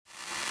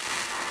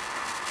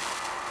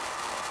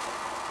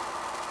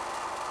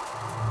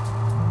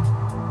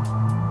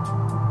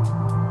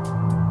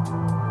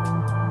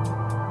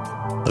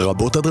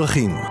רבות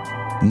הדרכים,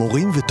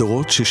 מורים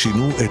ותורות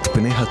ששינו את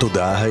פני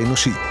התודעה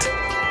האנושית.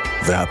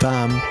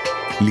 והפעם,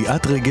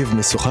 ליאת רגב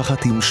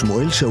משוחחת עם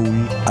שמואל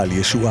שאול על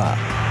ישוע.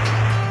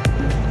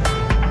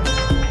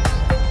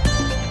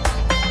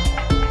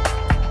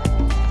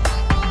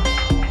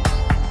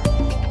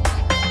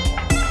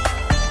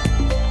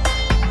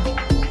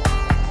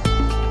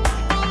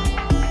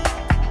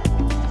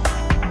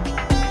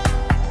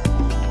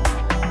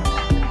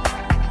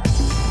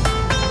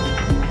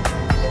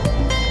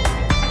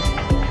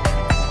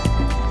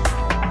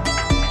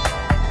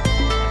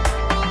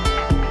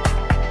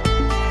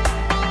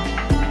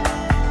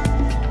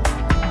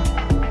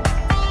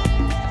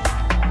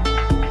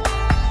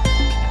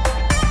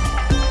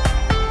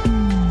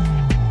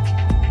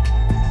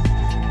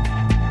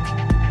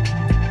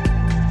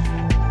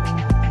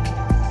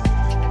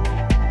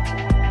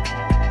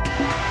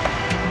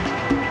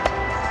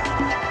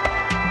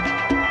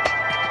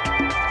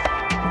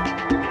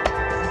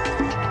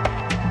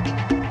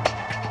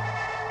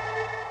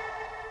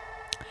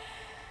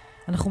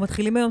 אנחנו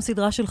מתחילים היום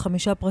סדרה של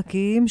 5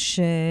 פרקים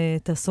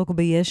שתעסוק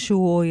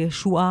בישוע או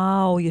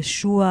ישועה או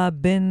ישוע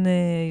בן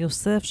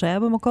יוסף, שהיה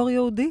במקור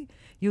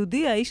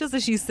יהודי, האיש הזה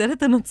שייסד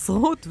את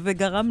הנצרות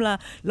וגרם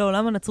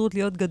לעולם הנצרות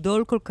להיות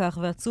גדול כל כך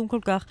ועצום כל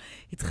כך,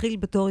 התחיל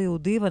בתור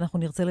יהודי, ואנחנו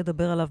נרצה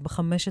לדבר עליו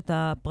ב5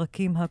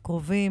 הפרקים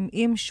הקרובים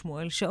עם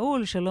שמואל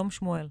שאול. שלום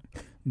שמואל.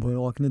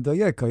 בואו רק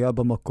נדייק, היה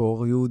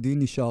במקור יהודי,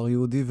 נשאר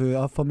יהודי,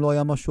 ואף פעם לא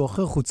היה משהו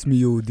אחר חוץ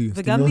מיהודי.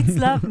 וגם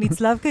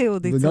נצלב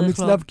כיהודי. וגם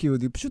נצלב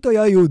כיהודי, פשוט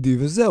היה יהודי,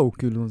 וזהו,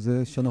 כאילו,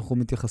 זה שאנחנו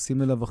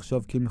מתייחסים אליו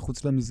עכשיו, כי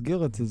מחוץ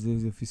למסגרת,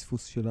 זה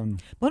פספוס שלנו.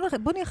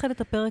 בוא נייחד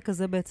את הפרק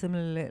הזה בעצם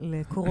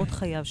לקורות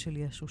חייו של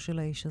ישוע, של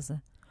האיש הזה.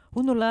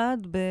 הוא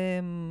נולד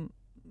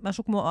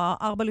משהו כמו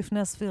 4 לפני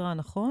הספירה,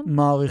 נכון?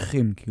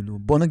 מעריכים, כאילו.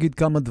 בוא נגיד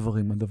כמה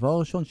דברים. הדבר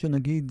הראשון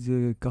שנגיד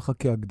זה ככה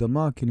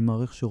כהקדמה, כי אני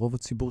מעריך שרוב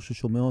הציבור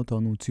ששומע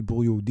אותנו הוא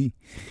ציבור יהודי.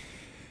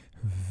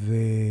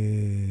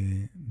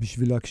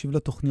 ובשביל להקשיב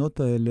לתוכניות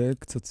האלה,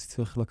 קצת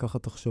צריך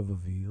לקחת עכשיו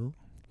אוויר,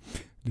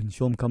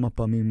 לנשום כמה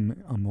פעמים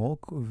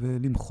עמוק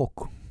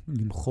ולמחוק.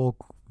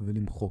 למחוק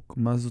ולמחוק.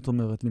 מה זאת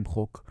אומרת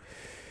למחוק?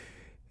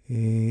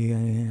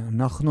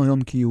 אנחנו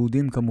היום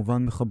כיהודים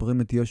כמובן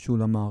מחברים את ישוע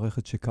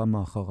למערכת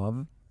שקמה אחריו,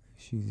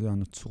 שזה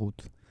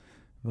הנצרות,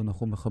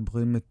 ואנחנו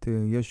מחברים את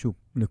ישוע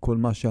לכל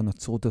מה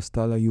שהנצרות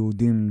עשתה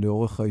ליהודים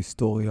לאורך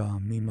ההיסטוריה,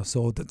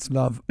 ממסעות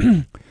הצלב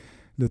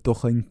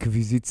לתוך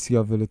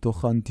האינקוויזיציה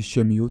ולתוך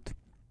האנטישמיות.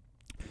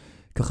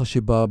 ככה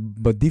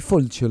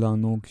שבדיפולט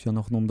שלנו,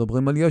 כשאנחנו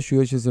מדברים על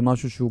ישוע, יש איזה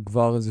משהו שהוא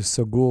כבר איזה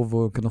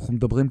סגור, ואנחנו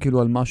מדברים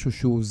כאילו על משהו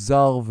שהוא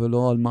זר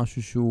ולא על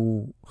משהו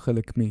שהוא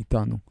חלק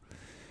מאיתנו.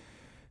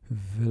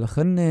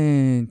 ולכן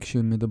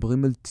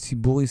כשמדברים על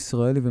ציבור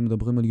ישראלי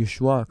ומדברים על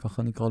ישוע,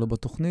 ככה נקרא לו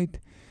בתוכנית,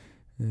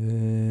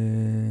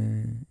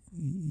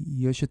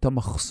 יש את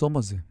המחסום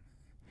הזה.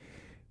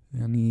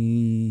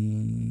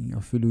 אני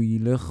אפילו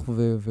ילך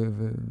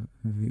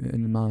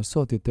ואין מה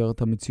לעשות, יותר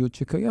את המציאות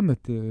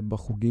שקיימת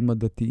בחוגים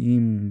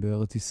הדתיים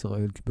בארץ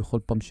ישראל, בכל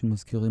פעם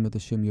שמזכירים את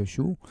השם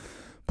ישוע,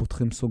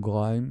 פותחים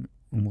סוגריים,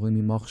 אומרים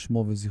יימח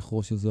שמו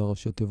וזכרו שזה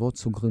הראשי תיבות,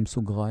 סוגרים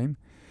סוגריים,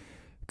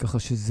 ככה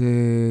שזה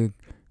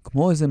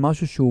כמו איזה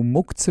משהו שהוא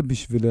מוקצה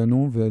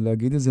בשבילנו,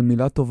 ולהגיד איזה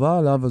מילה טובה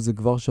עליו, אז זה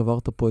כבר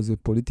שברת פה איזה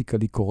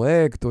פוליטיקלי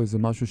קורקט, או איזה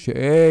משהו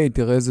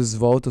תראה איזה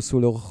זוועות עשו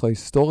לאורך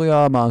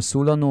ההיסטוריה, מה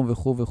עשו לנו,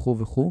 וכו' וכו'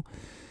 וכו'.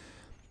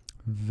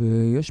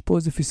 ויש פה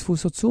איזה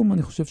פספוס עצום,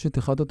 אני חושב שאת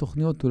אחת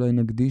התוכניות אולי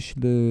נקדיש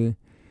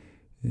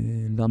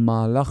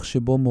למהלך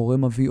שבו מורה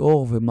מביא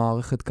אור,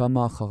 ומערכת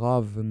כמה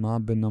אחריו, ומה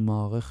בין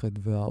המערכת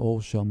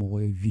והאור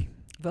שהמורה הביא.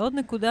 ועוד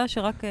נקודה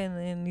שרק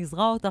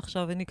נזרע אותה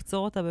עכשיו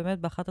ונקצור אותה באמת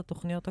באחת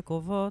התוכניות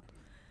הקרובות,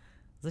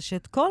 זה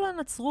שאת כל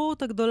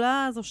הנצרות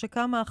הגדולה הזו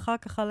שקמה אחר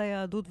כך על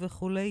היהדות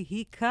וכולי,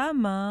 היא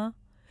קמה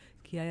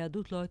כי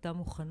היהדות לא הייתה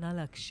מוכנה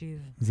להקשיב.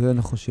 זה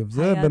אני חושב,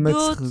 זה באמת...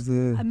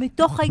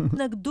 מתוך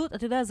ההתנגדות,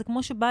 אתה יודע, זה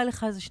כמו שבא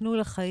לך איזה שינוי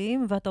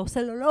לחיים, ואתה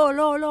עושה לו,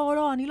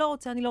 לא, אני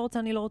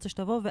לא רוצה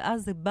שתבוא,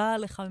 ואז זה בא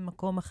לך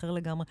ממקום אחר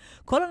לגמרי.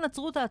 כל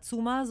הנצרות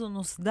העצומה הזו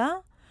נוסדה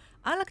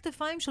על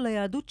הכתפיים של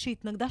היהדות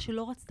שהתנגדה,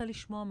 שלא רצתה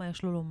לשמוע מה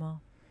יש לו לומר.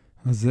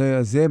 אז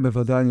זה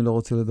בוודאי אני לא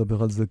רוצה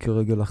לדבר על זה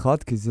כרגל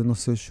אחת, כי זה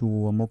נושא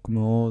שהוא עמוק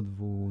מאוד,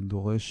 והוא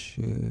דורש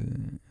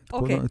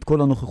את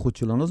כל הנוכחות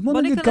שלנו. אז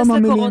בוא נגיד כמה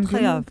מילים,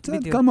 קצת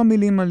כמה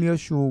מילים על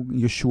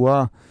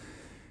ישוע.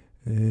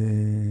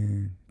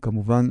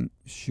 כמובן,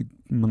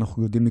 אם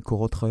אנחנו יודעים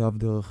מקורות חייו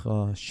דרך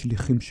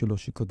השליחים שלו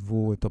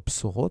שכתבו את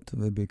הבשורות,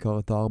 ובעיקר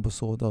את 4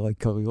 בשורות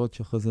העיקריות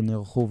שאחרי זה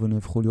נערכו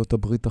ונהפכו להיות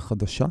הברית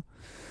החדשה.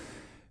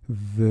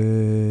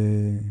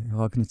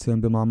 ורק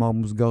נציין במאמר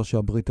מוסגר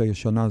שהברית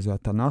הישנה זה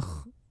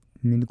התנ"ך,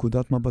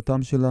 מנקודת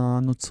מבטם של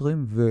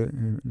הנוצרים,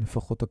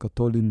 ולפחות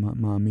הקתולים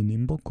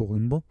מאמינים בו,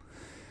 קוראים בו.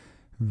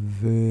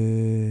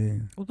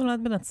 הוא נולד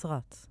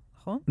בנצרת,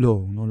 נכון? לא,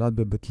 הוא נולד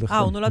בבית לחם.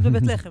 הוא נולד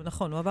בבית לחם,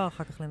 נכון, הוא עבר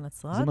אחר כך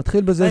לנצרת. זה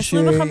מתחיל בזה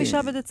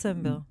ב-25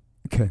 בדצמבר.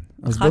 כן.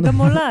 חג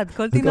המולד,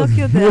 כל תינוק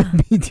יודע.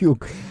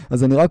 בדיוק.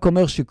 אז אני רק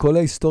אומר שכל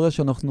ההיסטוריה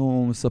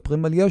שאנחנו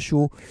מספרים על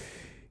ישוע,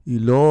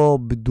 היא לא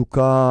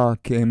בדוקה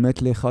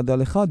כאמת לאחד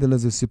על אחד, אלא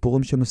זה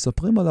סיפורים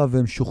שמספרים עליו,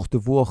 והם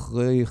שוכתבו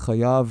אחרי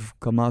חייו,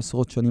 כמה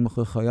עשרות שנים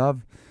אחרי חייו,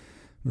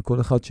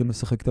 וכל אחד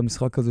שמשחק את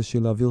המשחק הזה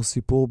של להעביר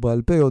סיפור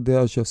בעל פה,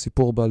 יודע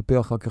שהסיפור בעל פה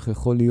אחר כך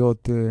יכול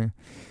להיות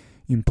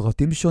עם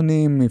פרטים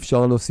שונים,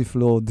 אפשר להוסיף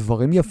לו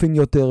דברים יפים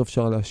יותר,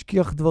 אפשר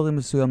להשכיח דברים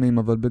מסוימים,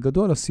 אבל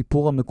בגדול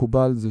הסיפור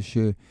המקובל זה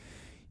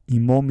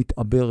שאימו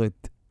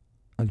מתעברת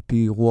על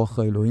פי רוח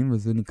האלוהים,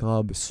 וזה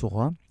נקרא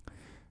בסורה,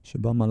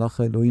 שבה מלאך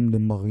האלוהים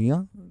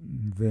למריה,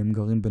 והם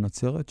גרים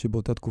בנצרת,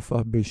 שבאותה תקופה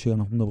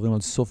שאנחנו מדברים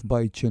על סוף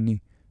בית שני,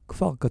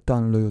 כפר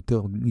קטן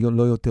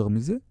לא יותר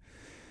מזה,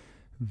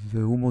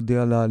 והוא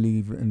מודיע לה על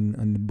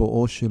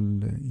בואו של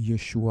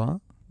ישוע,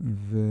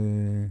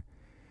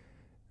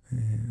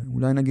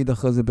 ואולי נגיד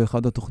אחרי זה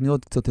באחד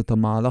התוכניות קצת את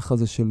המהלך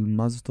הזה של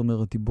מה זאת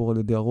אומרת דיבור על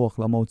ידי הרוח,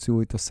 למה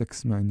הוציאו את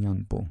הסקס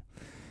מהעניין פה.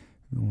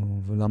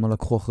 ולמה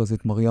לקחו אחרי זה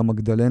את מריה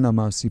מגדלנה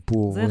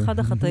מהסיפור. זה אחד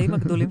החטאים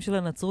הגדולים של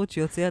הנצרות,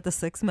 שהוציאה את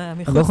הסקס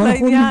מחוץ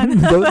לעניין.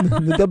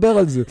 נדבר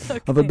על זה.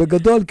 אבל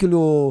בגדול,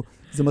 כאילו,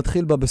 זה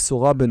מתחיל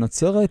בבשורה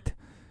בנצרת,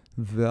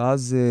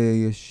 ואז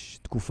יש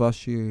תקופה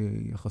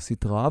שהיא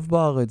יחסית רעב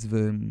בארץ,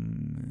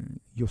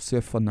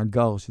 ויוסף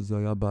הנגר, שזה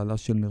היה בעלה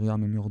של מרים,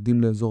 הם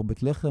יורדים לאזור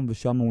בית לחם,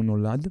 ושם הוא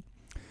נולד,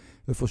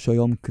 איפה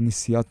שהיום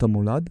כנסיית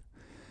המולד.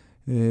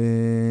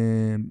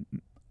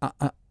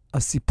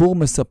 הסיפור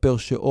מספר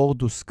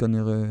שאורדוס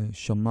כנראה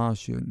שמע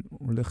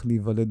שהולך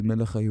להיוולד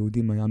מלך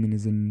היהודים, היה מין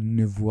איזו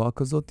נבואה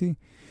כזאת,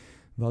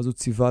 ואז הוא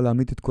ציווה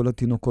להמית את כל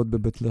התינוקות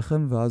בבית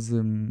לחם, ואז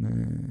הם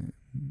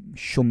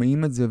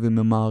שומעים את זה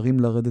וממהרים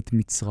לרדת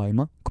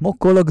מצרימה, כמו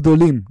כל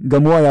הגדולים,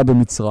 גם הוא היה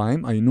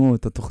במצרים, היינו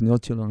את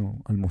התוכניות שלנו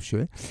על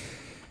משה,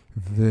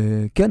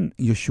 וכן,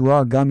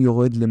 ישוע גם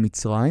יורד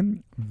למצרים,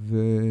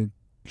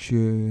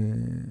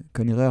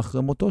 וכשכנראה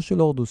אחרי מותו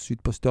של אורדוס,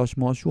 שהתפשטה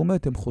השמועה שהוא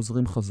מת, הם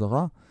חוזרים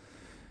חזרה,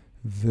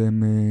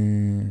 והם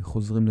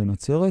חוזרים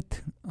לנצרת.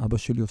 אבא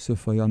של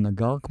יוסף היה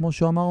נגר, כמו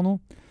שאמרנו.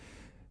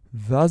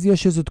 ואז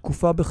יש איזו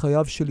תקופה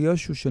בחייו של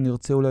ישו,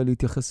 שנרצה אולי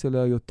להתייחס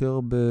אליה יותר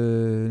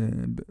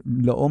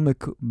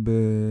לעומק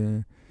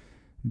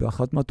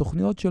באחת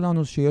מהתוכניות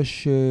שלנו,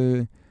 שיש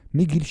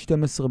מגיל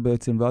 12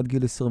 בעצם ועד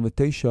גיל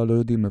 29 לא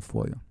יודעים איפה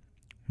הוא היה,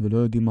 ולא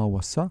יודעים מה הוא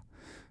עשה.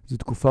 זו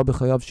תקופה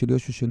בחייו של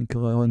ישו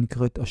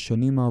שנקראת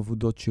השנים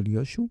האבודות של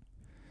ישו.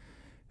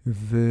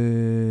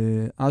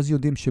 ואז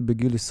יודעים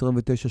שבגיל 29-30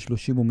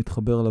 הוא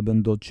מתחבר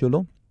לבן דוד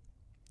שלו.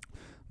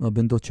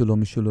 והבן דוד שלו,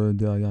 מי שלא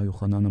יודע, היה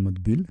יוחנן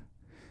המטביל.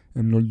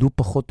 הם נולדו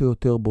פחות או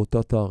יותר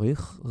באותה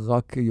תאריך,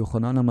 רק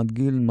יוחנן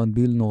המטביל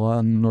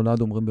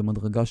נולד, אומרים,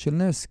 במדרגה של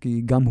נס,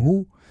 כי גם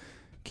הוא,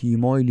 כי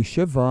אמו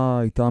אלישבע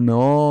הייתה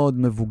מאוד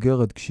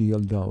מבוגרת כשהיא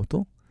ילדה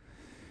אותו.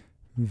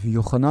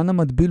 ויוחנן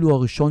המטביל הוא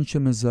הראשון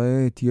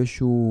שמזהה את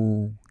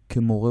ישו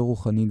כמורה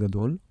רוחני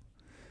גדול.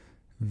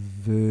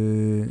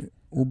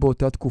 הוא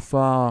באותה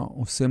תקופה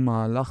עושה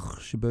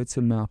מהלך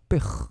שבעצם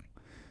מהפך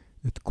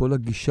את כל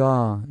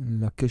הגישה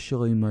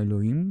לקשר עם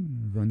האלוהים,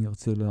 ואני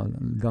ארצה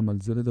גם על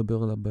זה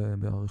לדבר עליו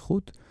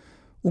בעריכות.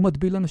 הוא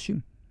מטביל אנשים.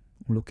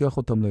 הוא לוקח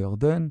אותם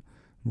לירדן,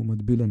 והוא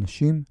מטביל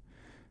אנשים,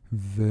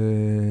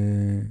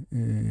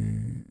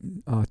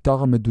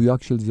 והאתר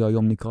המדויק של זה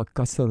היום נקרא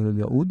קסר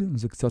אל-יהוד,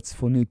 זה קצת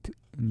צפונית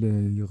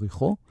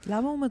ליריחו.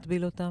 למה הוא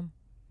מטביל אותם?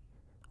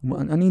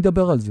 אני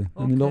אדבר על זה.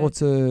 אני לא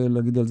רוצה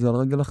להגיד על זה על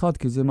רגל אחת,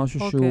 כי זה משהו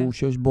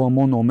שיש בו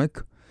המון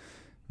עומק.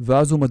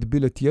 ואז הוא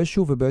מטביל את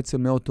ישו,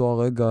 ובעצם מאותו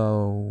הרגע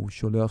הוא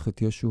שולח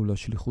את ישו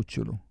לשליחות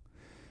שלו.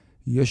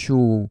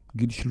 ישו,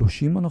 גיל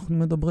 30 אנחנו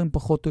מדברים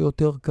פחות או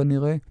יותר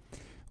כנראה,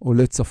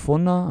 עולה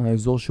צפונה,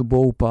 האזור שבו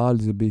הוא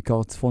פעל זה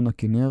בעיקר צפון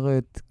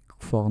הכנרת,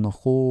 כפר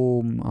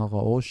נחום, הר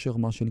האושר,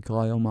 מה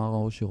שנקרא היום הר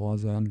האושר, או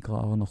אז היה נקרא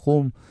הר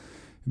נחום,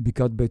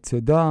 בקעת בית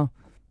צדה,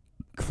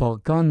 כפר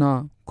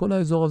קנה, כל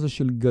האזור הזה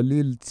של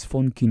גליל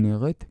צפון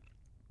כנרת,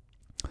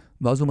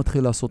 ואז הוא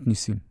מתחיל לעשות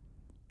ניסים.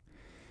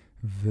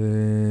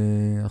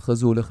 ואחרי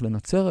זה הוא הולך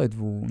לנצרת,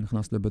 והוא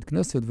נכנס לבית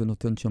כנסת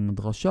ונותן שם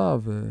מדרשה,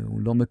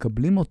 והוא לא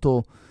מקבלים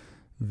אותו,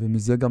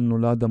 ומזה גם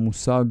נולד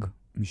המושג,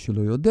 מי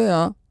שלא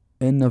יודע,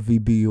 אין נביא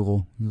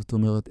בעירו. זאת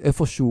אומרת,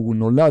 איפה שהוא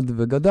נולד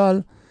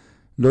וגדל,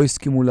 לא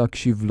הסכימו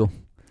להקשיב לו.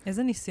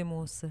 איזה ניסים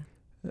הוא עושה?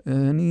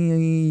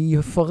 אני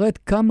אפרט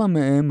כמה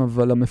מהם,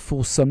 אבל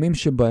המפורסמים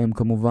שבהם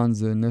כמובן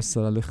זה נס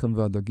על הלחם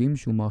והדגים,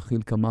 שהוא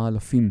מאכיל כמה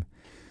אלפים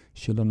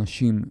של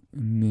אנשים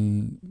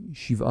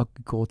מ7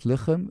 כיכרות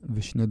לחם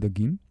ו2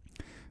 דגים,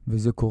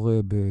 וזה קורה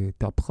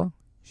בטפחה,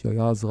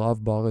 שהיה אז רעב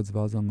בארץ,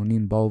 ואז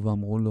המונים באו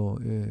ואמרו לו,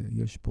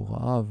 יש פה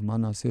רעב, מה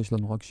נעשה? יש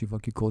לנו רק 7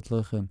 כיכרות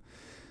לחם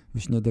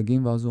ו2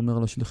 דגים, ואז הוא אומר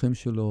לשליחים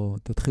שלו,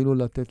 תתחילו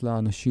לתת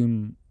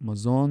לאנשים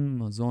מזון,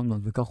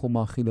 וכך הוא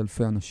מאכיל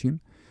אלפי אנשים.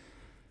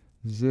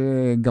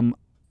 זה גם,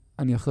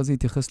 אני אחרי זה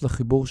אתייחס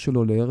לחיבור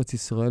שלו לארץ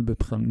ישראל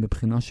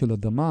מבחינה של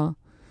אדמה,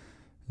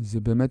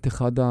 זה באמת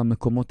אחד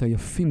המקומות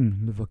היפים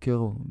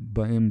לבקר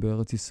בהם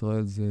בארץ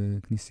ישראל, זה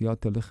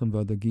כנסיית הלחם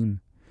והדגים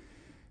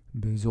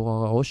באזור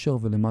הר האושר,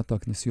 ולמטה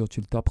הכנסיות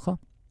של טפחה.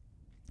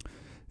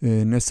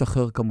 נס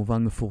אחר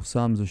כמובן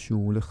מפורסם זה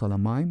שהוא הולך על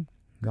המים,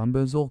 גם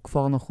באזור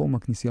כפר נחום,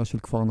 הכנסייה של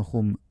כפר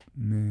נחום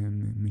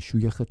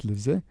משויכת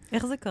לזה.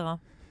 איך זה קרה?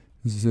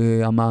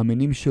 זה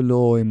המאמינים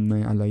שלו הם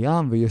על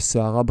הים, ויש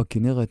סערה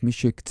בכנרת. מי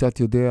שקצת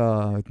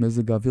יודע את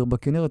מזג האוויר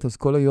בכנרת, אז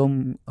כל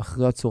היום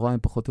אחרי הצהריים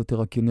פחות או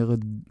יותר הכנרת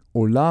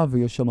עולה,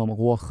 ויש שם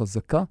רוח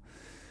חזקה.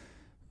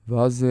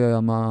 ואז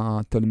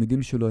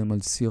התלמידים שלו הם על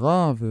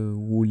סירה,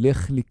 והוא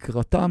הולך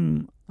לקראתם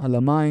על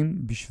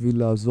המים בשביל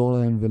לעזור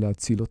להם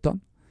ולהציל אותם.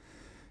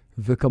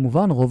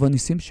 וכמובן, רוב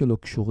הניסים שלו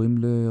קשורים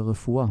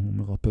לרפואה. הוא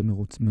מרפא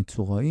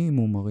מצורעים,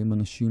 הוא מרים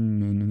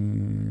אנשים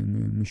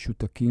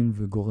משותקים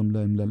וגורם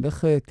להם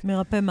ללכת.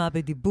 מרפא מה?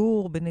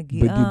 בדיבור,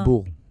 בנגיעה?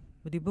 בדיבור.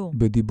 בדיבור?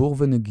 בדיבור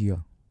ונגיעה.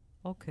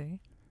 אוקיי.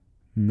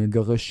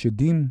 מגרש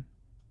שדים.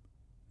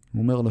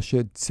 הוא אומר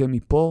לשד, צא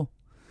מפה.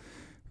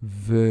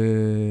 ומה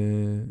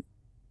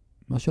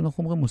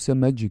שאנחנו אומרים, הוא עושה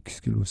מג'יקס,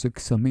 כאילו הוא עושה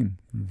קסמים.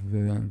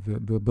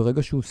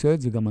 וברגע שהוא עושה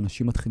את זה, גם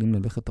אנשים מתחילים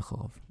ללכת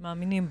אחריו.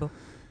 מאמינים בו.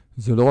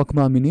 זה לא רק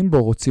מאמינים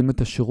בו, רוצים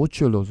את השירות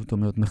שלו, זאת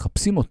אומרת,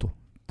 מחפשים אותו.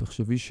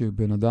 תחשבי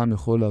שבן אדם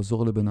יכול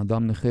לעזור לבן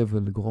אדם נכה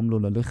ולגרום לו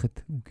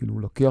ללכת, כאילו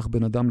הוא לוקח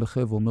בן אדם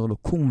נכה ואומר לו,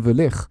 קום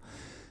ולך.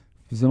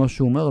 וזה מה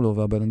שהוא אומר לו,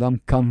 והבן אדם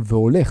קם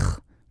והולך,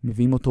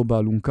 מביאים אותו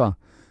באלונקה.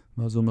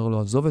 ואז הוא אומר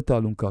לו, עזוב את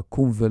האלונקה,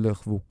 קום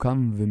ולך, והוא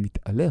קם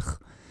ומתהלך.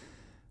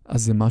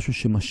 אז זה משהו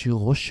שמשאיר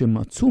רושם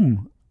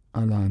עצום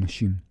על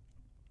האנשים.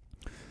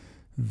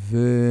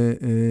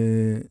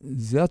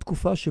 וזה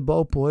התקופה שבה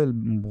הוא פועל,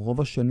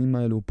 רוב השנים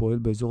האלה הוא פועל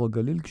באזור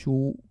הגליל,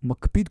 כשהוא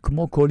מקפיד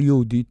כמו כל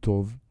יהודי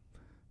טוב,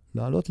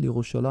 לעלות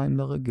לירושלים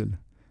לרגל,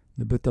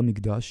 לבית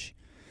המקדש.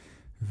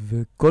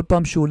 וכל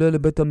פעם שהוא עולה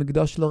לבית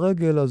המקדש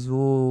לרגל, אז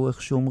הוא,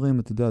 איך שאומרים,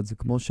 אתה יודע, זה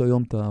כמו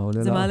שהיום אתה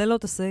עולה... זה מעלה לו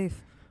את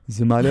הסעיף.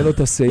 זה מעלה לו את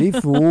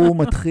הסעיף, והוא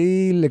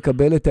מתחיל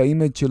לקבל את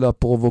האימג' של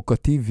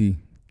הפרובוקטיבי.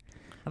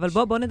 אבל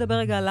בוא נדבר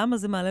רגע על למה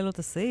זה מעלה לו את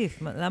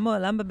הסעיף.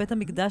 למה בבית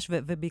המקדש,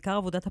 ובעיקר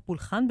עבודת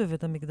הפולחן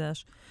בבית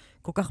המקדש,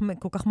 כל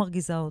כך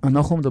מרגיזה אותו?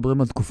 אנחנו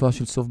מדברים על תקופה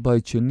של סוף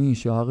בית שני,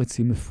 שהארץ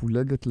היא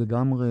מפולגת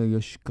לגמרי,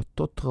 יש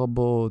כתות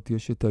רבות,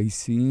 יש את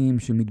האיסיים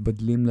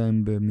שמתבדלים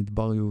להם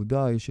במדבר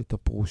יהודה, יש את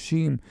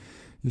הפרושים,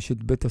 יש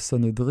את בית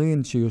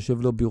הסנהדרין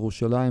שיושב לו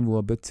בירושלים, והוא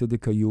הבית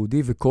צדק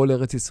היהודי, וכל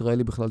ארץ ישראל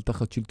היא בכלל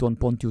תחת שלטון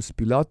פונטיוס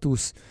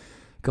פילטוס,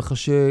 ככה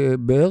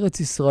שבארץ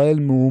ישראל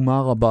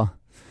מהומה רבה.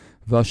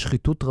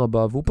 והשחיתות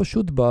רבה, והוא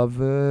פשוט בא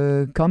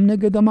וקם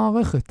נגד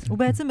המערכת. הוא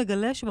בעצם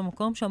מגלה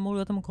שבמקום שאמור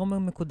להיות המקום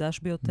המקודש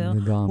ביותר,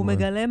 לגמרי. הוא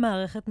מגלה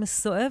מערכת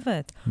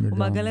מסואבת. לגמרי. הוא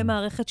מגלה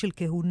מערכת של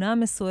כהונה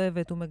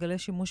מסואבת, הוא מגלה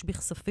שימוש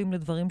בכספים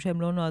לדברים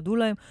שהם לא נועדו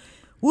להם.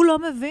 הוא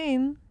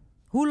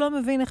לא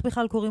מבין איך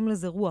בכלל קוראים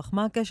לזה רוח.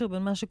 מה הקשר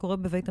בין מה שקורה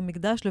בבית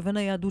המקדש לבין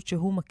היהדות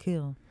שהוא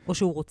מכיר, או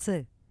שהוא רוצה?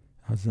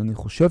 אז אני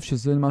חושב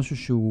שזה משהו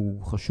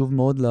שהוא חשוב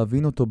מאוד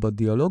להבין אותו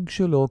בדיאלוג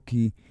שלו,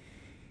 כי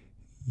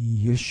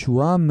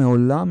ישוע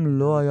מעולם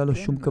לא היה לו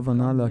שום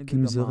כוונה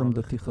להקים זרם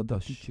דתי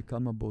חדש.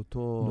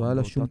 לא היה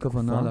לו שום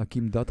כוונה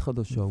להקים דת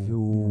חדשה.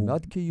 והוא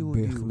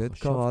בהחלט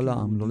קרא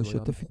לעם לא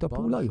לשתף איתה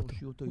פעולה יותר.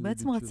 הוא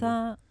בעצם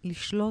רצה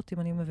לשלוט, אם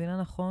אני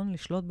מבינה נכון,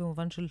 לשלוט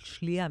במובן של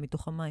שלייה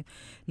מתוך המים.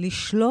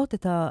 לשלוט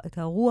את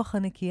הרוח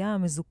הנקייה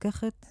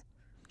המזוככת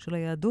של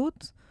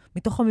היהדות,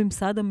 מתוך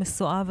הממסד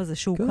המסואב הזה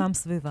שהוא קם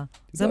סביבה.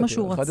 זה מה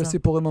שהוא רצה. אחד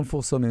הסיפורים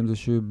המפורסמים זה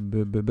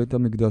שבבית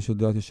המקדש,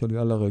 יודעת, יש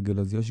עלייה לרגל,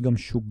 אז יש גם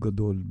שוק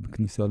גדול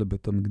בכניסה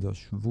לבית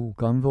המקדש. והוא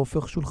קם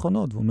והופך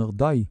שולחנות, ואומר,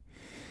 די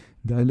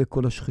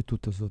לכל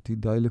השחיתות הזאת,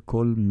 די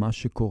לכל מה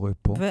שקורה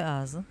פה.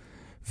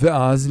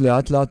 ואז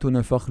לאט לאט הוא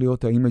נהפך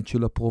להיות האימג'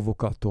 של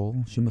הפרובוקטור,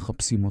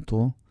 שמחפשים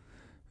אותו.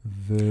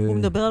 הוא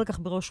מדבר על כך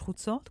בראש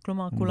חוצות?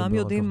 כלומר, כולם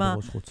יודעים מה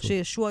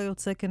שישוע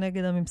יוצא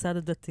כנגד הממסד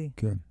הדתי.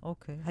 כן.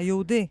 אוקיי.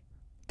 היהודי.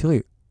 תראי,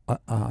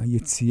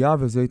 היציאה,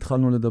 וזה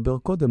התחלנו לדבר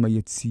קודם,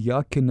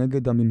 היציאה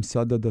כנגד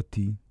הממסד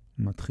הדתי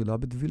מתחילה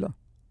בטבילה.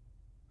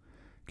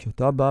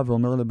 כשאתה בא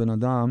ואומר לבן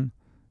אדם,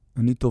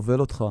 אני טובל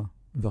אותך,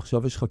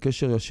 ועכשיו יש לך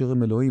קשר ישיר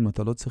עם אלוהים,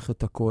 אתה לא צריך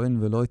את הכהן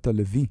ולא את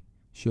הלוי,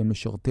 שהם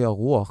משרתי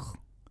הרוח,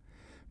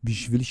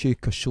 בשביל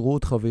שיקשרו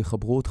אותך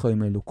ויחברו אותך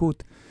עם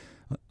האלוקות,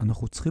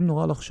 אנחנו צריכים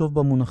נורא לחשוב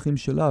במונחים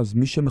שלה, אז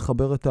מי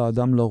שמחבר את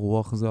האדם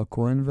לרוח זה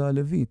הכהן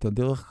והלוי, את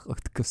הדרך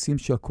הטקסים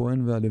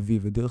שהכהן והלוי,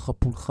 ודרך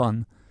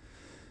הפולחן,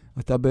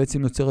 אתה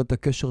בעצם יוצר את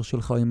הקשר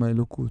שלך עם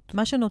האלוקות.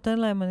 מה שנותן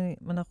להם,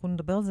 אנחנו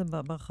נדבר על זה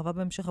בהרחבה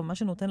בהמשך, אבל מה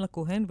שנותן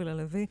לכהן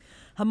וללוי,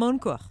 המון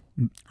כוח.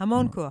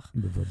 המון כוח.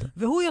 בוודאי.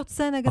 והוא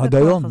יוצא נגד הכוח הזה.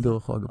 עד היום,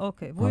 דרך אגב.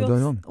 אוקיי.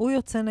 הוא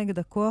יוצא נגד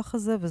הכוח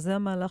הזה, וזה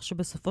המהלך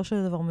שבסופו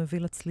של דבר מביא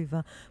לצליבה.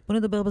 בוא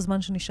נדבר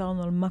בזמן שנשאר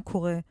לנו על מה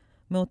קורה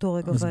מאותו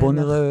רגע ואילך. אז בוא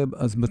נראה,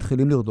 אז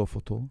מתחילים לרדוף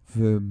אותו.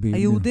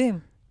 היהודים.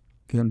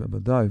 כן,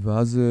 בוודאי,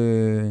 ואז...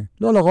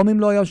 לא, לרומים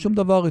לא היה שום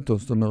דבר איתו,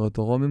 זאת אומרת,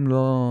 הרומים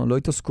לא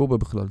התעסקו בה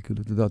בכלל,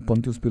 כאילו, אתה יודע,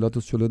 פונטיוס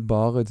פילטוס שולט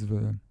בארץ,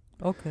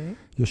 אוקיי.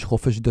 יש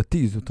חופש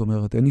דתי, זאת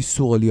אומרת, אין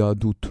איסור על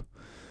יהדות.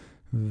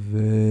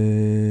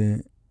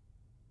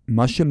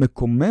 ומה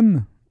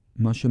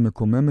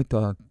שמקומם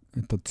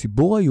את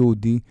הציבור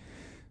היהודי,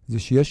 זה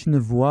שיש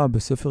נבואה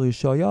בספר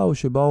ישעיהו,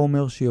 שבה הוא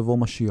אומר שיבוא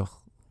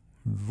משיח.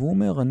 והוא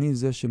אומר, אני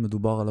זה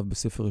שמדובר עליו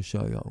בספר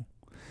ישעיהו.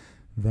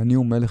 ואני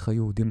הוא מלך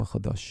היהודים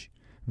החדש.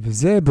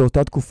 וזה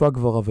באותה תקופה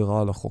כבר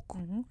עבירה על החוק.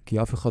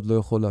 כי אף אחד לא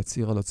יכול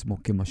להצהיר על עצמו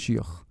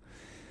כמשיח.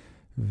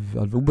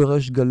 והוא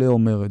בריש גלי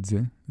אומר את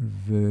זה,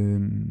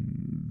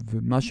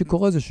 ומה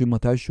שקורה זה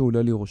שמתי שהוא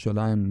עולה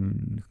לירושלים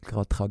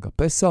לקראת חג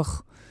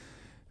הפסח,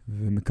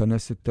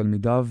 ומכנס את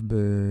תלמידיו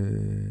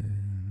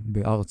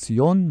בהר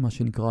ציון, מה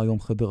שנקרא היום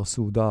חדר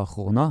הסעודה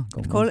האחרונה.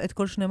 את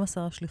כל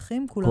 12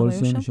 השליחים, כולם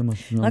היו שם?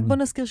 רק בוא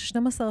נזכיר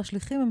ש12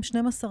 השליחים הם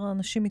 12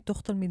 אנשים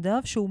מתוך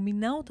תלמידיו, שהוא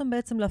מינה אותם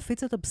בעצם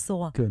להפיץ את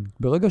הבשורה. כן,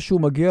 ברגע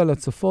שהוא מגיע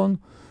לצפון,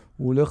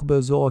 הוא הולך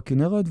באזור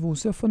הכנרת, והוא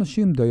אוסף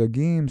אנשים,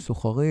 דייגים,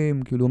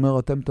 סוחרים, כאילו הוא אומר,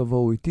 אתם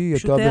תבואו איתי.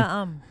 פשוטי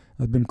העם.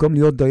 במקום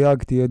להיות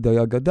דייג, תהיה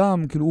דייג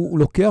אדם, כאילו הוא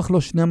לוקח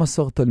לו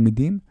 12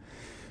 תלמידים,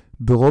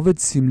 ברובד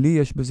סמלי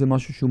יש בזה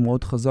משהו שהוא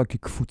מאוד חזק, כי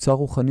קפוצה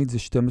רוחנית זה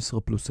 12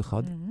 פלוס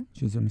 1,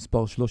 שזה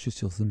מספר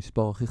 13, זה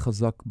מספר הכי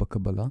חזק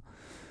בקבלה,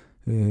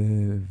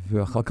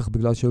 ואחר כך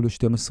בגלל שהיו לו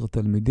 12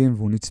 תלמידים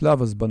והוא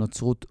נצלב, אז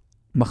בנצרות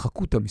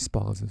מחקו את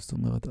המספר הזה, זאת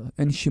אומרת,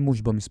 אין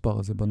שימוש במספר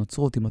הזה.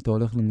 בנצרות, אם אתה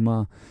הולך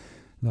לדוגמה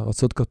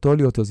לארצות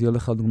קתוליות, אז יהיה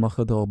לך דוגמה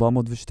חדר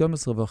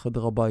 412,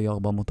 והחדר הבא יהיה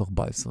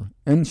 414.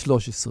 אין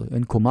 13,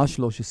 אין קומה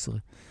 13.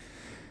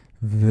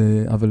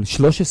 אבל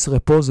 13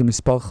 פה זה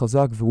מספר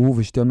חזק, והוא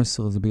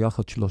ו-12 זה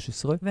ביחד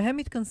 13. והם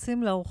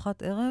מתכנסים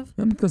לארוחת ערב?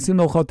 הם מתכנסים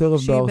לארוחת ערב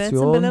בהר ציון. שהיא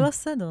בעצם בליל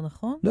הסדר,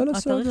 נכון? ליל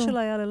הסדר. התאריך שלה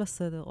היה ליל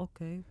הסדר,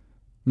 אוקיי.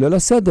 ליל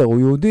הסדר, הוא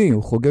יהודי,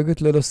 הוא חוגג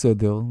את ליל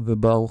הסדר,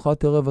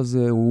 ובארוחת ערב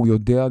הזה הוא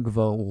יודע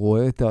כבר, הוא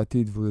רואה את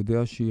העתיד, והוא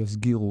יודע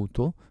שיסגירו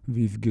אותו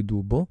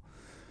ויבגדו בו.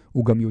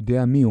 הוא גם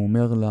יודע מי, הוא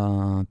אומר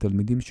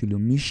לתלמידים שלו,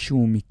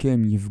 מישהו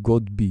מכם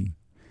יבגוד בי,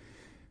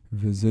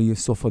 וזה יהיה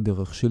סוף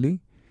הדרך שלי.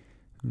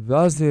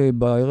 ואז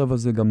בערב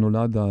הזה גם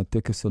נולד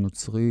הטקס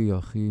הנוצרי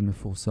הכי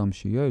מפורסם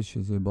שיש,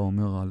 שזה בא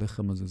אומר,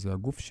 הלחם הזה זה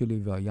הגוף שלי,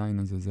 והיין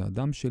הזה זה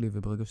הדם שלי,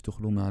 וברגע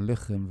שתאכלו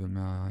מהלחם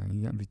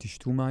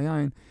ותשתו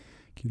מהיין,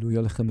 כאילו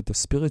יהיה לכם את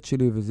הספיריט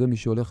שלי, וזה מי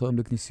שהולך היום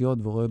לכנסיות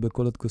ורואה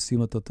בכל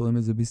הדקוסים, אתה תורם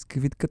איזה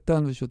ביסקוויט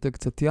קטן ושותה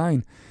קצת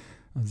יין.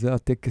 אז זה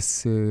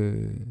הטקס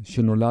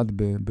שנולד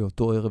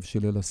באותו ערב של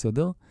ליל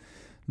הסדר.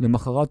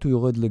 למחרת הוא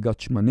יורד לגת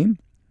שמנים.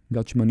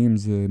 גת שמנים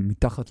זה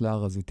מתחת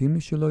להר הזיתים,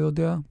 מי שלא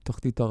יודע.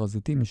 תחתית הר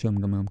הזיתים, יש שם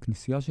גם היום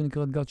כנסייה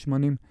שנקראת גת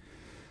שמנים.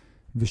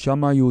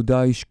 ושם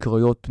היהודה איש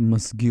קריות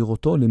מסגיר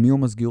אותו. למי הוא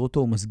מסגיר אותו?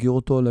 הוא מסגיר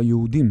אותו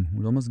ליהודים.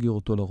 הוא לא מסגיר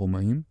אותו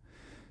לרומאים.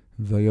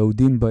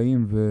 והיהודים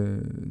באים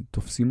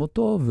ותופסים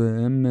אותו,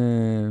 והם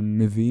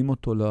מביאים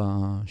אותו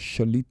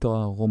לשליט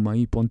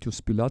הרומאי פונטיוס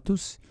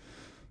פילטוס,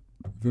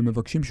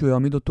 ומבקשים שהוא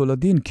יעמיד אותו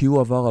לדין, כי הוא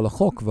עבר על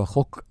החוק,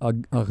 והחוק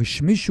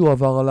הרשמי שהוא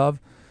עבר עליו,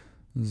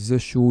 זה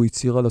שהוא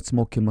הצהיר על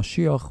עצמו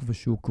כמשיח,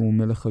 ושהוא כמו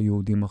מלך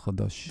היהודים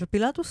החדש.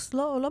 ופילטוס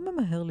לא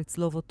ממהר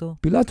לצלוב אותו.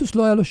 פילטוס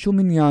לא היה לו שום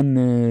עניין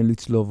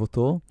לצלוב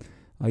אותו.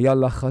 היה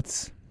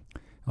לחץ.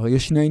 הרי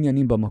יש שני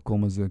עניינים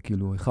במקום הזה,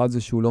 כאילו. אחד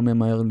זה שהוא לא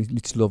ממהר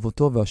לצלוב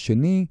אותו,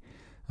 והשני,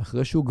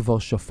 אחרי שהוא כבר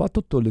שפט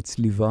אותו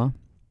לצליבה,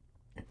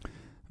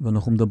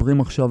 ואנחנו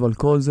מדברים עכשיו על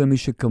כל זה, מי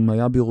שכם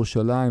היה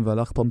בירושלים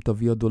והלך פעם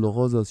תוויה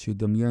דולורוזה, אז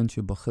שידמיין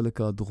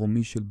שבחלק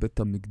הדרומי של בית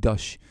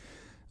המקדש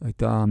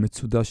הייתה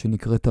מצודה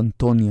שנקראת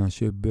אנטוניה,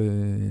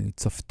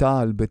 שצפתה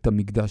על בית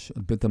המקדש,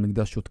 על בית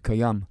המקדש עוד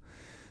קיים.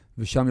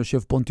 ושם יושב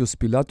פונטיוס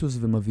פילטוס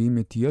ומביאים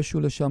את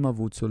ישוע לשם,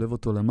 והוא צולב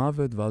אותו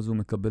למוות, ואז הוא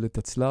מקבל את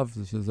הצלב,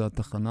 שזו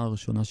התחנה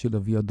הראשונה של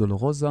הוויה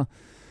דולורוזה.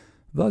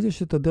 ואז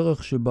יש את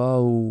הדרך שבה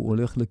הוא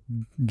הולך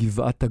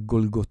לגבעת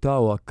הגולגותה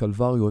או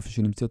הקלבריו, איפה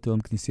שנמצאת היום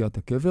כנסיית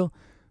הקבר.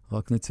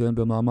 רק נציין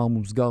במאמר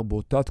מוסגר,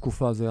 באותה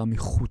תקופה זה היה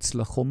מחוץ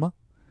לחומה,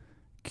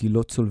 כי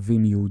לא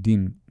צולבים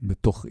יהודים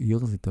בתוך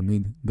עיר, זה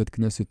תמיד, בית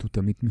כנסת הוא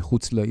תמיד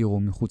מחוץ לעיר או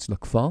מחוץ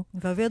לכפר.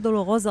 והוויה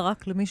דולורוזה,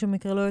 רק למי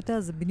שמקרה לא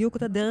יודע, זה בדיוק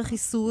אותה דרך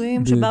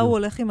איסורים שבה הוא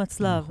הולך עם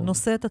הצלב, נכון.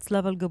 נושא את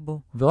הצלב על גבו.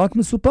 ורק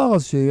מסופר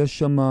אז שיש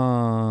שם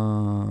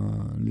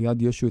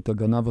ליד ישוע את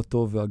הגנב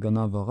הטוב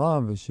והגנב הרע,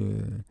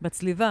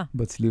 בצליבה.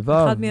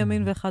 בצליבה. אחד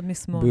מימין ואחד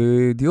משמאל.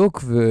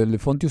 בדיוק,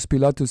 ולפונטיוס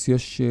פילטוס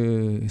יש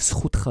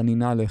זכות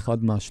חנינה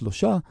לאחד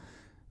מהשלושה,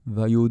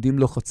 והיהודים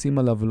לוחצים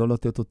עליו ולא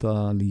לתת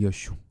אותה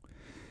לישוע.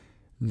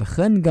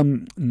 לכן גם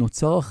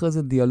נוצר אחרי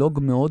זה דיאלוג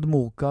מאוד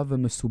מורכב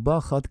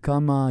ומסובך עד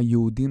כמה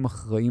יהודים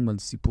אחראים על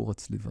סיפור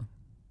הצליבה.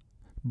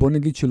 בוא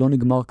נגיד שלא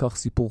נגמר כך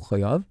סיפור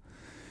חייו.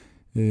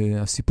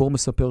 הסיפור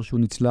מספר שהוא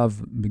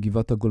נצלב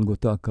בגבעת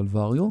הגולגותה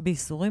הקלבריו.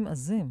 בייסורים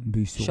עזים.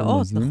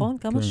 שעות, עזים. נכון?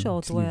 כמה כן.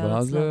 שעות הוא היה על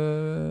הצלב?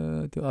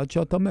 עד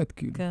שאתה מת,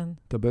 כאילו. כן.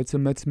 אתה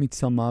בעצם מת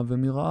מצמא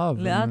ומרעב.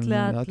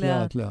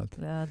 לאט.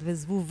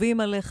 וזבובים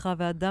עליך,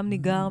 והדם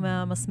ניגר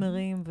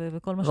מהמסמרים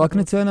וכל מה רק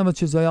נציין אבל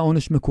שזה היה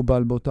עונש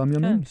מקובל באותם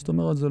ימים. זאת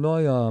אומרת, זה לא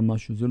היה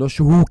משהו, זה לא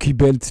שהוא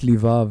קיבל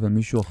צליבה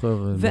ומישהו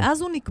אחר.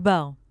 ואז הוא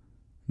נקבר.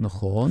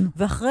 נכון.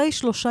 ואחרי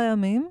 3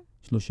 ימים?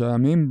 3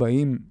 ימים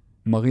באים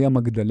מריה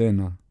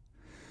מגדלנה.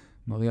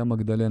 מריה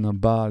מגדלנה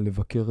באה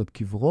לבקר את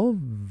קברו,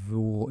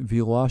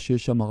 והיא רואה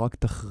שיש שם רק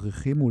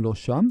תכריכים, הוא לא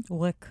שם.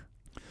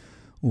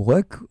 הוא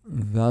ריק,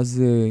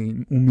 ואז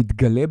הוא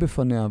מתגלה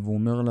בפניה, והוא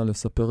אומר לה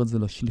לספר את זה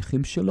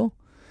לשליחים שלו.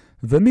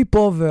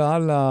 ומפה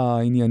ועל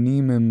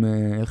העניינים הם,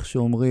 איך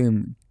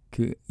שאומרים,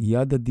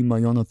 כיד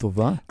הדמיון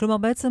הטובה. כלומר,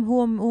 בעצם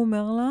הוא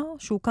אומר לה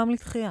שהוא קם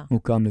לתחייה. הוא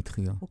קם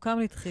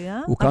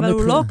לתחייה. אבל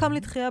הוא לא קם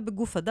לתחייה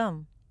בגוף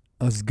אדם.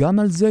 אז גם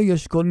על זה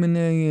יש כל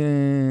מיני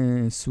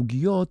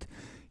סוגיות,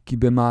 כי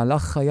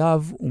במהלך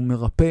חייו הוא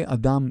מרפא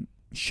אדם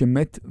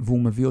שמת והוא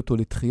מביא אותו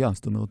לתחייה.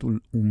 זאת אומרת, הוא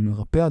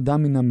מרפא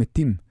אדם מן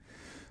המתים.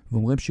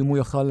 ואומרים שאם הוא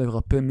יכל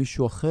לרפא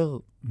מישהו אחר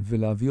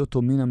ולהביא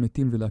אותו מן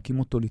המתים ולהקים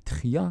אותו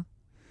לתחייה,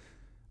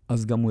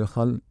 אז גם הוא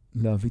יכל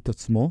להביא את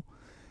עצמו.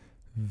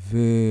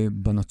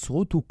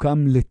 ובנצרות הוא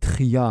קם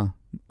לתחייה,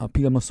 על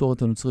פי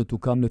המסורת הנוצרית הוא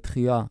קם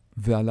לתחייה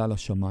ועלה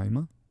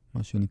לשמיימה,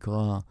 מה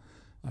שנקרא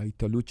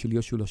ההתעלות של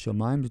ישו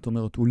לשמיים. זאת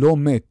אומרת, הוא לא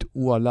מת,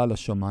 הוא עלה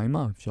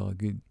לשמיימה, אפשר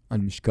להגיד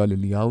על משקל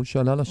אליהו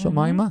שעלה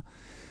לשמיימה.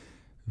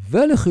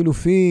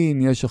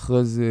 ולחילופין, יש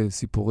אחרי זה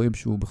סיפורים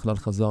שהוא בכלל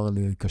חזר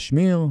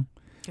לקשמיר.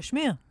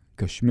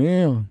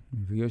 קשמיר,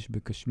 ויש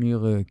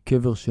בקשמיר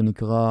קבר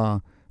שנקרא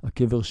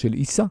הקבר של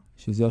איסה,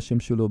 שזה השם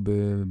שלו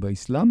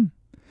באסלאם.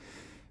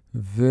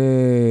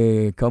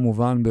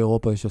 וכמובן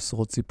באירופה יש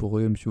עשרות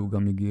סיפורים שהוא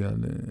גם הגיע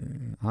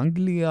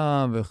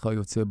לאנגליה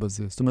וכיוצא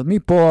בזה. זאת אומרת,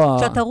 מפה...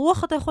 כשאתה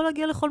רוח אתה יכול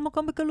להגיע לכל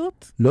מקום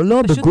בקלות?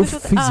 לא, בגוף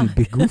פיזי,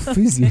 בגוף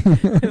פיזי.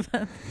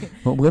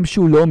 אומרים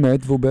שהוא לא מת,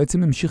 והוא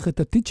בעצם המשיך את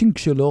הטיצ'ינג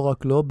שלו,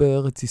 רק לא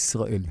בארץ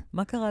ישראל.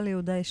 מה קרה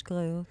ליהודה איש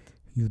קריות?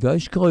 יהודה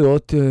איש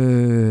קריות,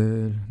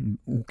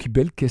 הוא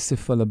קיבל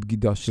כסף על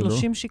הבגידה שלו.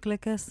 30 שקלי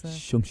כסף.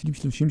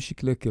 30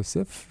 שקלי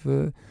כסף,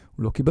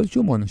 הוא לא קיבל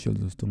שום עונש של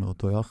זה. זאת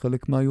אומרת, הוא היה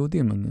חלק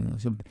מהיהודים.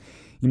 עכשיו,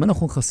 אם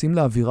אנחנו נכנסים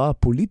לאווירה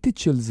הפוליטית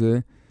של זה,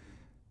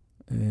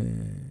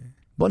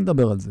 בוא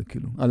נדבר על זה,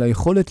 כאילו. על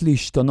היכולת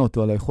להשתנות,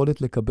 או על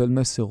היכולת לקבל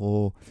מסר,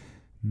 או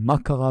מה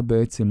קרה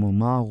בעצם, או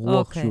מה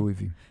הרוח שהוא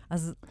הביא.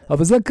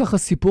 אבל זה ככה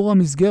סיפור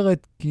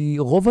המסגרת, כי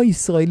רוב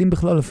הישראלים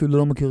בכלל אפילו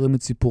לא מכירים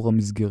את סיפור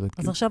המסגרת.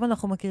 אז עכשיו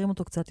אנחנו מכירים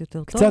אותו קצת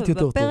יותר טוב. קצת יותר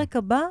טוב. ובפרק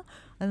הבא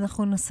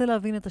אנחנו ננסה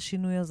להבין את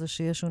השינוי הזה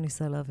שישו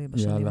ניסה להביא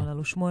בשנים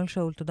הללו. שמואל,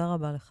 שאול, תודה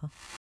רבה לך.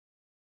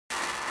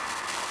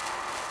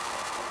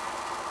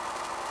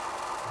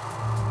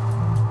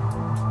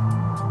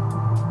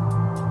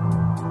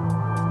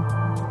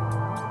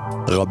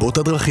 רבות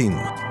הדרכים,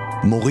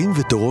 מורים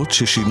ותורות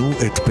ששינו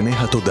את פני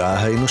התודעה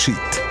האנושית.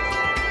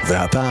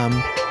 והפעם,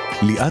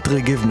 ליאת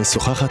רגב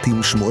משוחחת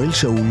עם שמואל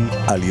שאול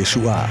על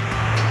ישוע.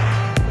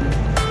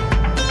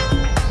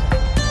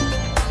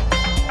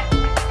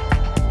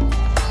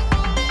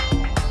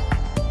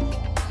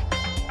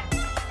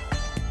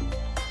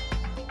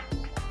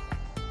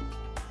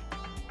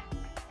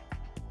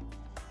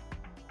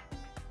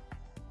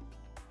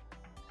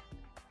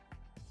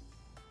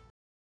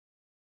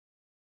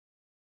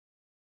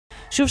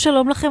 שוב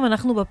שלום לכם,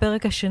 אנחנו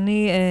בפרק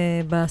השני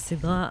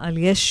בסדרה על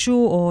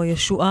ישו או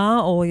ישועה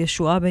או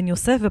ישועה בן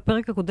יוסף.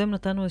 בפרק הקודם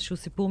נתנו איזשהו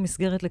סיפור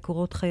מסגרת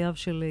לקורות חייו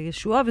של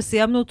ישועה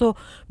וסיימנו אותו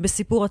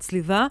בסיפור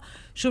הצליבה.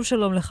 שוב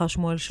שלום לך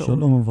שמואל שאול.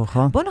 שלום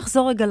וברכה. בוא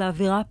נחזור רגע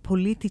לאווירה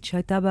הפוליטית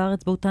שהייתה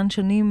בארץ באותן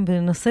שנים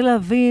וננסה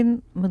להבין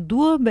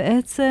מדוע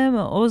בעצם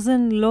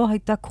האוזן לא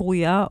הייתה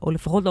קרויה, או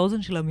לפחות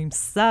האוזן של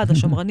הממסד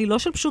השמרני, לא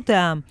של פשוט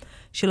העם,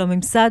 של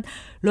הממסד,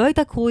 לא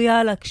הייתה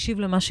קרויה להקשיב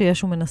למה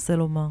שישו מנסה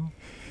לומר.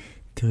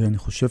 תראי, אני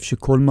חושב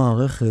שכל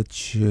מערכת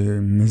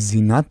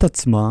שמזינה את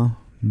עצמה,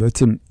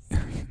 בעצם,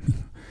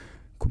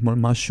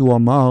 מה שהוא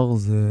אמר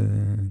זה,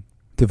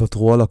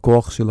 תוותרו על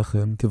הכוח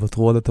שלכם,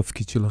 תוותרו על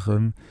התפקיד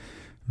שלכם,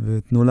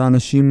 ותנו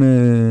לאנשים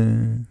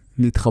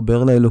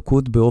להתחבר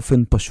לאלוקות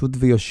באופן פשוט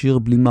וישיר,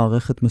 בלי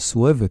מערכת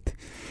מסואבת.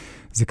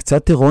 זה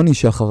קצת אירוני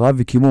שאחריו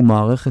הקימו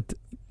מערכת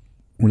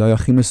אולי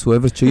הכי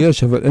מסואבת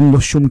שיש, אבל אין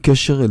לו שום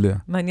קשר אליה.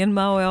 מעניין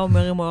מה הוא היה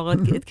אומר אם הוא הראה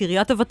את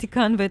קריית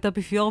הוותיקן ואת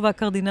האפיפיור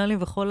והקרדינלים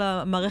וכל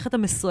המערכת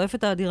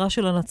המסואפת האדירה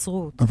של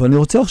הנצרות. אבל אני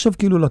רוצה עכשיו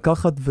כאילו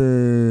לקחת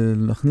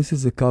ולהכניס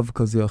איזה קו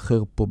כזה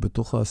אחר פה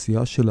בתוך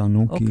העשייה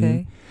שלנו, כי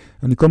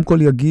אני קודם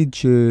כל אגיד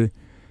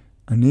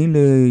שאני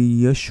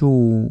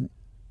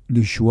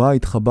לישועה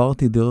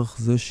התחברתי דרך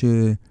זה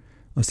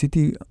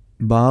שעשיתי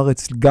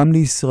בארץ, גם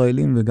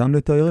לישראלים וגם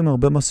לתיירים,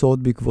 הרבה מסעות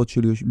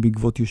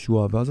בעקבות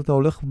ישוע. ואז אתה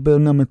הולך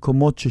בין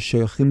המקומות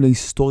ששייכים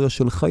להיסטוריה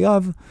של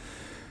חייו,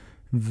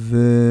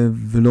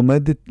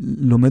 ולומד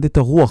את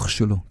הרוח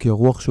שלו, כי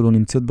הרוח שלו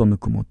נמצאת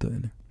במקומות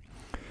האלה.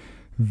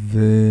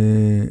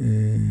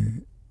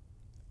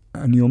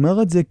 ואני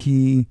אומר את זה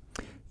כי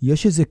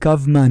יש איזה קו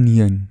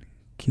מעניין,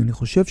 כי אני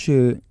חושב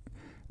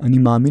שאני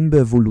מאמין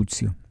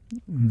באבולוציה.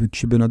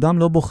 וכשבן אדם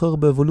לא בוחר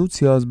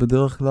באבולוציה, אז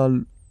בדרך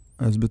כלל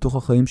אז בתוך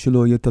החיים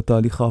שלו יהיה את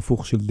התהליך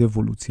ההפוך של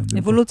דבולוציה.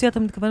 אבולוציה, אתה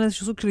מתכוון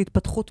לאיזשהו סוג של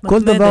התפתחות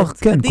מתמדת,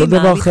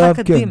 קדימה, הליכה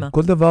קדימה.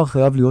 כל דבר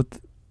חייב להיות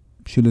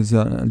של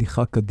איזו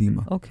הליכה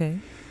קדימה. אוקיי.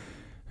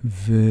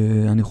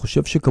 ואני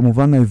חושב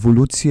שכמובן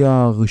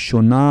האבולוציה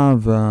הראשונה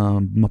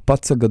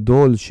והמפץ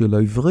הגדול של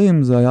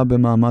העברים, זה היה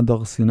במעמד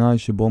הר סיני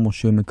שבו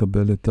משה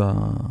מקבל את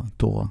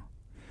התורה.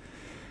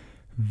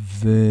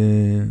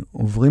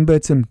 ועוברים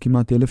בעצם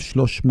כמעט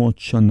 1,300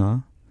 שנה,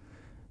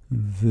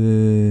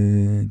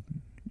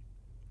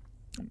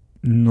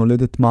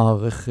 נולדת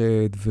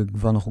מערכת,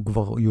 ואנחנו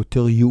כבר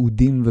יותר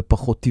יהודים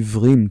ופחות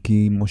עברים,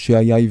 כי משה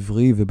היה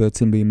עברי,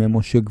 ובעצם בימי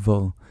משה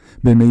כבר,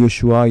 בימי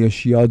ישוע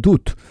יש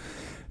יהדות.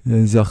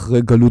 זה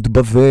אחרי גלות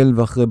בבל,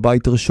 ואחרי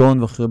בית ראשון,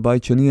 ואחרי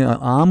בית שני.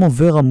 העם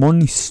עובר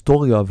המון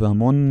היסטוריה,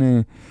 והמון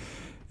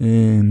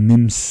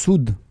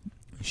ממסוד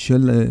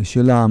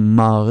של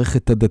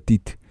המערכת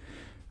הדתית.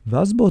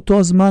 ואז באותו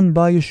הזמן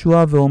בא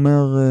ישוע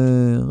ואומר,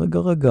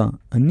 רגע,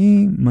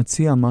 אני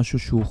מציע משהו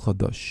שהוא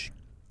חדש.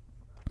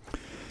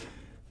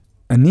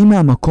 אני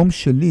מהמקום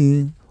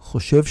שלי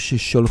חושב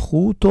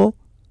ששלחו אותו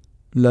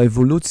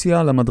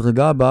לאבולוציה,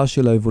 למדרגה הבאה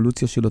של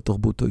האבולוציה של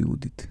התרבות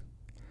היהודית.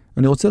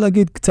 אני רוצה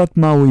להגיד קצת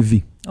מה הוא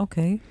הביא.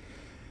 אוקיי.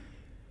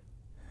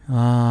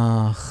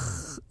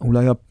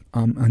 אולי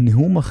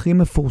הנאום הכי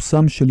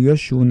מפורסם של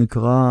ישוע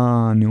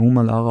נקרא נאום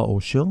על הר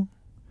האושר,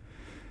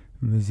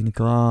 וזה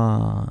נקרא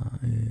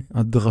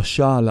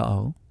הדרשה על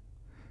ההר.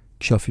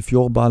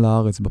 כשהאפיפיור בא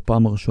לארץ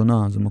בפעם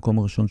הראשונה, זה המקום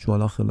הראשון שהוא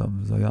הלך אליו,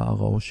 זה היה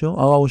הר האושר.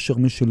 הר האושר,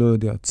 מי שלא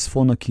יודע,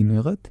 צפון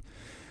הכנרת,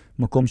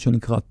 מקום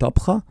שנקרא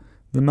טפחה,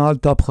 ומעל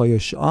טפחה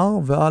יש הר,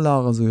 ועל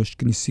ההר הזה יש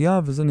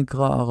כנסייה, וזה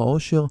נקרא הר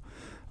האושר,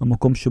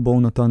 המקום שבו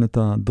הוא נתן את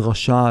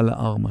הדרשה על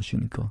ההר, מה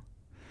שנקרא.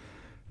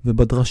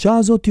 ובדרשה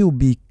הזאת הוא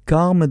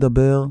בעיקר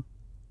מדבר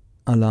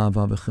על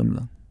אהבה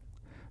וחמלה.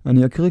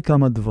 אני אקריא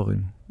כמה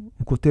דברים.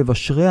 הוא כותב,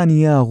 אשרי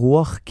עניי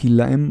הרוח, כי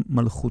להם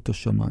מלכות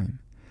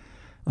השמיים.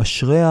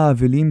 אשרי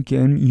האבלים, כי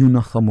הם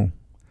יונחמו.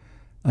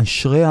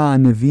 אשרי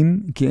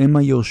הענבים, כי הם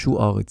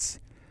ירשו ארץ.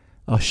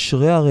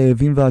 אשרי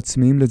הרעבים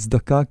והצמאים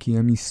לצדקה, כי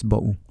הם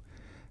יסבעו.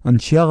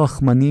 אנשי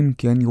הרחמנים,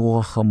 כי הם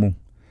ירחמו.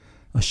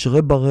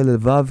 אשרי ברי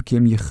לבב, כי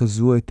הם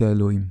יחזו את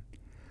האלוהים.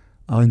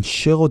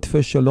 אנשי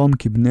רודפי שלום,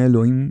 כי בני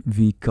אלוהים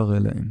ויקרא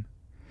להם.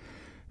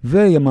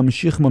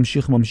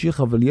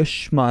 וממשיך, אבל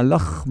יש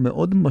מהלך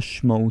מאוד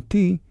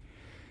משמעותי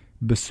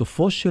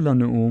בסופו של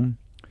הנאום,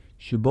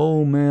 שבו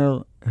הוא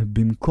אומר,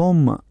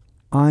 במקום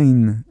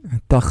עין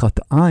תחת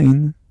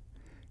עין,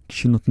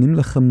 כשנותנים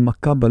לכם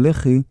מכה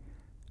בלחי,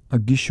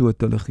 הגישו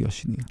את הלחי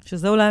השנייה.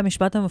 שזה אולי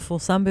המשפט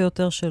המפורסם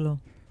ביותר שלו.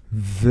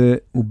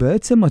 והוא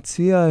בעצם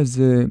מציע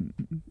איזה...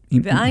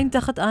 ועין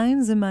תחת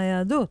עין זה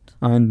מהיהדות.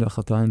 עין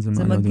תחת עין זה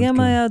מהיהדות, זה מגיע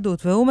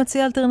מהיהדות, והוא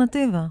מציע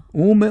אלטרנטיבה.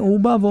 הוא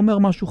בא ואומר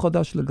משהו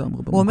חדש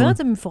לגמרי. הוא אומר את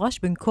זה במפורש,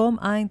 במקום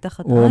עין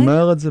תחת עין. הוא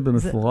אומר את זה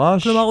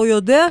במפורש. כלומר, הוא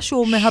יודע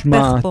שהוא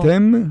מהפך פה.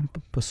 שמעתם,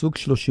 פסוק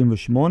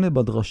 38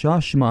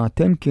 בדרשה,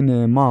 שמעתם כי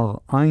נאמר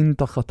עין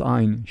תחת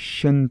עין,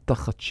 שן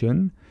תחת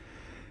שן,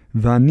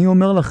 ואני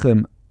אומר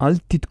לכם, אל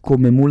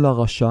תתקוממו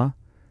לרשע,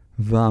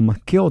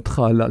 והמכה אותך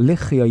על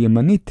הלחי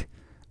הימנית,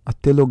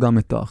 עטה לו גם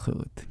את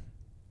האחרת.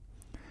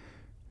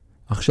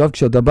 עכשיו,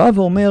 כשאתה בא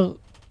ואומר,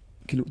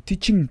 כאילו,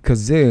 טיצ'ינג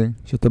כזה,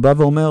 כשאתה בא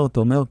ואומר, אתה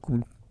אומר,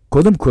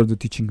 קודם כל זה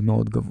טיצ'ינג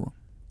מאוד גבוה.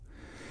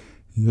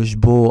 יש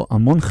בו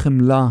המון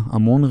חמלה,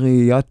 המון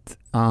ראיית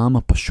העם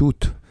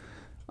הפשוט,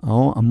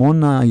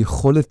 המון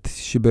היכולת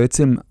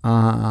שבעצם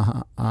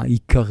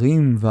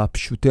העיקרים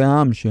והפשוטי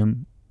העם, שהם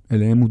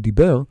אליהם הוא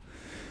דיבר,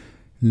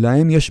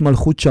 להם יש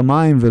מלכות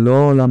שמיים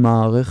ולא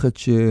למערכת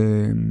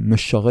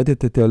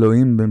שמשרתת את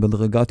האלוהים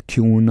בדרגת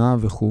כהונה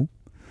וכו'.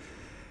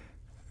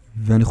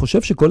 ואני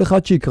חושב שכל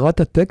אחד שיקרא את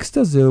הטקסט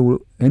הזה,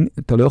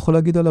 אתה לא יכול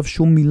להגיד עליו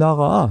שום מילה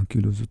רעה.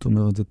 כאילו, זאת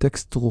אומרת, זה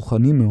טקסט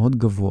רוחני מאוד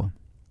גבוה.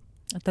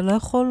 אתה לא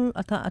יכול,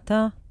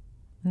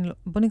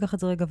 בוא ניקח את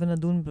זה רגע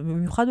ונדון,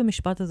 במיוחד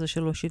במשפט הזה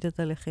של להושיט את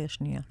הלחי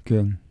השנייה.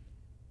 כן.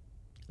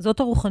 זאת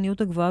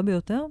הרוחניות הגבוהה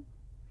ביותר?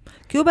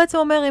 כי הוא בעצם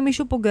אומר, אם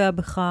מישהו פוגע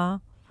בך,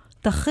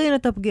 תכיל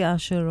את הפגיעה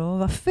שלו,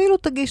 ואפילו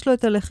תגיש לו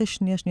את הלחי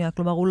שנייה.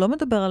 כלומר, הוא לא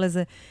מדבר על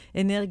איזה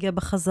אנרגיה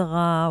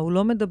בחזרה, הוא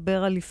לא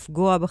מדבר על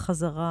לפגוע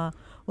בחזרה,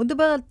 הוא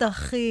מדבר על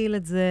תכיל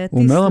את זה, תסלח.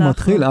 הוא אומר,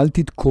 מתחיל, אל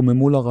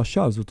תתקוממו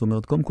לרשע. זאת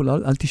אומרת, קודם כל,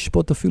 אל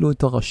תשפוט אפילו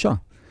את הרשע.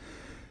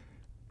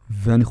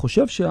 ואני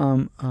חושב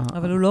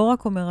אבל הוא לא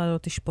רק אומר על לא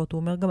תשפוט,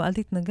 הוא אומר גם אל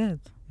תתנגד.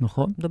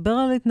 נכון. הוא מדבר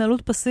על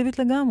התנהלות פסיבית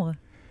לגמרי.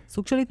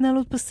 סוג של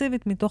התנהלות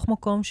פסיבית מתוך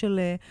מקום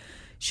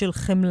של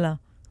חמלה.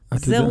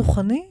 זה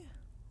רוחני?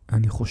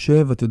 אני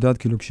חושב, את יודעת,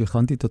 כאילו,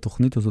 כשהכנתי את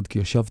התוכנית הזאת, כי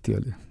ישבתי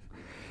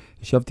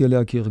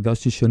עליה כי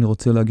הרגשתי שאני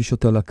רוצה להגיש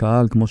אותה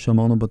לקהל, כמו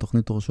שאמרנו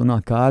בתוכנית הראשונה,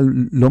 הקהל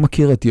לא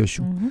מכיר את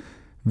ישוע.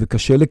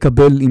 וקשה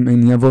לקבל אם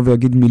אני אבוא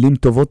ואגיד מילים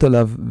טובות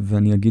עליו,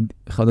 ואני אגיד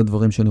אחד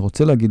הדברים שאני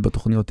רוצה להגיד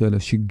בתוכניות האלה,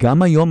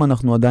 שגם היום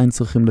אנחנו עדיין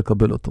צריכים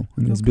לקבל אותו.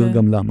 אני אסביר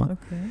גם למה.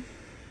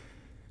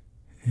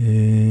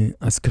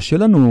 אז קשה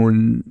לנו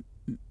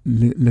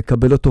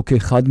לקבל אותו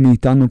כאחד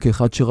מאיתנו,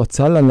 כאחד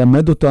שרצה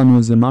ללמד אותנו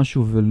איזה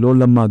משהו ולא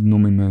למדנו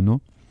ממנו.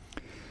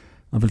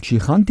 אבל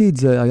כשהכנתי את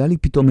זה, היה לי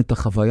פתאום את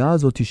החוויה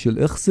הזאת של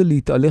איך זה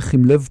להתהלך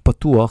עם לב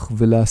פתוח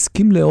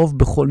ולהסכים לאהוב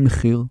בכל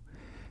מחיר,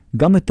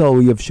 גם את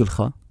האויב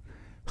שלך,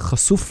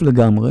 חשוף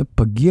לגמרי,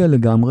 פגיע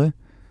לגמרי,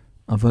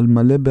 אבל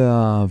מלא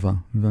באהבה.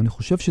 ואני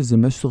חושב שזה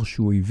מסר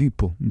שהוא הביא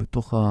פה,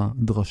 בתוך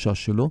הדרשה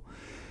שלו,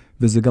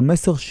 וזה גם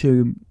מסר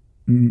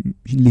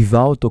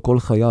שליווה אותו כל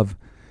חייו.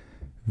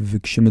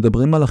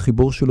 וכשמדברים על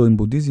החיבור שלו עם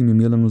בודהיזם, אם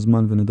יהיה לנו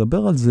זמן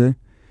ונדבר על זה,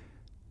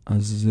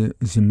 אז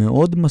זה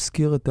מאוד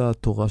מזכיר את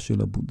התורה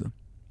של הבודה.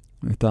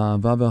 את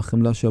האהבה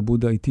והחמלה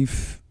שהבודה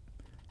הטיף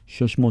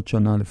 600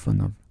 שנה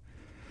לפניו.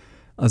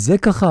 אז זה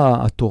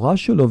ככה התורה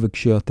שלו,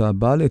 וכשאתה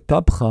בא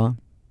לטפחה,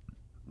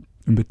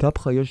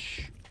 בטפחה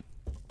יש,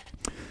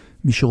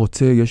 מי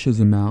שרוצה, יש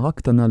איזו מערה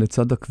קטנה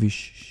לצד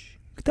הכביש,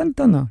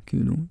 קטנה,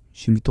 כאילו,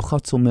 שמתוכה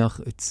צומח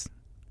עץ.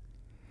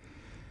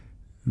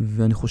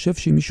 ואני חושב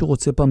שאם מישהו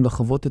רוצה פעם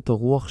לחוות את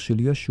הרוח של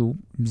ישוע,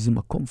 זה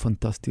מקום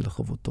פנטסטי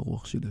לחוות את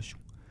הרוח של ישוע.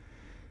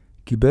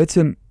 כי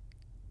בעצם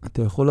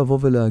אתה יכול לבוא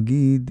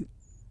ולהגיד,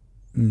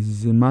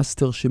 זה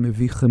מאסטר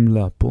שמביא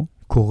חמלה פה,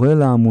 קורא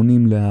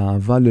להמונים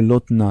לאהבה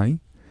ללא תנאי,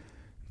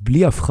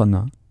 בלי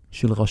הבחנה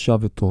של רשע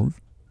וטוב,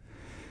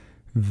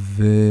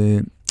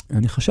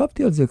 ואני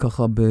חשבתי על זה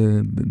ככה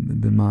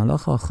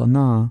במהלך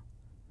ההכנה,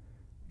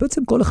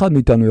 בעצם כל אחד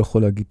מאיתנו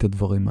יכול להגיד את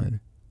הדברים האלה.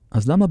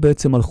 אז למה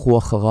בעצם הלכו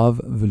אחריו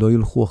ולא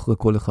ילכו אחרי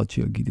כל אחד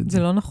שיגיד את זה?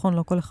 זה לא נכון,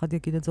 לא כל אחד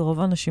יגיד את זה. רוב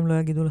האנשים לא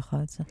יגידו לך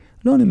את זה.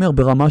 לא, אני אומר,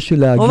 ברמה של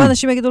להגיד. רוב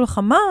האנשים יגידו לך,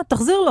 מה?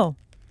 תחזיר לו.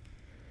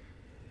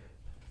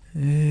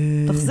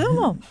 תחזיר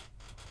לו.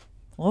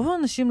 רוב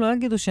האנשים לא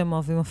יגידו שהם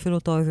אוהבים אפילו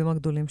את האוהבים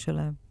הגדולים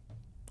שלהם.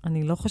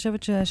 אני לא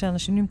חושבת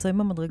שאנשים נמצאים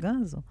במדרגה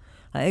הזו.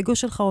 האגו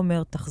שלך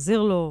אומר,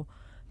 תחזיר לו,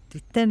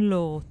 תיתן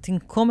לו,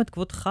 תנקום את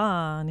כבודך.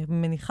 אני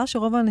מניחה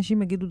שרוב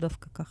האנשים יגידו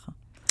דווקא ככה.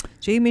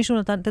 שאם מישהו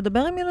נתן, תדבר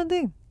עם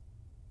ילדים.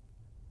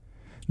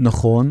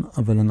 נכון,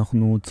 אבל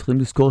אנחנו צריכים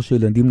לזכור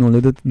שילדים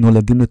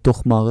נולדים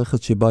לתוך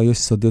מערכת שבה יש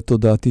שדה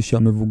תודעתי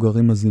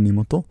שהמבוגרים מזינים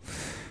אותו,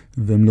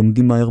 והם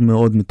לומדים מהר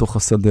מאוד מתוך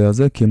השדה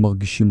הזה, כי הם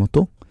מרגישים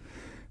אותו.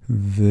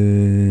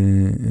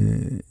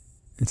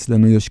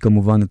 ואצלנו יש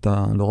כמובן את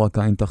לא רק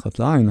עין תחת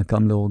לעין,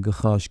 הקם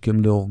להורגך,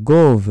 השכם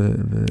להורגו.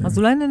 אז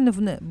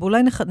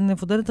אולי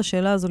נבודד את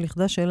השאלה הזו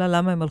לכדי השאלה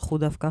למה הם הלכו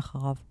דווקא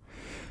אחריו.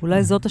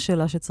 אולי זאת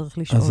השאלה שצריך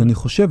לשאול. אז אני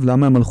חושב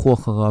למה הם הלכו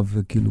אחריו,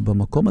 וכאילו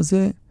במקום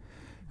הזה,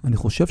 אני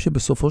חושב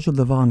שבסופו של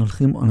דבר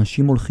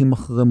אנשים הולכים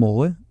אחרי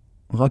מורה,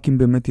 רק אם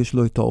באמת יש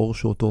לו את האור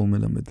שאותו הוא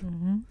מלמד.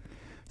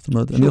 זאת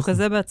אומרת, שהוא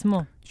כזה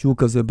בעצמו. שהוא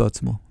כזה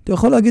בעצמו. אתה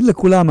יכול להגיד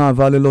לכולם,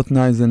 אהבה ללא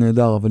תנאי זה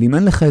נהדר, אבל אם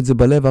אין לך את זה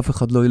בלב, אף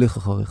אחד לא ילך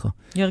אחריך.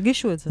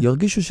 ירגישו את זה.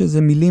 ירגישו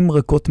שזה מילים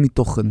ריקות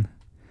מתוכן.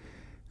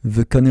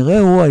 וכנראה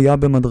הוא היה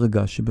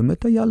במדרגה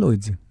שבאמת היה לו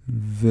את זה.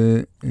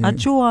 עד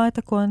שהוא ראה את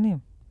הכהנים.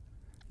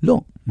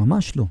 לא,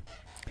 ממש לא.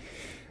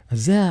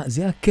 אז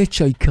זה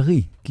הקאץ'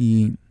 העיקרי,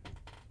 כי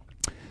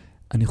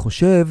אני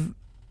חושב,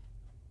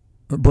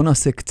 בוא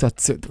נעשה קצת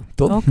סדר,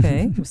 טוב?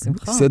 אוקיי,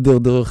 בשמחה. סדר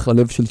דרך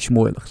הלב של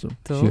שמואל עכשיו.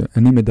 טוב.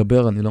 שאני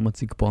מדבר, אני לא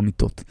מציג פה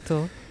אמיתות.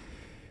 טוב.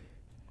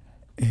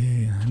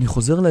 אני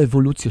חוזר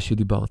לאבולוציה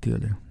שדיברתי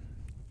עליה.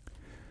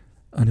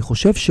 אני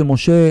חושב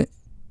שמשה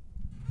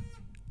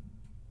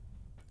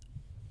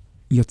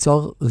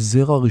יצר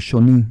זרע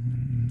ראשוני.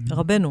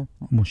 רבנו.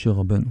 משה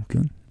רבנו,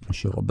 כן.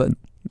 משה רבנו.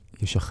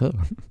 יש אחר.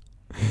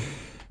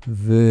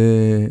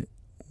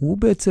 והוא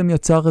בעצם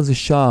יצר איזה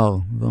שער,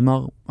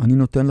 ואמר, אני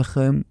נותן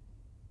לכם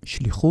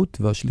שליחות,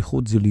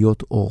 והשליחות זה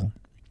להיות אור.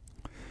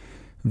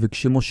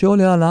 וכשמשה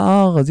עולה על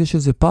ההר, אז יש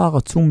איזה פער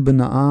עצום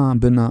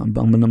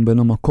בין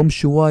המקום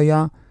שהוא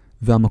היה,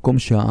 והמקום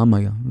שהעם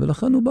היה.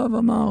 ולכן הוא בא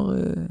ואמר,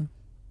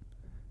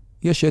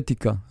 יש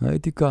אתיקה,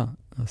 האתיקה,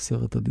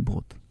 10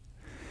 הדיברות.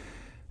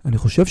 אני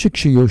חושב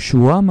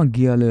שכשישוע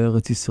מגיע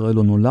לארץ ישראל,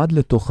 או נולד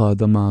לתוך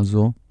האדמה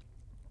הזו,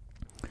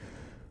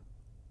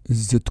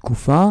 זו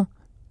תקופה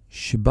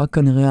שבה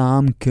כנראה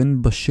העם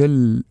כן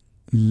בשל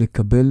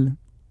לקבל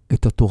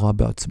את התורה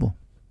בעצמו.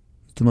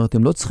 זאת אומרת,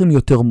 הם לא צריכים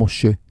יותר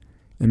משה,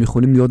 הם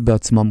יכולים להיות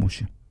בעצמם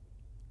משה.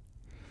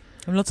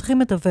 הם לא צריכים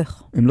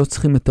מתווך. הם לא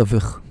צריכים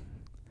מתווך.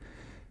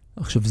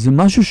 עכשיו, זה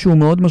משהו שהוא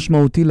מאוד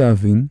משמעותי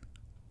להבין,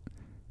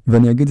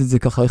 ואני אגיד את זה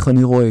ככה, איך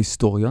אני רואה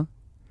היסטוריה,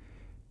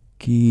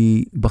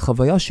 כי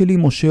בחוויה שלי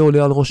משה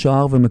עולה על ראש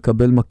ההר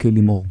ומקבל מקל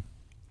עם אור,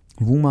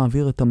 והוא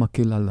מעביר את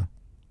המקל הלאה.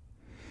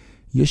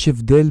 יש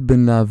הבדל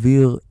בין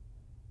להעביר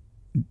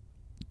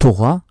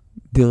תורה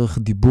דרך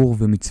דיבור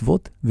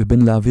ומצוות,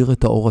 ובין להעביר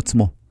את האור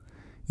עצמו.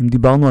 אם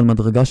דיברנו על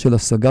מדרגה של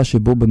השגה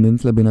שבו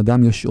באמת לבן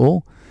אדם יש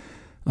אור,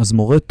 אז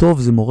מורה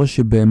טוב זה מורה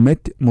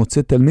שבאמת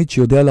מוצא תלמיד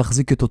שיודע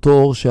להחזיק את אותו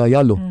אור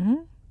שהיה לו.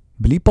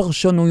 בלי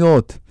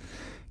פרשנויות.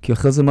 כי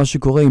אחרי זה מה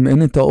שקורה, אם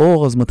אין את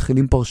האור, אז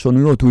מתחילים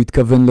פרשנויות. הוא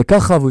התכוון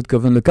לככה, והוא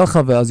התכוון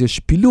לככה, ואז יש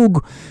פילוג,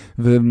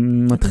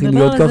 ומתחיל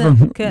להיות ככה.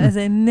 כן, איזו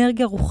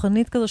אנרגיה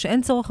רוחנית כזו,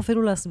 שאין צורך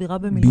אפילו להסבירה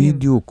במילים.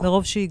 בדיוק.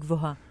 מרוב שהיא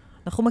גבוהה.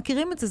 אנחנו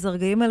מכירים את זה, זה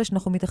הרגעים האלה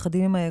שאנחנו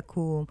מתאחדים עם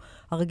היקום,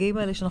 הרגעים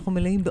האלה שאנחנו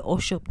מלאים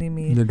באושר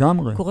פנימי.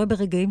 לגמרי. קורה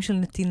ברגעים של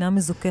נתינה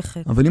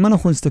מזוכחת. אבל אם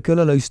אנחנו נסתכל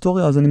על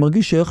ההיסטוריה, אז אני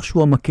מרגיש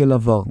שאיכשהו המקל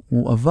עבר.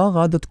 הוא עבר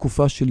עד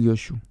התקופה של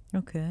ישוע.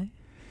 אוקיי.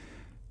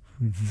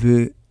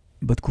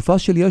 ובתקופה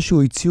של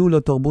ישוע הציעו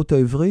לתרבות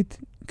העברית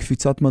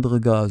קפיצת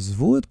מדרגה.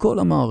 עזבו את כל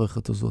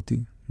המערכת הזאת.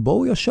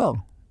 בואו ישר.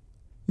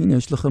 הנה,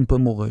 יש לכם פה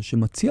מורה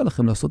שמציע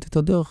לכם לעשות את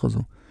הדרך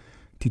הזו.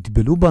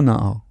 תטבלו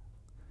בנהר.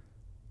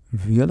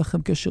 ויהיה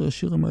לכם קשר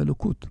ישיר עם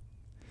האלוקות.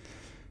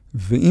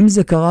 ואם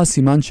זה קרה,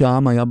 סימן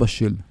שהעם היה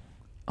בשל.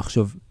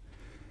 עכשיו,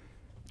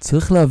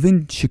 צריך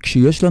להבין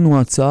שכשיש לנו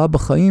הצעה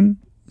בחיים,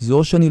 זה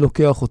או שאני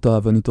לוקח אותה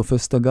ואני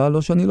תופס את הגל,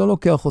 או שאני לא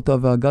לוקח אותה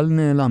והגל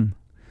נעלם.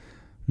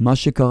 מה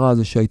שקרה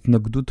זה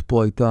שההתנגדות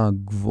פה הייתה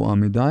גבוהה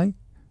מדי,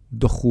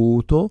 דחו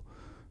אותו,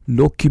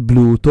 לא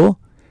קיבלו אותו.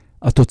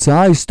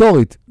 התוצאה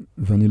ההיסטורית,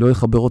 ואני לא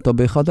אחבר אותה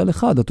באחד על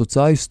אחד,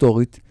 התוצאה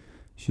ההיסטורית,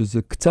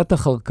 שזה קצת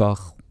אחר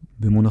כך,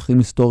 במונחים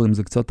היסטוריים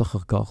זה קצת אחר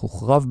כך,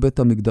 הוחרב בית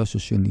המקדש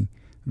השני,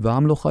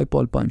 והעם לא חי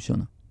פה 2000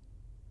 שנה.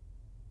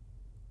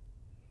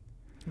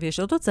 ויש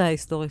עוד תוצאה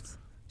היסטורית,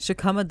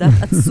 שקמה דת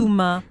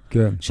עצומה,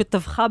 כן.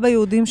 שטבחה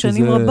ביהודים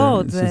שנים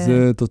רבות.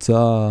 שזה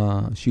תוצאה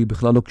שהיא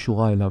בכלל לא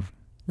קשורה אליו.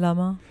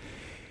 למה?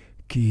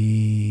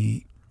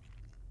 כי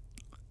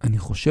אני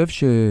חושב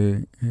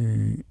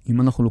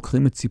שאם אנחנו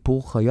לוקחים את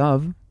סיפור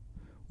חייו,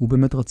 הוא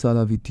באמת רצה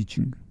להביא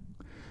טיצ'ינג.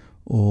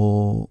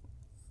 או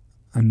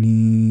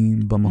אני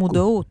במקום...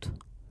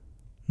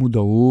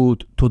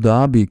 מודעות,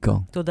 תודעה בעיקר.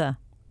 תודעה.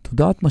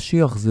 תודעת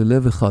משיח זה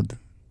לב אחד.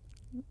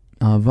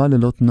 אהבה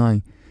ללא תנאי,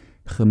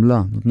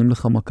 חמלה. נותנים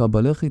לך מכה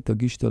בלחי,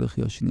 תגיש את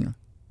הלחי השנייה.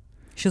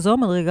 שזו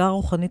המדרגה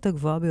הרוחנית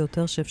הגבוהה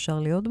ביותר שאפשר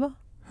להיות בה?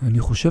 אני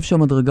חושב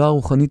שהמדרגה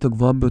הרוחנית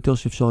הגבוהה ביותר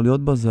שאפשר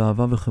להיות בה זה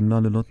אהבה וחמלה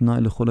ללא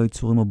תנאי לכל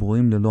היצורים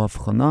הברואים, ללא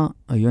הבחנה,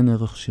 עיין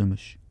ערך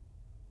שמש.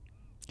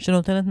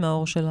 שנותנת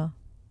מהאור שלה,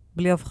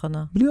 בלי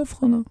הבחנה. בלי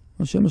הבחנה.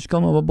 השמש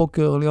קמה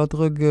בבוקר, ליאת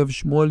רגב,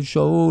 שמואל,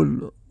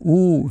 שאול,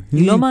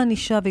 היא לא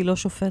מענישה והיא לא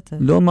שופטת.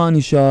 לא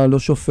מענישה, לא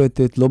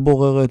שופטת, לא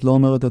בוררת, לא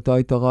אומרת, אתה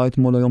היית רע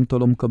אתמול, היום אתה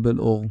לא מקבל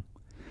אור.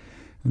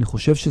 אני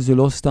חושב שזה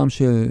לא סתם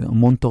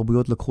שהמון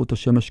תרבויות לקחו את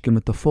השמש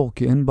כמטאפור,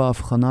 כי אין בה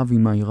הבחנה והיא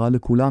מהירה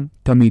לכולם,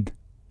 תמיד.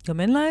 גם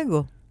אין לה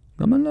אגו.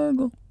 גם אין לה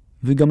אגו.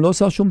 והיא גם לא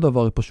עושה שום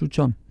דבר, היא פשוט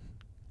שם.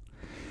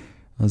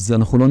 אז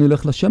אנחנו לא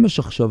נלך לשמש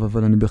עכשיו,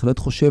 אבל אני בהחלט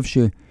חושב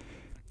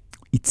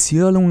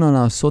שהציע לנו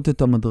לעשות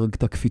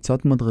את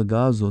הקפיצת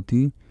מדרגה הזאת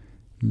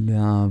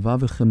לאהבה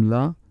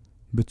וחמלה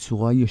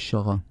בצורה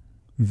ישרה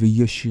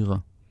וישירה.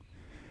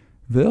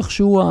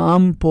 ואיכשהו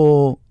העם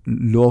פה,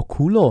 לא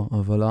כולו,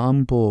 אבל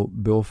העם פה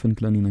באופן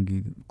כללי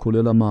נגיד,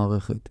 כולל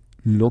המערכת,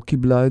 לא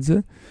קיבלה את זה,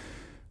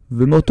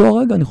 ומאותו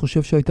הרגע אני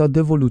חושב שהייתה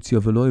דבולוציה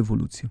ולא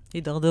אבולוציה.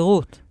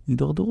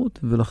 הידרדרות,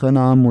 ולכן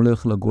העם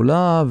הולך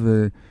לגולה,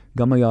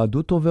 וגם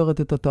היהדות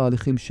עוברת את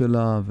התהליכים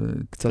שלה,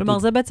 וקצת... כלומר,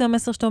 זה בעצם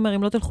המסר שאתה אומר,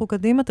 אם לא תלכו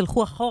קדימה,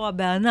 תלכו אחורה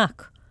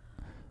בענק.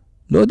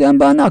 לא יודע אם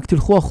בענק,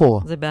 תלכו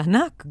אחורה. זה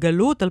בענק,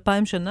 גלות,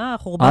 2000 שנה,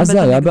 חורבן בית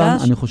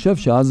המקדש. אני חושב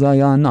שאז זה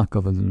היה ענק,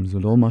 אבל זה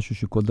לא משהו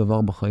שכל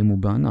דבר בחיים הוא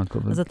בענק.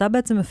 אז אתה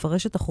בעצם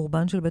מפרש את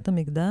החורבן של בית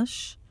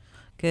המקדש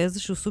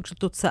כאיזשהו סוג של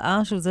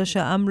תוצאה של זה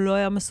שהעם לא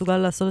היה מסוגל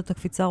לעשות את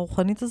הקפיצה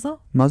הרוחנית הזו?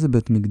 מה זה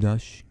בית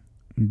מקדש?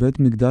 בית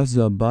מקדש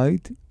זה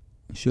הבית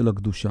של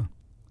הקדושה.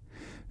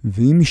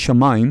 ואם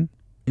משמיים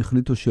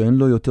החליטו שאין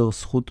לו יותר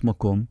זכות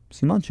מקום,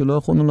 סימן שלא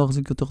יכולנו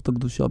להחזיק יותר את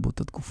הקדושה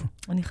באותה תקופה.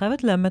 אני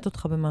חייבת לאמת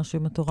אותך במשהו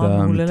עם התורה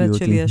המהוללת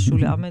של ישוע,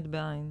 לאמת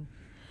בעין.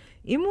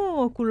 אם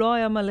הוא כולו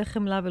היה מלא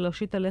חמלה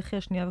ולהושיט הלחי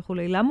השנייה וכו',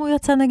 למה הוא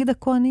יצא נגד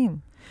הכהנים?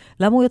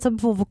 למה הוא יצא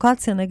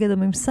בפרובוקציה נגד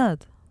הממסד?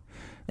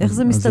 איך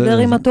זה מסתדר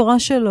עם התורה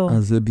שלו?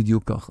 אז זה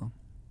בדיוק ככה.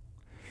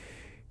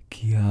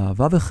 כי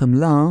האהבה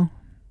וחמלה,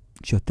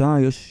 כשאתה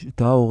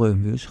ההורה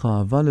ויש לך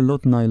אהבה ללא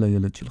תנאי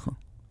לילד שלך,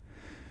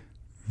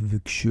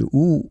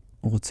 וכשהוא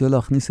רוצה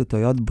להכניס את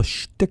היד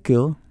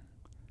בשטקר,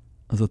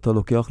 אז אתה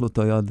לוקח לו את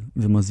היד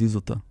ומזיז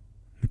אותה.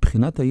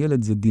 מבחינת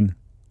הילד זה דין.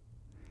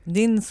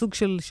 דין סוג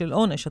של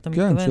עונש, אתה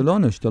מתכוון? כן, של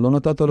עונש. אתה לא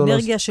נתת לו...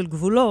 אנרגיה של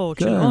גבולות,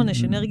 של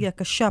עונש, אנרגיה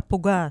קשה,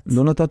 פוגעת.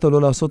 לא נתת לו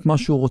לעשות מה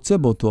שהוא רוצה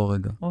באותו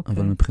הרגע.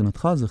 אבל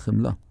מבחינתך זה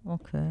חמלה.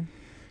 אוקיי.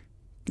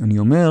 אני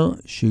אומר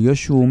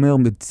שישוע אומר,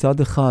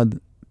 מצד אחד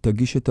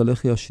תגיש את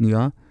הלחי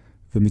השנייה,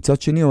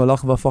 ומצד שני הוא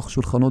הלך והפך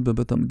שולחנות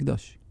בבית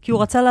המקדש. כי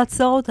הוא רצה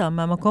לעצור אותם,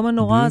 מהמקום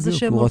הנורא הזה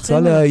שהם הולכים... הוא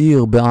רצה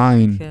להעיר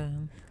בעין.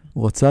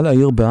 הוא רצה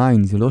להעיר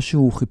בעין. זה לא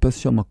שהוא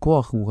חיפש שם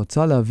הכוח, הוא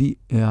רצה להביא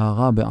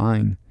הערה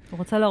בעין. הוא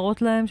רצה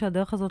להראות להם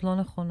שהדרך הזאת לא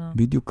נכונה.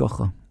 בדיוק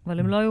ככה. אבל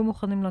הם לא היו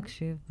מוכנים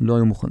להקשיב. לא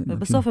היו מוכנים להקשיב.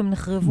 ובסוף הם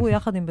נחרבו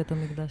יחד עם בית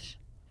המקדש.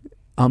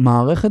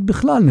 המערכת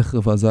בכלל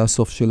נחרבה, זה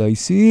הסוף של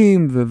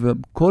האיסיים,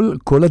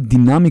 וכל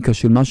הדינמיקה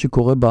של מה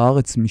שקורה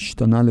בארץ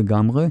משתנה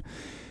לגמרי.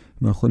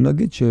 ואנחנו יכולים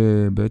להגיד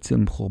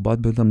שבעצם חורבת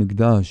בית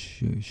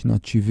המקדש,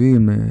 שנת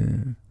 70,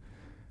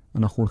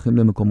 אנחנו הולכים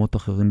למקומות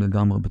אחרים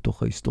לגמרי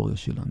בתוך ההיסטוריה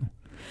שלנו.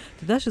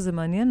 אתה יודע שזה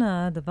מעניין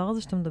הדבר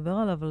הזה שאתה מדבר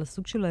עליו, על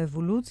הסוג של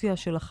האבולוציה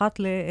של 1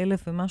 ל-1000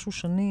 ומשהו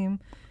שנים,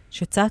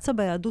 שצצה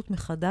ביהדות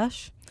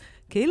מחדש,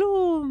 כאילו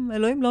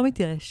אלוהים לא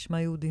מתייאש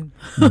מהיהודים.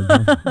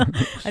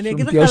 אני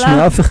אגיד לך למה... מתייאש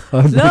מאף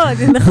אחד. לא,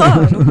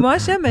 נכון, הוא כמו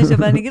השמש,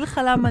 אבל אני אגיד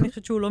לך למה אני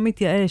חושבת שהוא לא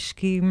מתייאש,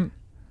 כי...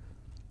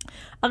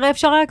 הרי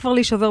אפשר היה כבר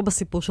להישבר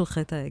בסיפור של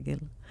חטא העגל.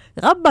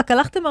 רבק,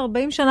 הלכתם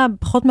 40 שנה,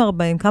 פחות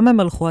מ-40, כמה הם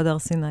הלכו עד הר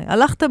סיני?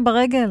 הלכתם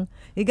ברגל,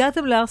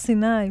 הגעתם להר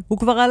סיני, הוא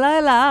כבר עלה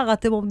אל ההר,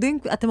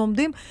 אתם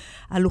עומדים,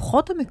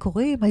 הלוחות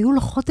המקוריים היו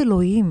לוחות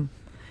אלוהים.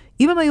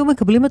 אם הם היו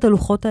מקבלים את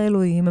הלוחות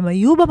האלוהיים, הם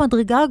היו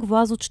במדרגה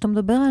הגבוהה הזאת שאתה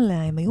מדבר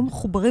עליה, הם היו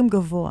מחוברים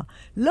גבוה.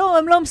 לא,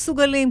 הם לא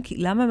מסוגלים.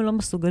 למה הם לא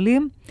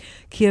מסוגלים?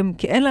 כי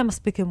אין להם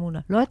מספיק אמונה.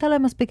 לא הייתה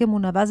להם מספיק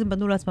אמונה, ואז הם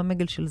בנו לעצמם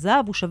מגל של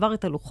זהב, הוא שבר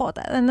את הלוחות,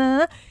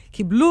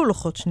 קיבלו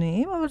לוחות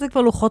שניים, אבל זה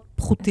כבר לוחות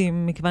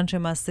פחותים, מכיוון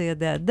שהם מעשה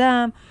ידי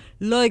אדם,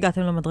 לא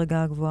הגעתם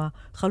למדרגה הגבוהה.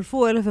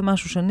 חלפו 1000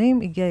 ומשהו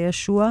שנים, הגיע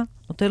ישוע,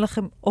 נותן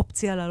לכם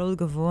אופציה לעלות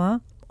גבוה,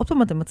 עוד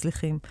פעם אתם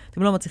מצליחים.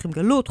 אתם לא מצליחים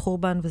גלות,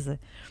 חורבן וזה.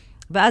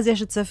 ואז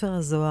יש את ספר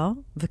הזוהר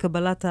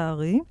וקבלת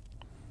הארי,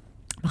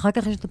 ואחר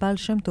כך יש את הבעל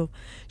שם טוב.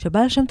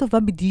 שהבעל שם טוב בא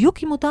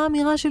בדיוק עם אותה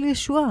אמירה של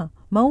ישוע.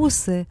 מה הוא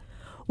עושה?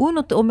 הוא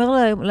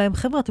אומר להם,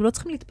 חבר'ה, אתם לא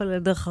צריכים להתפלל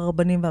דרך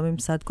הרבנים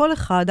והממסד. כל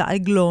אחד,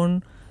 העגלון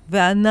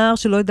והנער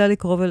שלא ידע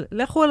לקרוא,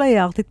 לכו אל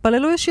היער,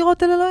 תתפללו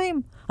ישירות אל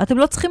אלוהים. אתם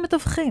לא צריכים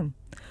מתווכים.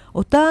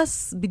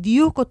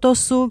 בדיוק אותו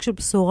סוג של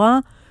בשורה,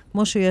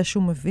 כמו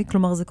שישו מביא,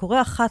 כלומר זה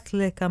קורה אחת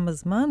לכמה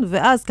זמן,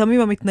 ואז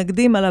קמים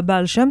המתנגדים על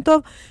הבעל שם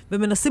טוב,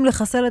 ומנסים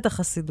לחסל את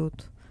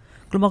החסידות.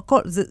 כלומר,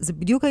 זה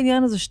בדיוק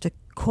העניין הזה,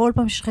 שכל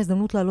פעם שיש לך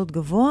הזדמנות לעלות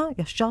גבוה,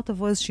 ישר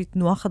תבוא איזושהי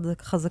תנועה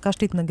חזקה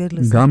שתתנגד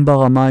לזה. גם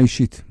ברמה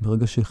האישית.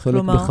 ברגע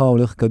שחלק בך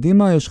הולך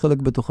קדימה, יש חלק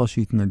בתוכה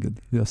שיתנגד.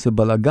 ויעשה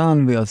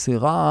בלגן, ויעשה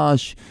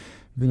רעש,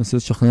 וינסה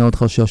לשכנע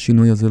אותך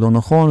שהשינוי הזה לא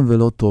נכון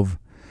ולא טוב.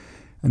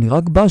 אני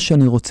רק בא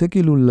שאני רוצה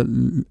כאילו,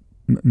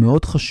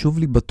 מאוד חשוב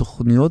לי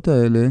בתוכניות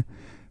האלה,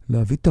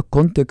 להביא את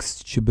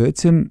הקונטקסט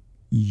שבעצם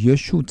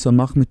ישו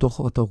צמח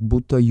מתוך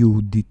התרבות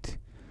היהודית.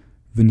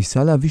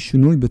 וניסה להביא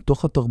שינוי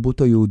בתוך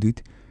התרבות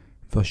היהודית,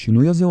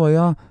 והשינוי הזה הוא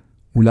היה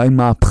אולי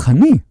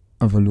מהפכני,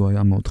 אבל הוא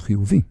היה מאוד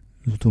חיובי.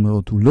 זאת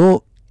אומרת, הוא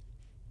לא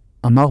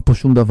אמר פה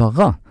שום דבר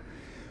רע,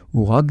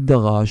 הוא רק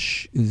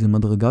דרש איזו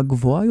מדרגה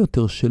גבוהה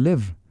יותר של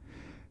לב.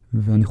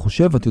 ואני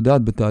חושב, את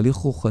יודעת, בתהליך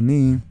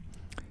רוחני,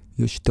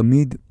 יש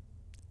תמיד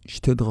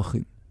שתי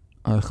דרכים.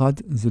 האחד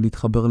זה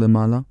להתחבר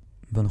למעלה,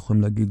 ואנחנו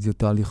יכולים להגיד, זה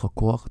תהליך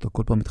הכוח, אתה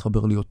כל פעם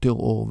מתחבר ליותר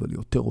אור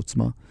וליותר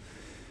עוצמה,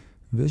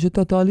 ויש את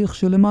התהליך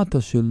של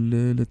למטה, של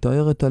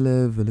לתאר את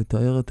הלב,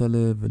 ולתאר את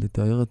הלב,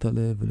 ולתאר את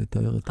הלב,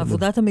 ולתאר את הלב.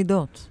 עבודת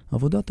המידות.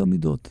 עבודת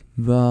המידות.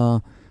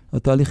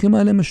 והתהליכים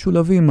האלה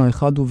משולבים,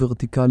 האחד הוא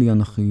ורטיקלי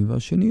אנכי,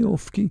 והשני הוא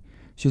אופקי,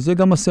 שזה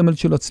גם הסמל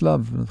של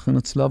הצלב. לכן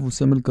הצלב הוא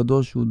סמל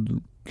קדוש, הוא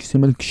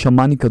סמל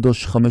שמני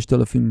קדוש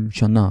 5,000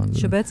 שנה.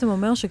 שבעצם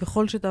אומר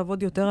שככל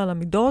שתעבוד יותר על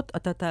המידות,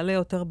 אתה תעלה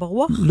יותר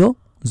ברוח? לא,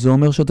 זה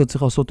אומר שאתה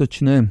צריך לעשות את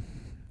שניהם.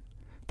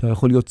 אתה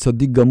יכול להיות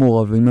צדיק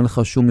גמור, אבל אם אין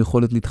לך שום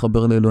יכולת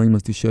להתחבר לאלוהים,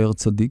 אז תישאר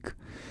צדיק.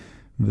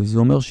 וזה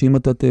אומר שאם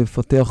אתה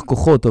תפתח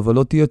כוחות, אבל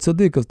לא תהיה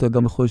צדיק, אז אתה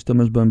גם יכול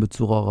להשתמש בהם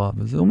בצורה רעה.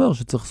 וזה אומר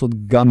שצריך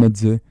לעשות גם את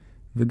זה,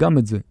 וגם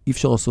את זה. אי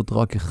אפשר לעשות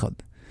רק אחד.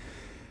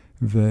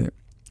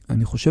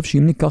 ואני חושב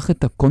שאם ניקח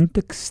את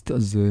הקונטקסט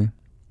הזה,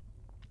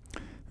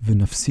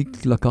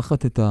 ונפסיק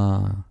לקחת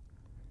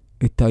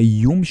את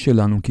האיום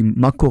שלנו, כי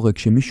מה קורה?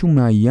 כשמישהו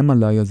מאיים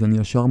עליי, אז אני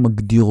ישר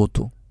מגדיר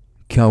אותו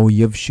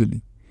כאויב שלי.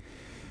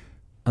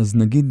 אז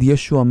נגיד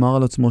ישוע אמר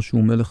על עצמו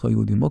שהוא מלך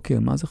היהודים. אוקיי,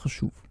 מה זה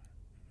חשוב?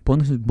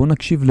 בוא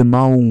נקשיב למה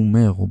הוא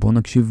אומר, או בוא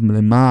נקשיב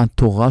למה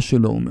התורה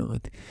שלו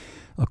אומרת.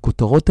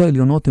 הכותרות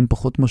העליונות הן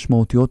פחות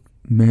משמעותיות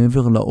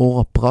מעבר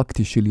לאור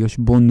הפרקטי של יש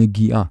בו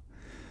נגיעה.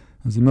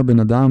 אז אם הבן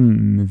אדם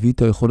מביא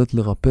את היכולת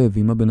לרפא,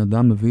 ואם הבן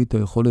אדם מביא את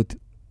היכולת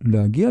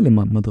להגיע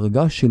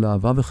למדרגה של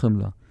אהבה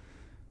וחמלה,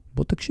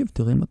 בוא תקשיב,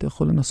 תראה אם אתה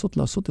יכול לנסות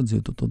לעשות את זה,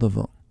 את אותו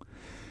דבר.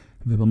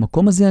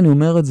 ובמקום הזה אני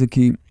אומר את זה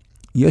כי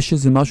יש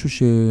איזה משהו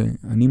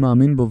שאני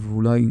מאמין בו,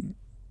 ואולי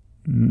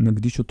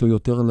נקדיש אותו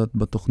יותר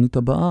בתוכנית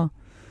הבאה,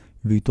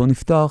 ואיתו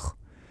נפתח,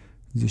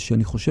 זה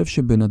שאני חושב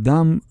שבן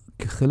אדם,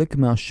 כחלק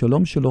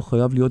מהשלום שלו,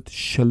 חייב להיות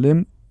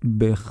שלם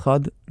באחד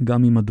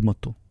גם עם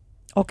אדמתו.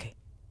 אוקיי,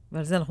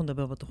 ועל זה אנחנו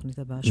נדבר בתוכנית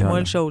הבאה.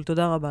 שמואל שאול,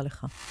 תודה רבה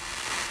לך.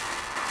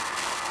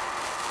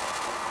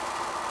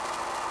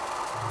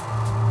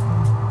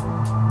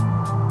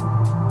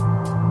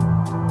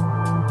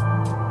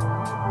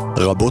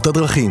 רבות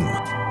הדרכים,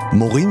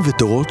 מורים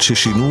ותורות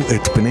ששינו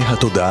את פני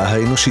התודעה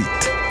האנושית.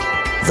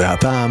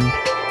 והפעם,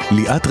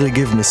 ליאת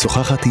רגב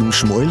משוחחת עם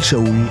שמואל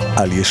שאול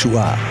על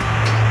ישועה.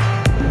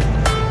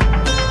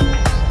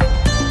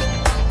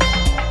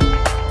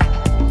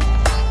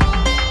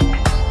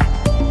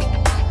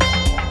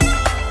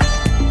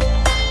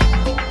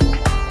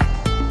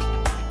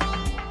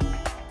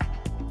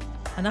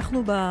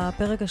 אנחנו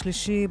בפרק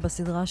השלישי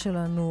בסדרה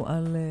שלנו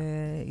על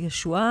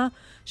ישועה.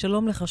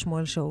 שלום לך,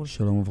 שמואל שאול.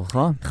 שלום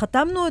וברכה.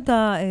 חתמנו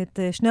את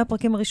שני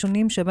הפרקים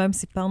הראשונים שבהם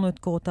סיפרנו את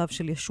קורותיו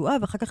של ישועה,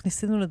 ואחר כך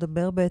ניסינו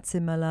לדבר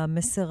בעצם על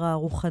המסר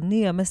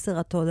הרוחני, המסר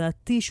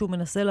התודעתי שהוא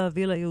מנסה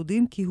להביא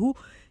ליהודים, כי הוא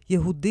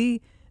יהודי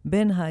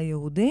בין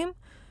היהודים.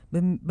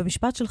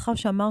 במשפט שלך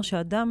שאמר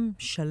שאדם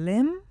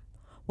שלם,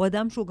 הוא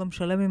אדם שהוא גם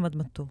שלם עם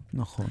אדמתו.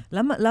 נכון.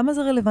 למה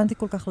זה רלוונטי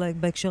כל כך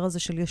בהקשר הזה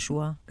של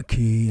ישועה?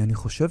 כי אני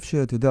חושב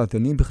שאת יודעת,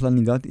 אני בכלל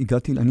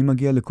אני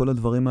מגיע לכל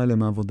הדברים האלה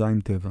מעבודה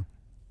עם טבע.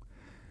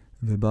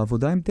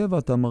 ובעבודה עם טבע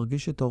אתה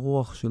מרגיש את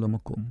הרוח של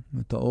המקום,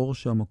 את האור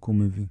שהמקום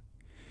מביא.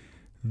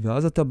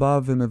 ואז אתה בא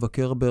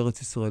ומבקר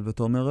בארץ ישראל,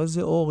 ואתה אומר,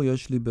 איזה אור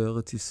יש לי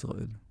בארץ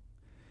ישראל?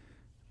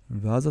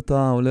 ואז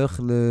אתה הולך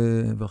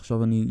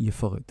ועכשיו אני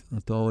אפרט,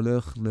 אתה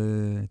הולך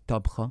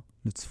לטבחה,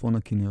 לצפון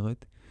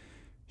הכנרת,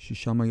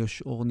 ששם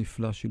יש אור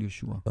נפלא של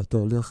ישוע. אתה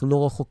הולך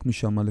לא רחוק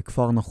משם,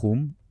 לכפר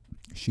נחום,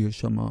 שיש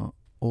שם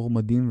אור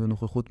מדהים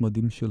ונוכחות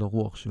מדהים של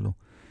הרוח שלו.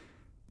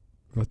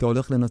 ואתה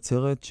הולך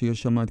לנצרת,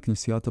 שיש שם את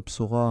כנסיית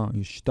הבשורה,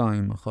 יש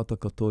 2, אחת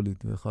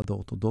הקתולית ואחת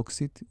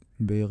האורתודוקסית,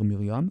 בעיר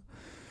מרים,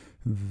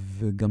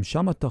 וגם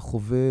שם אתה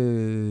חווה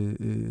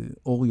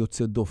אור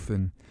יוצא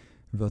דופן.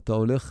 ואתה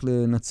הולך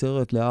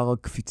לנצרת, להר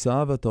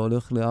הקפיצה, ואתה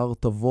הולך להר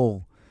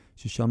תבור,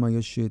 ששם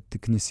יש את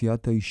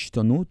כנסיית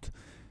ההשתנות,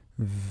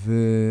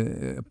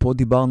 ופה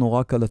דיברנו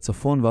רק על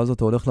הצפון, ואז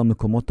אתה הולך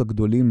למקומות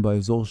הגדולים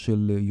באזור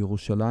של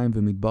ירושלים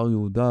ומדבר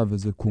יהודה,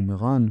 וזה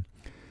קומראן,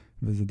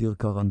 וזה דיר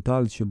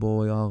קרנטל,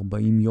 שבו היה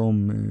 40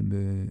 יום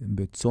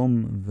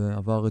בצום,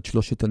 ועבר את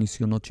 3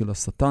 הניסיונות של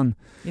השטן.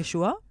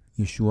 ישוע?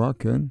 ישוע,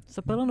 כן.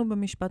 ספר לנו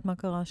במשפט מה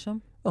קרה שם.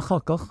 אחר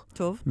כך.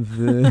 טוב.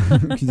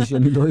 כדי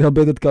שאני לא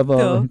אאבד את קו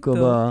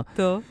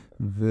טוב.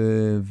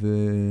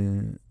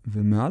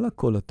 ומעל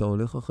הכל אתה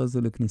הולך אחרי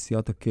זה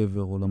לכנסיית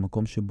הקבר, או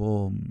למקום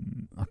שבו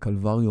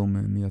הקלבריו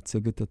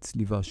מייצג את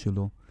הצליבה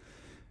שלו.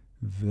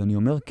 ואני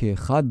אומר,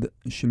 כאחד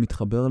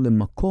שמתחבר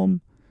למקום,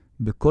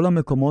 בכל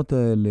המקומות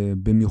האלה,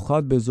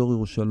 במיוחד באזור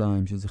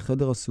ירושלים, שזה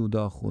חדר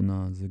הסעודה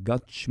האחרונה, זה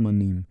גת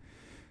שמנים,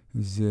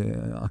 זה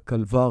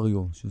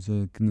הקלבריו,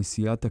 שזה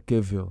כנסיית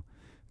הקבר,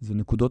 זה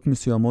נקודות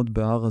מסוימות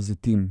בהר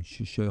הזיתים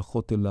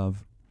ששייכות אליו.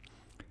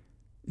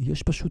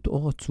 יש פשוט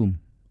אור עצום,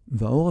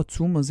 והאור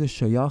עצום הזה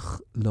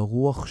שייך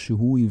לרוח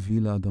שהוא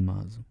הביא לאדמה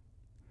הזו.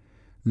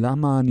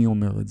 למה אני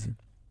אומר את זה?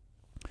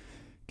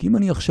 כי אם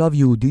אני עכשיו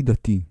יהודי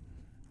דתי,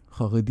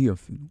 חרדי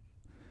אפילו,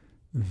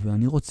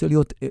 ואני רוצה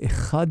להיות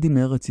אחד עם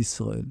ארץ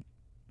ישראל,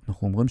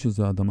 אנחנו אומרים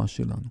שזה האדמה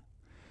שלנו,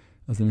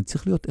 אז אני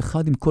צריך להיות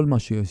אחד עם כל מה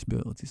שיש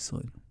בארץ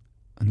ישראל.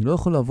 אני לא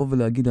יכול לבוא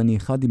ולהגיד, אני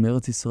אחד עם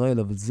ארץ ישראל,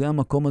 אבל זה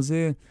המקום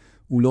הזה,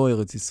 הוא לא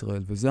ארץ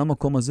ישראל, וזה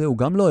המקום הזה, הוא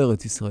גם לא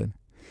ארץ ישראל.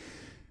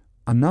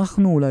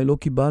 אנחנו אולי לא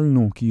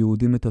קיבלנו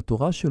כיהודים את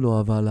התורה שלו,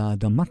 אבל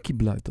האדמה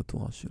קיבלה את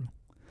התורה שלו.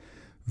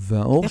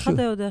 איך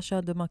אתה יודע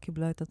שהאדמה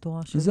קיבלה את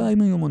התורה שלו? זה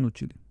המיומנות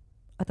שלי.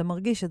 אתה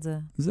מרגיש את זה?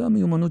 זה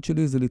המיומנות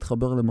שלי, זה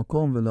להתחבר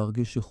למקום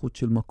ולהרגיש איכות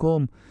של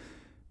מקום.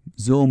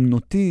 זו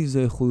אומנותי,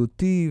 זה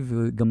איכותי,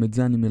 וגם את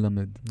זה אני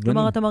מלמד.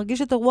 כלומר, אתה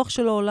מרגיש את הרוח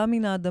של העולם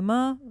מן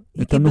האדמה?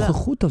 את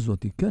הנוכחות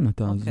הזאת, כן.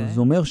 זה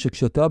אומר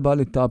שכשאתה בא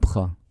לטבך,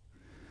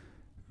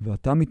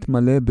 ואתה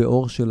מתמלא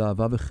באור של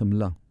אהבה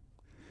וחמלה,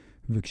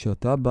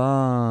 וכשאתה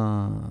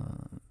בא,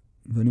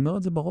 ואני אומר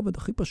את זה ברובד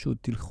הכי פשוט,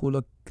 תלכו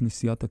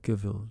לכנסיית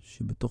הקבר,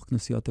 שבתוך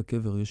כנסיית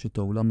הקבר יש את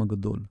העולם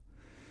הגדול.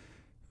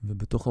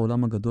 ובתוך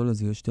העולם הגדול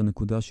הזה יש את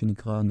הנקודה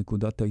שנקרא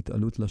נקודת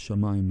ההתעלות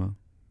לשמיים,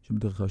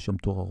 שבדרך כלל יש שם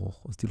תור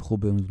ארוך. אז תלכו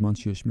בזמן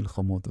שיש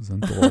מלחמות, אז אין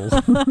תור ארוך.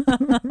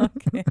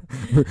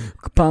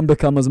 פעם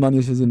בכמה זמן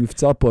יש איזה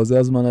מבצע פה, אז זה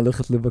הזמן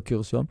ללכת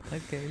לבקר שם.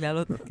 אוקיי,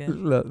 לעלות, כן.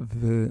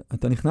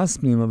 ואתה נכנס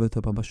פנימה ואתה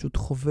פשוט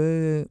חווה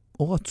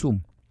אור עצום.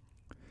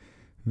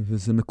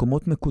 וזה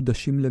מקומות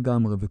מקודשים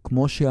לגמרי,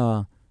 וכמו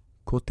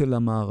שהכותל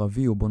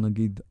המערבי, או בוא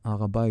נגיד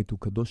הר הבית, הוא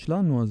קדוש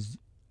לנו, אז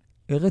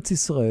ארץ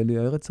ישראל היא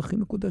הארץ הכי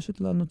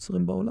מקודשת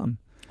לנוצרים בעולם.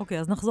 אוקיי,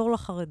 אז נחזור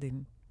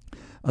לחרדים.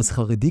 אז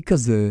חרדי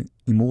כזה,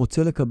 אם הוא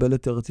רוצה לקבל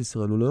את ארץ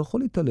ישראל, הוא לא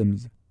יכול להתעלם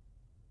מזה.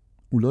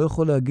 הוא לא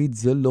יכול להגיד,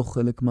 זה לא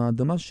חלק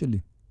מהאדמה שלי.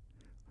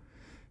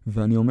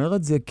 ואני אומר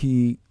את זה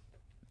כי,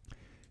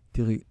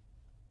 תראי,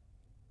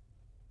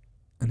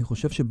 אני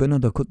חושב שבין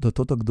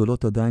הדתות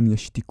הגדולות עדיין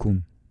יש תיקון.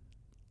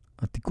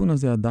 התיקון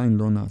הזה עדיין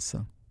לא נעשה.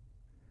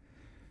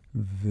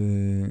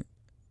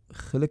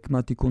 וחלק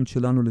מהתיקון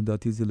שלנו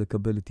לדעתי זה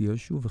לקבל את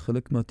ישוע,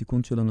 וחלק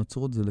מהתיקון של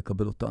הנצרות זה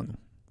לקבל אותנו.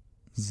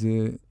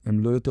 הם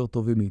לא יותר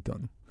טובים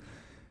מאיתנו.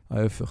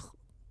 ההפך,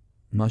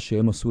 מה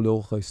שהם עשו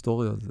לאורך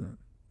ההיסטוריה זה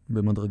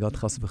במדרגת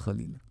חס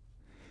וחלילה.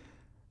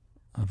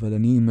 אבל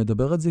אני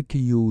מדבר את זה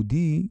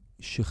כיהודי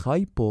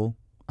שחי פה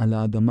על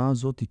האדמה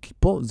הזאת, כי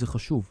פה זה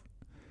חשוב.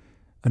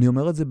 אני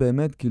אומר את זה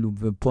באמת, כאילו,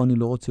 ופה אני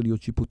לא רוצה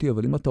להיות שיפוטי,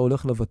 אבל אם אתה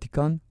הולך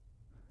לוותיקן,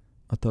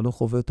 אתה לא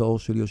חווה את האור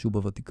של ישוע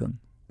בוותיקן.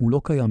 הוא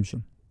לא קיים שם.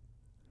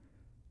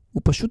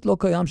 הוא פשוט לא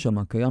קיים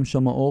שם. קיים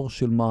שם אור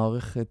של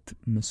מערכת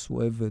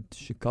מסואבת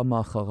שקמה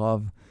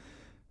אחריו,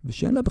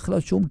 ושאין לה בכלל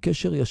שום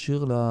קשר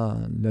ישיר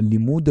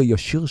ללימוד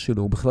הישיר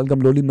שלו. הוא בכלל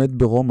גם לא לימד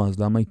ברומא, אז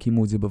למה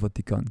הקימו את זה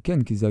בוותיקן?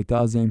 כן, כי זה הייתה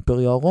אז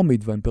האימפריה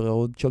הרומית, והאימפריה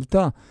עוד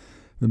שלטה.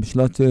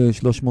 ובשלט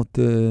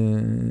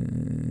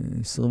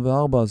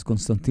 324, אז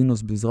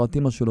קונסטנטינוס בעזרת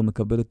אמא שלו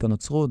מקבל את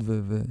הנצרות,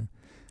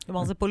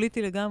 כלומר, זה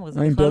פוליטי לגמרי, זה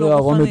בכלל לא האימפריה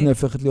רוחני. הרומית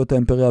נהפכת להיות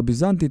האימפריה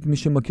הביזנטית. מי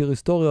שמכיר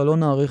היסטוריה, לא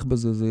נעריך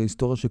בזה, זה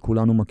היסטוריה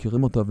שכולנו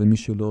מכירים אותה, ומי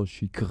שלא,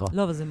 שיקרא.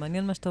 לא, אבל זה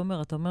מעניין מה שאתה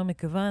אומר. אתה אומר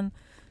מכיוון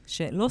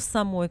שלא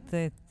שמו את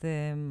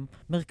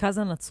מרכז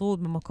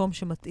הנצרות במקום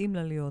שמתאים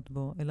לה להיות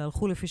בו, אלא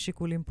הלכו לפי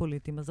שיקולים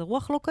פוליטיים. אז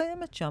הרוח לא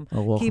קיימת שם.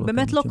 כי היא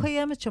באמת לא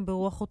קיימת שם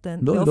באופן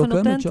אותנטי. לא, היא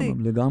לא קיימת שם,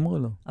 לגמרי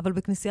לא. אבל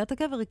בכנסיית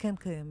הקבר היא כן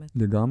קיימת.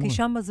 לגמרי. כי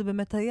שם זה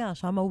באמת היה,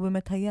 שם הוא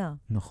באמת היה.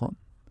 נכון.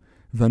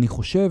 ואני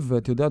חושב,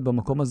 ואת יודעת,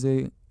 במקום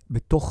הזה,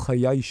 בתוך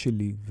חיי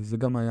שלי, וזה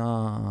גם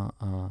היה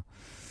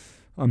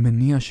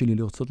המניע שלי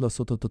לרצות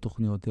לעשות את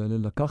התוכניות האלה,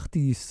 לקחתי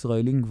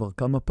ישראלים כבר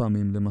כמה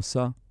פעמים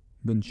למסע,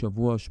 בין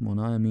שבוע,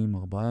 8 ימים,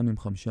 4 ימים,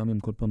 5 ימים,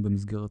 כל פעם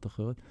במסגרת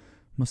אחרת.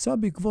 מסע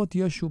בעקבות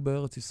ישוע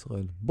בארץ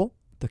ישראל. בוא,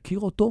 תכיר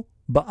אותו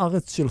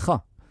בארץ שלך.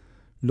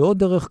 לא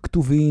דרך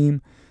כתובים,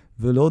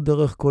 ולא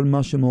דרך כל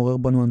מה שמעורר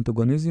בנו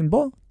אנטגוניזם.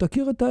 בוא,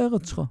 תכיר את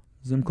הארץ שלך.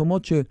 זה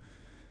מקומות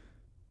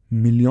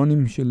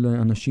מיליונים של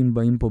אנשים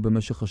באים פה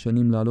במשך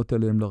השנים לעלות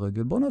אליהם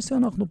לרגל. בוא נעשה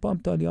אנחנו פעם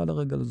את העלייה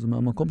לרגל הזה,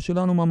 מהמקום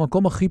שלנו,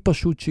 מהמקום הכי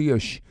פשוט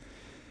שיש.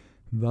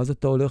 ואז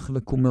אתה הולך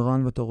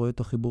לקומראן ואתה רואה את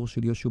החיבור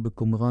של ישוע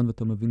בקומראן,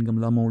 ואתה מבין גם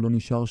למה הוא לא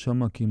נשאר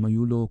שם, כי הם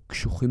היו לו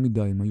קשוחים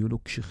מדי, הם היו לו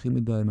קשיחים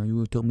מדי, הם היו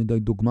יותר מדי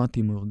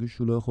דוגמטיים, הוא הרגיש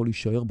שהוא לא יכול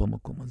להישאר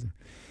במקום הזה.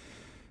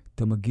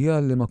 אתה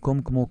מגיע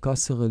למקום כמו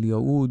קסר אל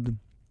יהוד,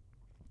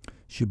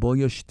 שבו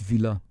יש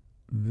טבילה.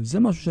 וזה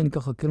משהו שאני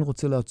ככה כן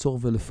רוצה לעצור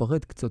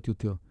ולפרט קצת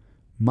יותר.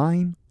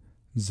 מים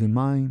זה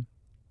מים,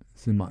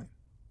 זה מים.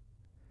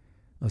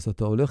 אז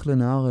אתה הולך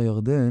לנהר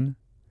הירדן,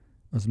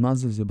 אז מה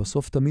זה? זה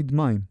בסוף תמיד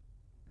מים.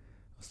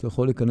 אז אתה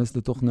יכול להיכנס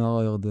לתוך נהר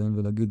הירדן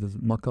ולהגיד, אז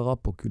מה קרה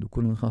פה? כאילו,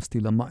 כולנו נכנסתי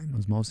למים,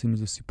 אז מה עושים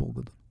איזה סיפור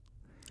גדול?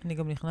 אני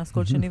גם נכנס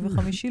כל שני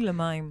וחמישי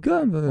למים,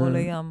 כן, או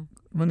לים.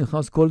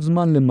 ונכנס כל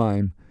זמן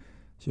למים.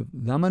 עכשיו,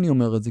 למה אני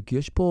אומר את זה? כי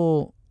יש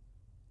פה,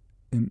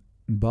 הם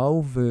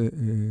באו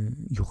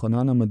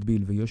ויוחנן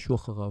המטביל וישוע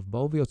אחריו,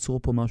 באו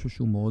ויצרו פה משהו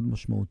שהוא מאוד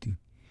משמעותי.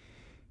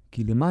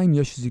 כי למים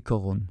יש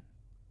זיכרון.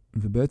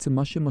 ובעצם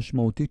מה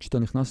שמשמעותי כשאתה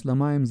נכנס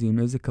למים זה עם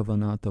איזה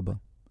כוונה אתה בא.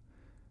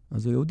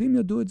 אז היהודים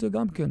ידעו את זה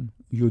גם כן.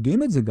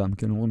 יודעים את זה גם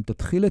כן. אומרים,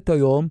 תתחיל את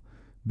היום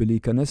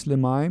בלהיכנס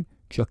למים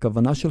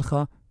כשהכוונה שלך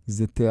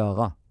זה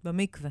תארה.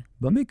 במקווה.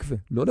 במקווה.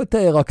 לא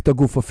לתאר רק את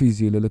הגוף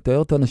הפיזי, אלא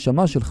לתאר את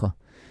הנשמה שלך.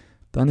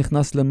 אתה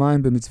נכנס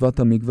למים במצוות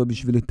המקווה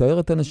בשביל לתאר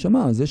את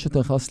הנשמה. זה שאתה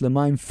נכנס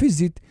למים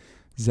פיזית,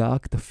 זה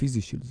האקט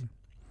הפיזי של זה.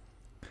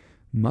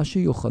 מה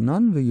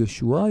שיוחנן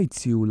וישוע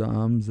הציעו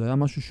לעם, זה היה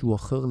משהו שהוא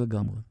אחר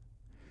לגמרי.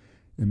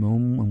 הם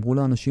אמרו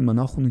לאנשים,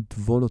 אנחנו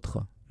נטבול אותך.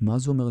 מה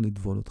זה אומר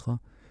לטבול אותך?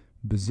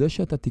 בזה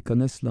שאתה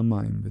תיכנס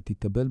למים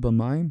ותתאבל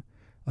במים,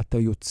 אתה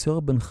יוצר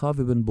בינך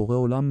ובין בורא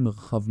עולם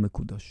מרחב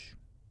מקודש.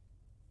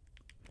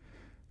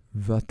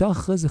 ואתה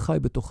אחרי זה חי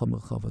בתוך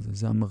המרחב הזה.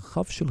 זה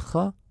המרחב שלך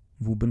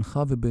והוא בינך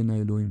ובין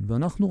האלוהים.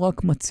 ואנחנו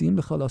רק מציעים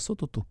לך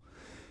לעשות אותו.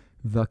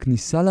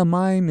 והכניסה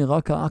למים היא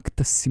רק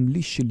האקט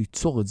הסמלי של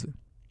ליצור את זה.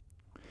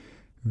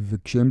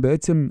 וכשהם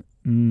בעצם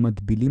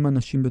מטבילים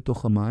אנשים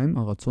בתוך המים,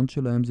 הרצון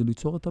שלהם זה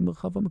ליצור את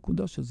המרחב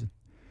המקודש הזה.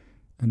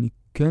 אני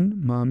כן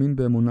מאמין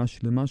באמונה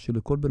שלמה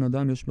שלכל בן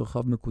אדם יש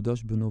מרחב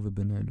מקודש בינו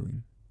ובין האלוהים.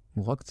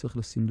 הוא רק צריך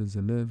לשים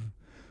לזה לב,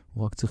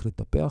 הוא רק צריך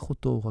לטפח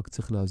אותו, הוא רק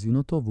צריך להזין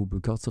אותו, והוא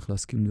בעיקר צריך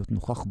להסכים להיות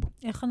נוכח בו.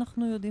 איך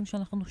אנחנו יודעים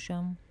שאנחנו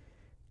שם?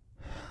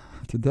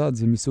 את יודעת,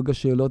 זה מסוג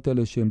השאלות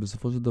האלה שהן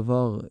בסופו של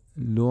דבר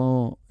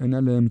אין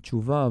עליהן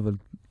תשובה, אבל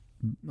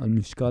על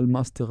משקל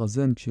מאסטר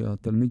הזן,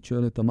 כשהתלמיד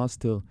שואל את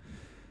המאסטר,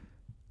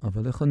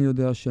 אבל איך אני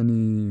יודע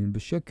שאני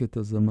בשקט,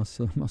 אז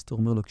המאסטר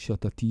אומר לו,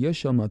 כשאתה תהיה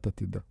שם, אתה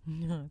תדע.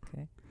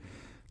 אוקיי.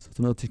 זאת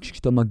אומרת,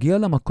 כשאתה מגיע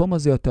למקום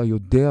הזה, אתה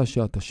יודע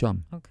שאתה שם.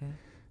 אוקיי.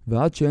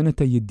 ועד שאין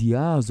את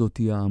הידיעה הזאת,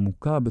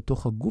 העמוקה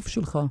בתוך הגוף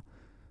שלך,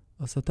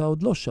 אז אתה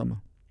עוד לא שם.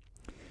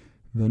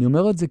 ואני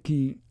אומר את זה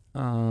כי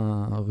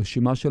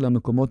הרשימה של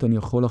המקומות, אני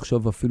יכול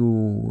עכשיו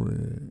אפילו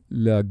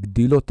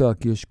להגדיל אותה,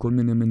 כי יש כל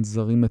מיני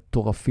מנזרים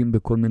מטורפים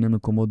בכל מיני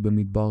מקומות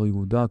במדבר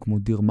יהודה, כמו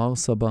דיר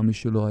מרסבה, מי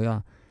שלא היה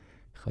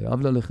חייב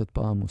ללכת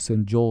פעם, או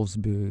סנט ג'ורס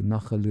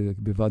בנחל,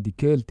 בוואדי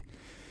קלט.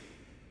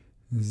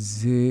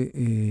 זה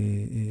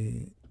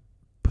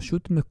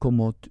פשוט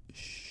מקומות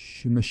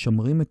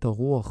שמשמרים את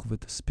הרוח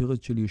ואת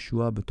הספירט של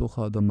ישוע בתוך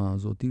האדמה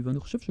הזאת, ואני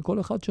חושב שכל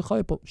אחד שחי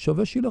פה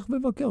שווה שילך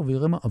ובקר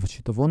ויראה מה, אבל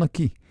שתבוא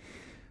נקי.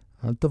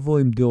 אל תבוא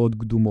עם דעות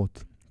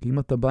קדומות. כי אם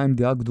אתה בא עם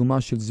דעה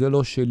קדומה של זה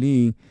לא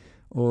שלי,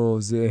 או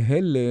זה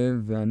הלה,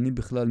 ואני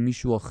בכלל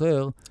מישהו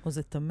אחר, או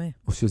זה תמה.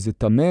 או שזה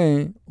תמה,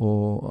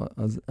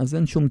 אז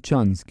אין שום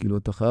צ'אנס. כאילו,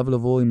 אתה חייב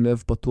לבוא עם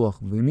לב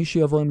פתוח. ואם מי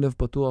שיבוא עם לב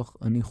פתוח,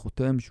 אני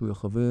חותם שהוא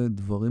יחווה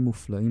דברים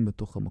מופלאים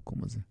בתוך המקום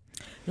הזה.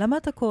 למה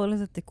אתה קורא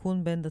לזה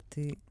תיקון בין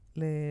דתי,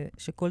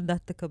 שכל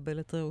דת תקבל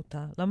את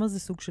ראותה? למה זה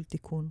סוג של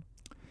תיקון?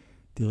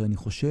 תראה, אני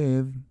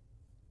חושב,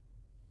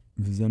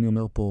 וזה אני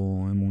אומר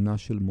פה אמונה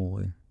של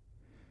מורה,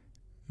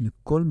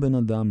 לכל בן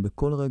אדם,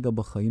 בכל רגע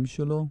בחיים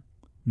שלו,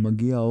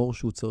 מגיע האור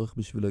שהוא צריך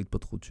בשביל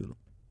ההתפתחות שלו.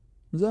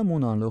 זה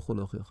אמונה, אני לא יכול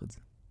להוכיח את זה.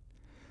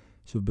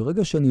 עכשיו,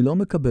 ברגע שאני לא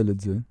מקבל את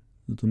זה,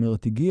 זאת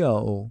אומרת, הגיע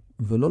האור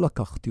ולא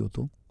לקחתי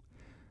אותו,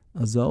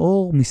 אז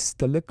האור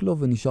מסתלק לו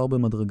ונשאר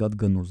במדרגת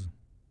גנוז.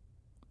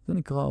 זה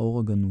נקרא האור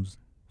הגנוז.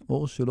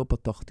 אור שלא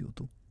פתחתי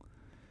אותו.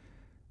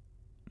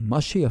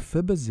 מה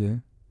שיפה בזה,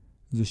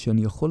 זה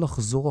שאני יכול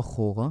לחזור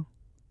אחורה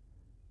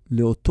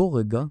לאותו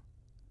רגע,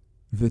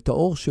 ואת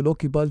האור שלא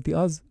קיבלתי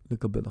אז,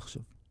 לקבל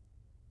עכשיו.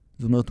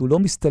 זאת אומרת, הוא לא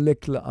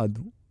מסתלק לעד.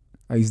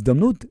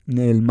 ההזדמנות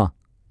נעלמה.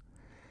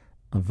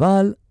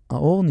 אבל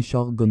האור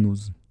נשאר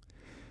גנוז.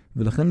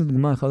 ולכן,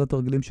 לדוגמה, אחד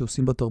התרגילים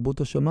שעושים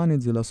בתרבות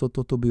השמאנית, זה לעשות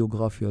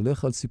אוטוביוגרפיה.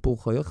 לך על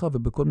סיפור חייך,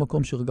 ובכל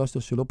מקום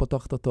שהרגשת שלא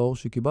פתחת את האור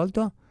שקיבלת,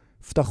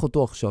 פתח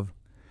אותו עכשיו.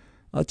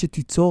 עד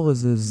שתיצור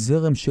איזה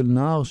זרם של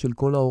נער של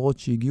כל האורות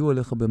שהגיעו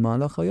אליך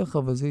במהלך חייך,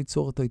 וזה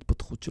ייצור את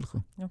ההתפתחות שלך.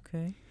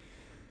 אוקיי.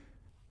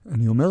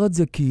 אני אומר את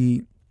זה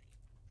כי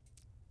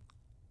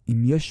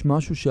אם יש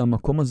משהו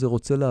שהמקום הזה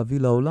רוצה להביא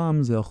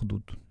לעולם, זה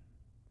אחדות.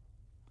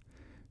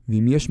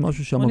 ואם יש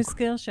משהו בוא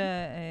נזכיר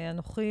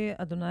שאנוכי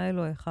אדוני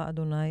אלוהיך,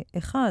 אדוני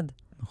אחד.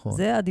 נכון.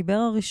 זה הדיבר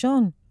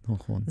הראשון.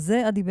 נכון.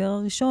 זה הדיבר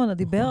הראשון.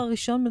 הדיבר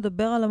הראשון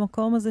מדבר על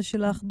המקום הזה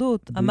של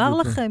האחדות. אמר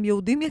לכם,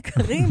 יהודים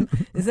יקרים,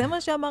 זה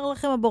מה שאמר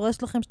לכם הבורא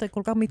שלכם, שאתם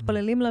כל כך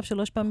מתפללים עליו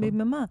 3 פעמים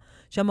ביממה,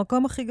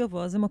 שהמקום הכי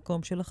גבוה זה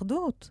מקום של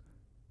אחדות.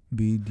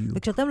 בדיוק.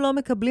 וכשאתם לא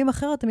מקבלים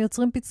אחר, אתם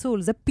יוצרים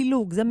פיצול. זה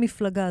פילוג, זה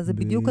מפלגה, זה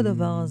בדיוק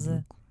הדבר הזה.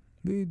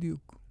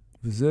 בדיוק.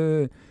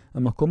 וזה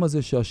המקום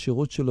הזה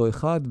שהשירות שלו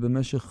אחד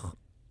במשך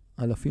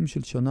אלפים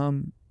של שנה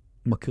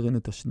מקרין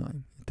את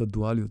השניים, את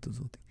הדואליות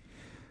הזאת.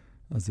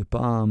 אז זה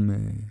פעם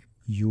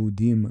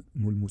יהודים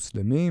מול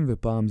מוסלמים,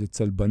 ופעם זה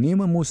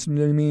צלבנים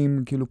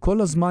המוסלמים, כאילו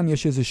כל הזמן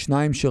יש איזה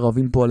שניים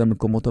שרבים פה על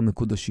המקומות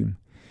המקודשים,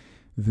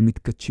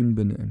 ומתקדשים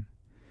ביניהם.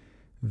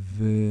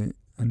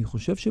 ואני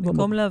חושב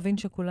במקום להבין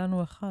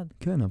שכולנו אחד.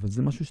 כן, אבל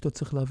זה משהו שאתה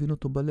צריך להבין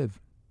אותו בלב.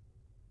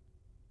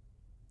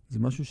 זה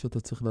משהו שאתה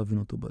צריך להבין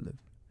אותו בלב.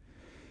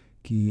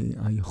 כי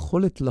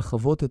היכולת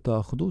לחוות את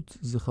האחדות,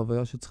 זה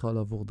חוויה שצריכה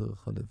לעבור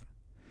דרך הלב.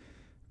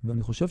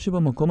 ואני חושב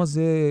שבמקום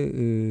הזה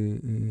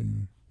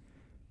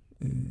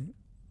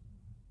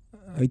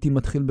הייתי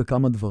מתחיל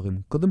בכמה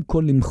דברים. קודם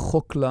כל,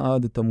 למחוק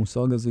לעד את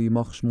המושג הזה,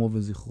 יימח שמו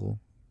וזכרו.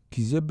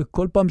 כי זה,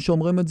 בכל פעם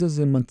שאומרים את זה,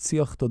 זה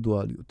מנציח את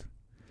הדואליות.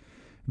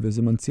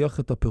 וזה מנציח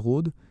את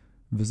הפירוד,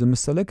 וזה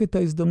מסלק את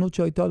ההזדמנות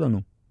שהייתה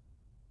לנו.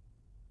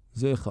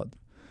 זה אחד.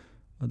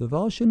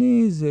 הדבר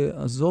השני זה,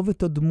 עזוב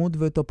את הדמות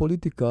ואת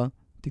הפוליטיקה,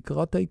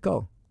 תקרא את העיקר.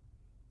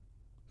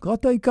 קרא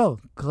את העיקר.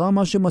 קרא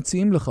מה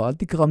שמציעים לך, אל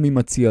תקרא מי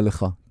מציע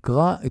לך.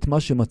 קרא את מה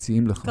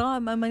שמציעים לך. קרא,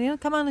 מעניין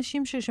כמה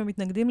אנשים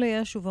שמתנגדים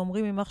לישו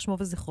ואומרים יימח שמו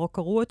וזכרו,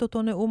 קראו את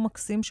אותו נאום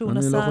מקסים שהוא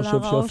נשא על הר האושר.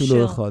 אני לא חושב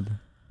שאפילו אחד.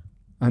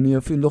 אני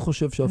אפילו לא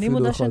חושב שאפילו אחד. אני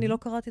מודה שאני לא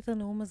קראתי את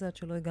הנאום הזה עד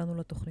שלא הגענו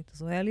לתוכנית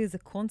הזו. היה לי איזה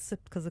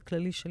קונספט כזה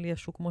כללי של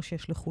ישו, כמו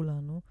שיש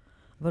לכולנו,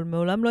 אבל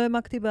מעולם לא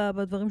העמקתי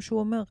בדברים שהוא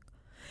אומר.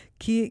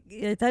 כי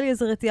הייתה לי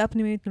איזו רתיעה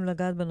פנימית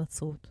לגעת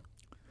בנצרות.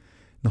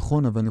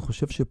 נכון, אבל אני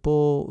חושב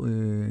שפה,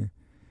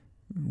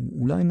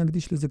 אולי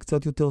נקדיש לזה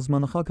קצת יותר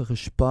זמן אחר כך,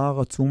 יש פער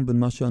עצום בין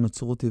מה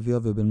שהנצרות הביאה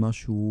ובין מה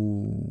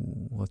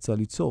שהוא רצה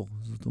ליצור.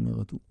 זאת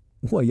אומרת,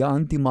 הוא היה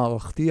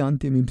אנטי-מערכתי,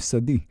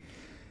 אנטי-ממסדי.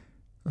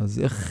 אז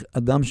איך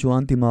אדם שהוא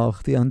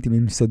אנטי-מערכתי,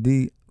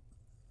 אנטי-ממסדי,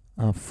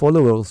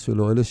 ה-followers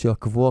שלו, אלה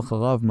שעקבו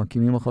אחריו,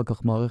 מקימים אחר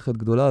כך מערכת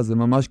גדולה, זה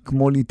ממש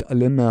כמו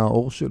להתעלם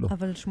מהאור שלו.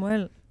 אבל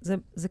שמואל,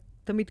 זה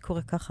תמיד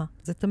קורה ככה.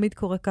 זה תמיד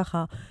קורה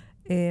ככה.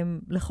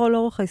 לכל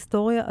אורך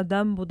ההיסטוריה,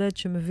 אדם בודד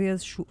שמביא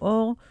איזשהו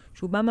אור,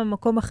 שהוא בא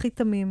מהמקום הכי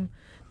תמים,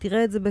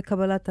 תראה את זה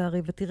בקבלת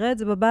הארי, ותראה את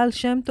זה בבעל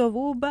שם טוב,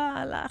 הוא בא,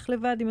 הלך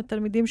לבד עם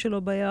התלמידים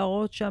שלו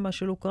ביערות שם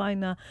של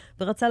אוקראינה,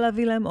 ורצה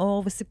להביא להם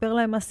אור, וסיפר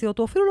להם מעשיות,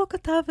 הוא אפילו לא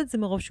כתב את זה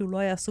מרוב שהוא לא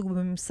היה עסוק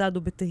בממסד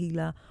או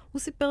בתהילה. הוא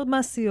סיפר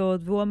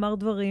מעשיות, והוא אמר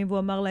דברים, והוא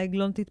אמר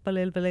לעגלון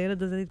תתפלל,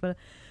 ולילד הזה תתפלל.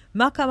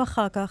 מה קם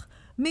אחר כך?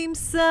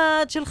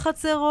 ממסד של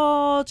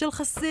חצרות, של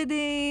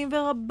חסידים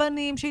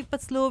ורבנים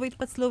שהתפצלו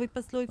והתפצלו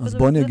והתפצלו. אז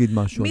בוא אני אגיד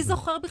משהו. מי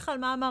זוכר בכלל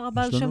מה אמר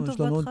הבעל שם טוב בהתחלה? יש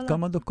לנו עוד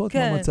כמה דקות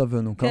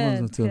מהמצבנו.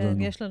 כן,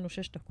 יש לנו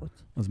 6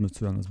 דקות. אז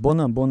מצוין. אז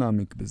בוא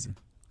נעמיק בזה.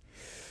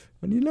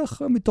 אני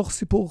אלך מתוך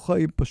סיפור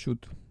חיים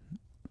פשוט.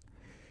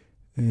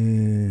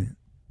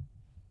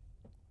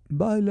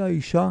 באה אליה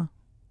אישה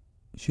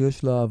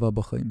שיש לה אהבה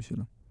בחיים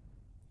שלה.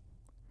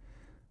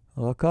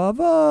 רק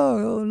האהבה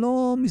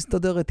לא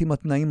מסתדרת עם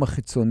התנאים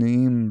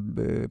החיצוניים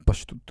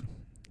בפשטות.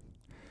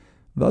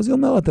 ואז היא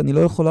אומרת, אני לא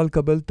יכולה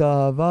לקבל את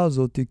האהבה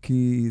הזאת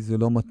כי זה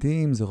לא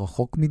מתאים, זה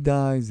רחוק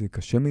מדי, זה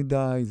קשה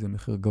מדי, זה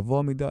מחיר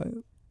גבוה מדי.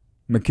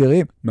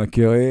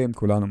 מכירים,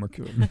 כולנו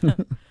מכירים.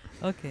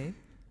 אוקיי.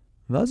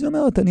 ואז היא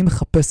אומרת, אני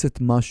מחפשת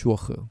משהו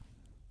אחר.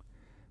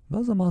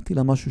 ואז אמרתי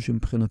לה משהו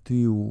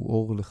שמבחינתי הוא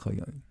אור לחיי.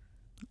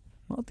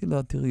 אמרתי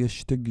לה, תראי, יש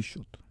 2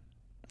 גישות.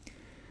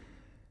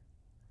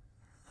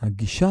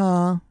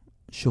 הגישה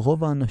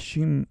שרוב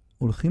האנשים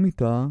הולכים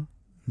איתה,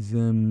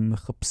 זה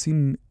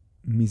מחפשים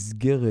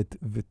מסגרת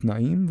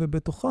ותנאים,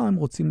 ובתוכה הם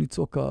רוצים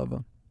לצעוק אהבה.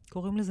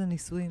 קוראים לזה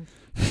נישואים.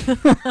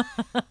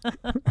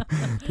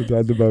 אתה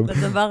יודע,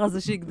 לדבר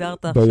הזה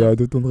שהגדרת עכשיו.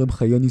 ביהדות אומרים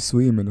חיי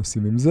נישואים,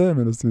 מנוסים עם זה,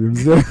 מנוסים עם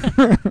זה.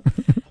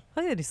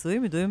 חיי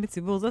נישואים, ידועים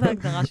בציבור, זאת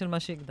ההגדרה של מה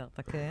שהגדרת,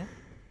 כן?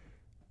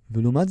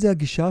 ולעומת זה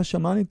הגישה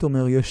השמאנית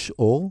אומר, יש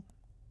אור,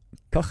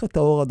 קח את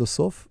האור עד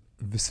הסוף,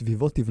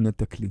 וסביבו תבנה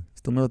את הכלי.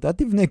 זאת אומרת, אל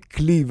תבנה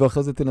כלי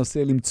ואחרי זה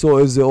תנסה למצוא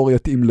איזה אור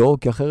יתאים לו,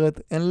 כי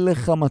אחרת אין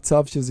לך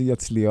מצב שזה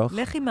יצליח.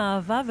 לך עם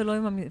האהבה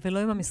ולא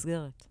עם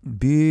המסגרת.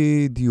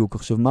 בדיוק.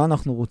 עכשיו, מה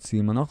אנחנו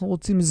רוצים? אנחנו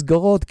רוצים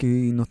מסגרות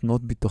כי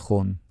נותנות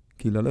ביטחון.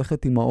 כי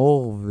ללכת עם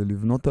האור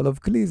ולבנות עליו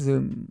כלי זה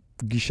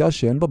גישה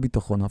שאין בה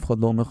ביטחון. אף אחד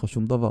לא אומר לך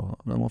שום דבר.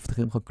 לא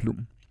מבטיחים לך כלום.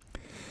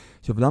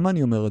 עכשיו, למה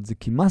אני אומר את זה?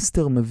 כי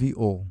מאסטר מביא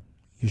אור.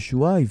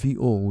 ישוע הביא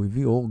אור, הוא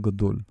הביא אור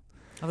גדול.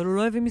 אבל הוא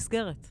לא הביא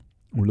מסגרת.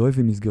 הוא לא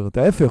הביא מסגרת,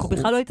 ההפך. הוא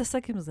בכלל לא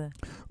התעסק עם זה.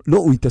 לא,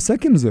 הוא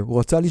התעסק עם זה. הוא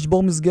רצה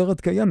לשבור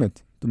מסגרת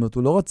קיימת. זאת אומרת,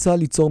 הוא לא רצה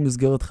ליצור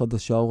מסגרת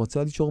חדשה, הוא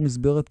רצה ליצור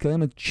מסגרת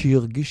קיימת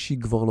שהרגיש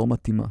שהיא כבר לא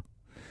מתאימה.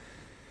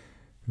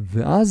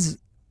 ואז,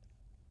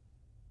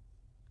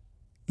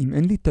 אם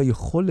אין לי את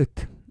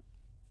היכולת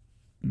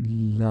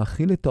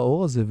להכיל את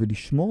האור הזה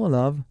ולשמור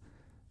עליו,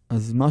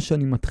 אז מה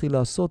שאני מתחיל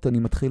לעשות, אני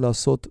מתחיל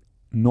לעשות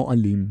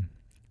נועלים,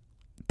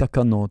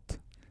 תקנות,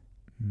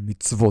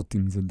 מצוות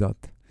אם זה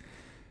דת.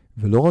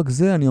 ולא רק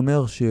זה, אני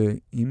אומר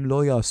שאם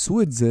לא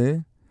יעשו את זה,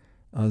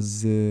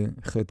 אז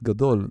חטא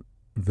גדול.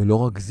 ולא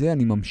רק זה,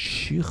 אני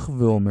ממשיך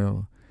ואומר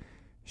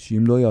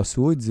שאם לא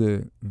יעשו את זה,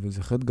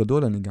 וזה חטא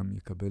גדול, אני גם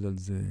אקבל על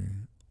זה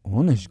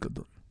עונש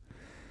גדול.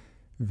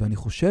 ואני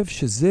חושב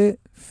שזה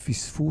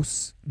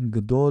פספוס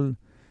גדול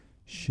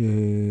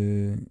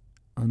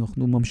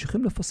שאנחנו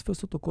ממשיכים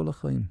לפספס אותו כל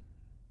החיים.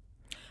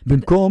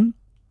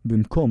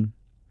 במקום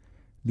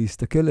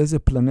להסתכל איזה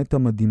פלנטה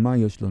מדהימה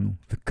יש לנו,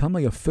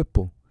 וכמה יפה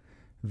פה,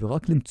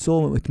 ורק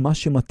למצוא את מה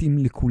שמתאים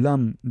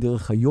לכולם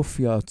דרך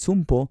היופי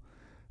העצום פה,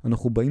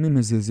 אנחנו באים עם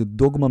איזה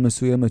דוגמה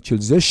מסוימת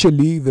של זה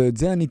שלי, ואת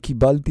זה אני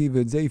קיבלתי,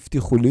 ואת זה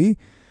הבטיחו לי,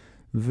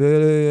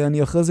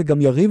 ואני אחרי זה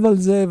גם יריב על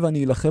זה,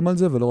 ואני אלחם על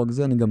זה, ולא רק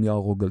זה, אני גם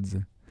יהרוג על זה.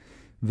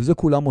 וזה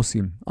כולם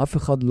עושים. אף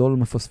אחד לא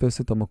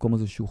מפספס את המקום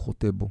הזה שהוא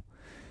חוטא בו.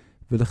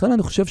 ולכן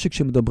אני חושב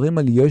שכשמדברים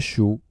על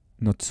ישו,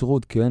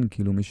 נצרות, כן,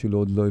 כאילו מי שלא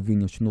עוד לא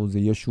הבין, ישנו, זה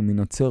ישו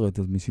מנצרת,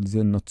 אז בשביל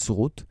זה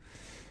נצרות.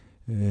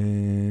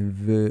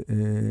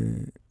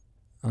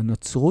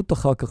 והנצרות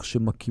אחר כך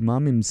שמקימה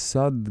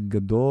ממסד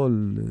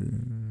גדול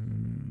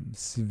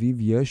סביב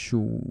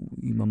ישו,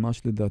 היא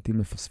ממש לדעתי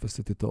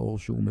מפספסת את האור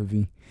שהוא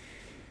מביא.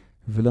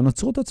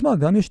 ולנצרות עצמה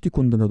גם יש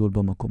תיקון גדול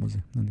במקום הזה.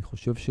 אני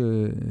חושב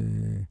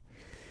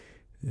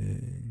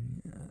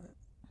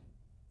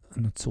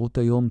הנצרות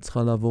היום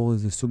צריכה לעבור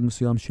איזה סוג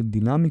מסוים של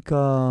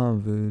דינמיקה,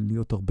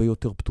 ולהיות הרבה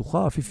יותר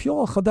פתוחה.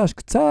 האפיפיור החדש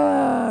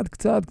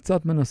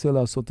קצת מנסה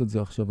לעשות את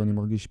זה עכשיו. אני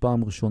מרגיש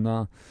פעם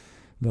ראשונה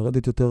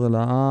לרדת יותר אל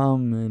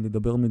העם,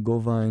 לדבר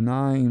מגובה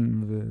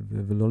העיניים,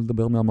 ולא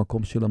לדבר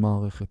מהמקום של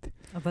המערכת.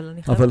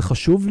 אבל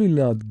חשוב לי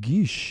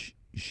להדגיש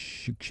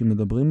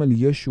שכשמדברים על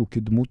ישו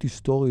כדמות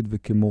היסטורית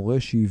וכמורה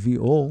שהביא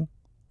אור,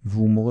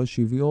 והוא מורה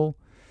שהביא אור,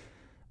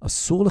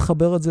 אסור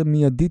לחבר את זה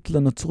מיידית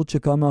לנצרות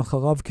שקמה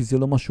אחריו, כי זה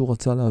לא מה שהוא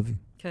רצה להביא.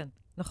 כן,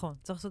 נכון.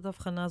 צריך לעשות את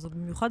ההבחנה הזאת.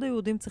 במיוחד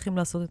היהודים צריכים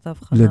לעשות את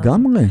ההבחנה הזאת.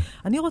 לגמרי.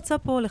 אני רוצה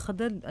פה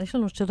לחדד, יש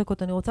לנו 2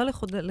 דקות, אני רוצה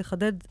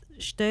לחדד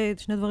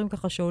שני דברים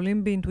ככה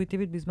שעולים בי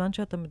אינטואיטיבית בזמן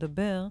שאתה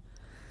מדבר.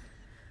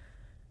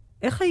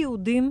 איך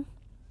היהודים,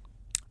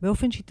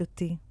 באופן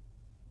שיטתי,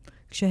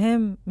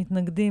 כשהם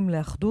מתנגדים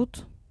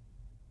לאחדות,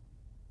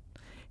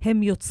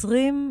 הם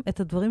יוצרים את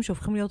הדברים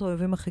שהופכים להיות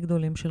האויבים הכי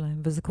גדולים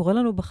שלהם. וזה קורה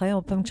לנו בחיים,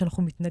 הרבה פעמים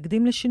כשאנחנו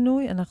מתנגדים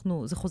לשינוי,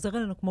 זה חוזר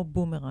אלינו כמו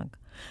בומרנג.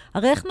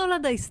 הרי איך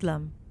נולד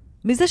האסלאם?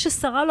 מזה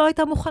ששרה לא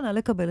הייתה מוכנה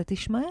לקבל את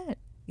ישמעאל.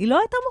 היא לא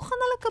הייתה מוכנה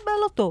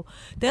לקבל אותו.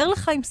 תאר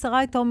לך אם שרה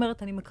הייתה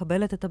אומרת, אני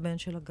מקבלת את הבן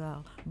של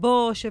הגר.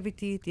 בוא, שב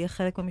איתי, תהיה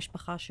חלק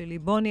במשפחה שלי,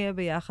 בוא נהיה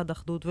ביחד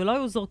אחדות, ולא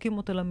היו זורקים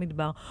אותו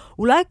למדבר.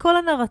 אולי כל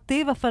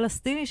הנרטיב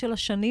הפלסטיני של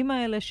השנים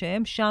האלה,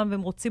 שהם שם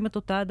והם רוצים את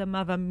אותה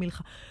אדמה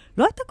והמלחמה,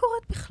 לא הייתה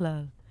קורית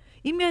בכלל.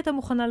 אם היא הייתה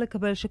מוכנה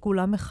לקבל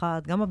שכולם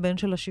אחד, גם הבן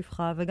של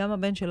השפחה וגם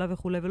הבן שלה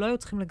וכו', ולא היו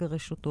צריכים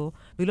לגרש אותו,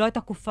 והיא לא הייתה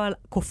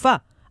כופה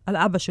על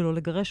אבא שלו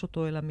לגרש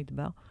אותו אל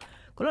המדבר,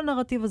 כל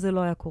הנרטיב הזה לא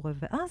היה קורה.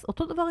 ואז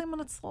אותו דבר עם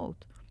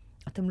הנצרות.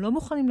 אתם לא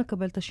מוכנים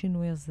לקבל את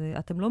השינוי הזה,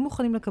 אתם לא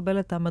מוכנים לקבל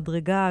את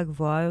המדרגה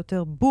הגבוהה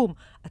יותר, בום,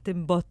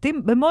 אתם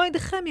בועטים במו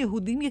ידיכם,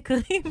 יהודים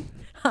יקרים,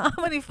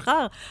 העם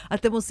הנבחר,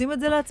 אתם עושים את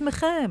זה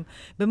לעצמכם.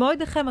 במו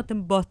ידיכם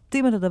אתם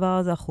בועטים את הדבר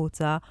הזה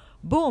החוצה,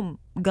 בום,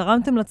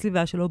 גרמתם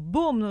לצליבה שלו,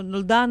 בום,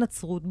 נולדה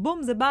הנצרות,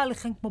 בום, זה בא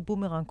עליכם כמו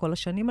בומרנג כל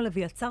השנים האלה,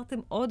 ויצרתם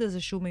עוד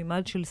איזשהו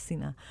מימד של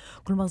שנאה.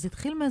 כלומר, זה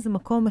התחיל מאיזה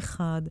מקום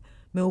אחד,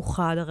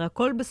 מאוחד, הרי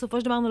הכל בסופו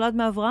של דבר נולד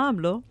מאברהם,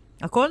 לא?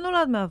 הכל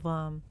נולד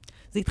מאברהם.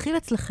 זה התחיל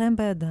אצלכם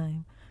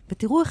בידיים.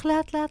 ותראו איך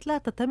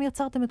לאט, אתם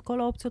יצרתם את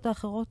כל האופציות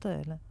האחרות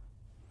האלה.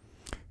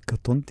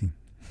 קטונתי.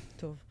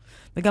 טוב.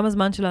 וגם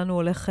הזמן שלנו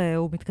הולך,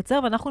 הוא מתקצר,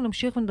 ואנחנו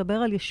נמשיך ונדבר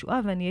על ישועה,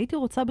 ואני הייתי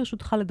רוצה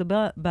ברשותך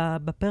לדבר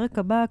בפרק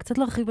הבא, קצת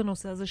להרחיב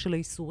בנושא הזה של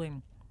האיסורים.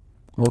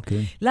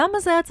 אוקיי. למה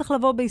זה היה צריך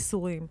לבוא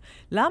באיסורים?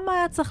 למה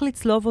היה צריך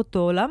לצלוב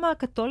אותו? למה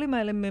הקתולים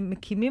האלה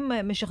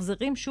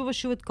משחזרים שוב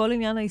ושוב את כל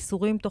עניין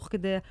האיסורים תוך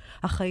כדי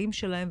החיים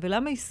שלהם?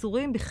 ולמה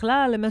איסורים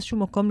בכלל הם איזשהו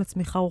מקום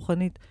לצמיחה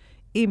רוחנית?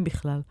 אם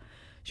בכלל.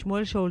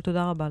 שמואל שאול,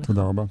 תודה רבה לך.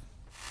 תודה רבה.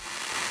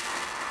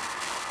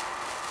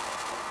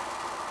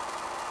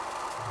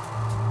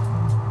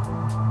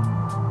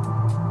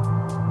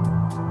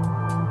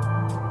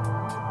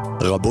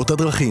 רבות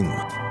הדרכים,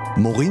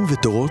 מורים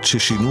ותורות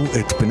ששינו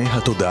את פני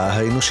התודעה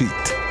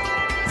האנושית.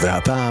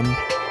 והפעם,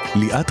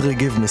 ליאת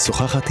רגב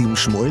משוחחת עם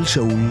שמואל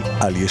שאול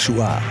על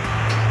ישועה.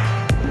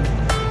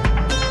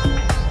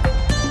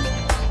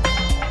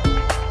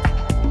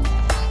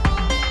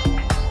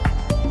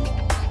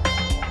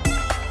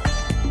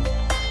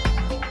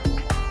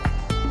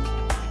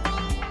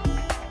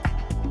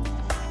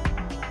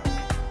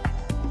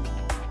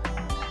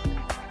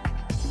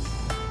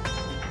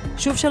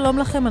 שוב שלום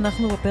לכם,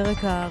 אנחנו בפרק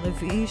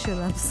הרביעי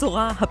של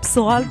הבשורה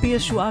על פי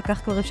ישועה,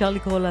 כך כבר אפשר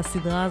לקרוא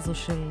לסדרה הזו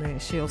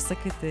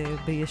שעוסקת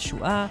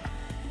בישועה.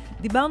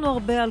 דיברנו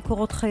הרבה על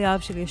קורות חייו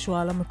של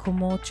ישוע, על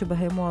המקומות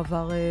שבהם הוא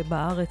עבר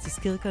בארץ.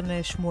 הזכיר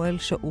כאן שמואל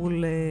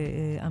שאול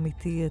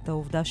אמיתי את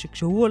העובדה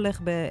שכשהוא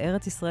הולך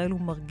בארץ ישראל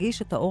הוא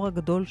מרגיש את האור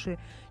הגדול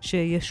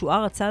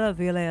שישוע רצה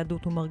להביא אל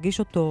היהדות, הוא מרגיש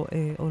אותו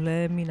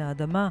עולה מן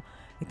האדמה.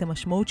 את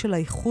המשמעות של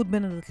האיחוד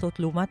בין הדתות,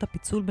 לעומת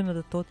הפיצול בין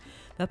הדתות.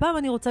 והפעם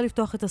אני רוצה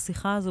לפתוח את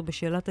השיחה הזו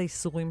בשאלת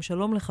האיסורים.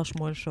 שלום לך,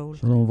 שמואל שאול.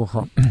 שלום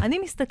וברכה. אני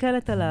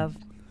מסתכלת עליו,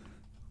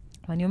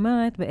 ואני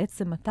אומרת,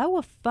 בעצם, מתי הוא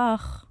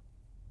הפך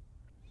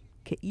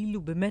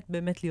כאילו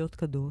באמת להיות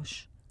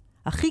קדוש?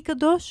 הכי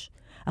קדוש,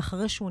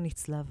 אחרי שהוא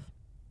נצלב.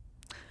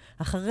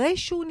 אחרי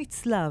שהוא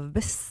נצלב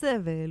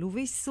בסבל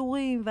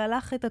ובאיסורים,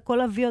 והלך את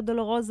הכל הוויה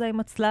דולורוזה עם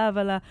הצלב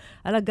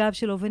על הגב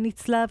שלו,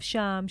 ונצלב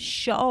שם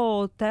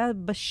שעות, היה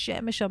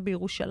בשמש שם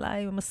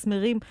בירושלים,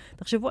 המסמרים,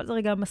 תחשבו על זה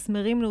רגע,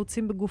 המסמרים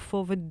נעוצים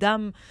בגופו,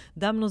 ודם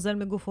נוזל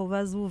מגופו,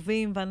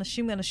 והזבובים,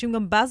 ואנשים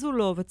גם בזו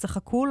לו,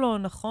 וצחקו לו,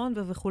 נכון,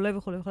 וכו'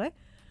 וכו' וכו'.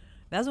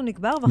 ואז הוא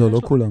נקבר, לא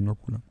כולם, לא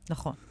כולם.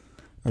 נכון.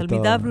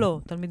 תלמידיו לא,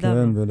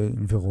 כן,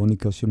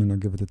 ורוניקה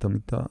שמנגבת את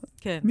המיטה.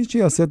 כן. מי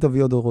שיעשה את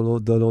הוויה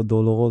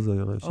דולורוזה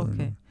יראה שם.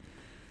 אוקיי.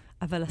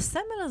 אבל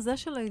הסמל הזה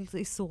של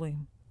האיסורים,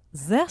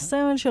 זה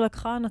הסמל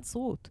שלקחה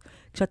הנצרות.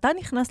 כשאתה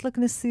נכנס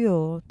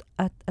לכנסיות,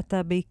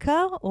 אתה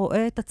בעיקר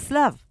רואה את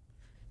הצלב.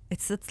 את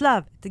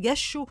הצלב, את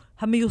ישו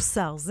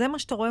המיוסר. זה מה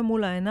שאתה רואה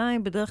מול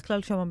העיניים, בדרך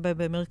כלל שם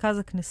במרכז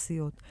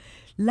הכנסיות.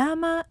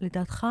 למה,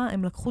 לדעתך,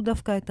 הם לקחו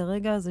דווקא את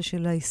הרגע הזה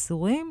של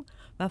האיסורים,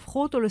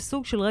 והפכו אותו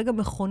לסוג של רגע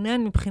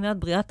מכונן מבחינת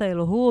בריאת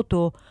האלוהות,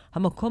 או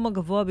המקום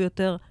הגבוה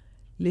ביותר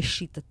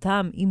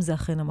לשיטתם, אם זה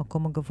אכן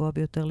המקום הגבוה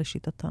ביותר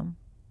לשיטתם?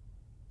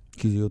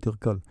 כי זה יותר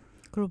קל.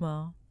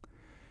 כלומר?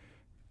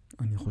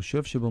 אני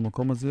חושב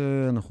שבמקום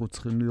הזה אנחנו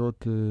צריכים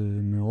להיות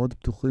מאוד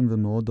פתוחים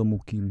ומאוד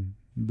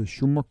עמוקים.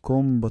 בשום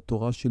מקום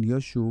בתורה של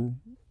ישו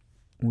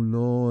הוא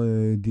לא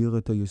הדיר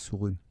את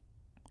היסורים.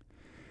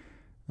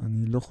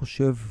 אני לא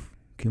חושב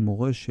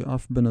כמורה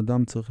שאף בן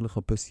אדם צריך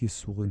לחפש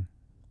יסורים.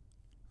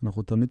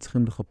 אנחנו תמיד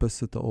צריכים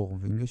לחפש את האור,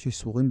 ואם יש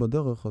יסורים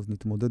בדרך, אז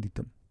נתמודד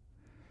איתם.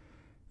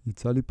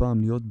 יצא לי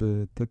פעם להיות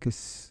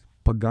בטקס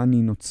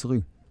פגני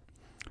נוצרי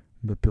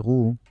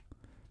בפרו,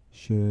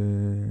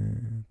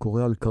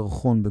 שקורא על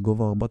קרחון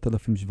בגובה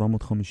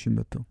 4,750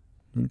 מטר.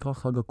 זה נקרא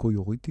חג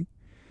הקויוריטי.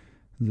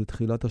 זה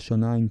תחילת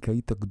השנה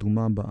האינקאית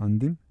הקדומה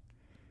באנדים.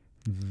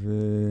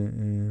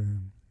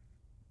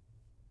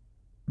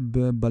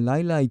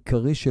 ובלילה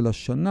העיקרי של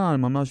השנה,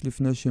 ממש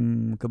לפני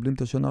שהם מקבלים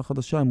את השנה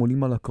החדשה, הם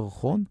עולים על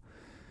הקרחון.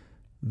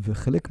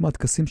 וחלק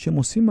מהטקסים שהם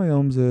עושים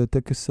היום זה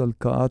טקס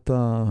הלקאת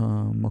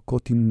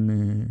המלכות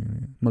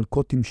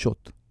עם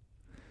שוט.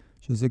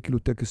 שזה כאילו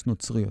טקס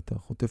נוצרי. אתה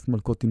חוטף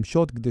מלכות עם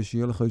שוט כדי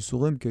שיהיה לך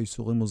איסורים, כי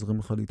האיסורים עוזרים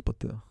לך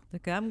להתפתח. זה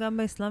קיים גם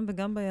באסלאם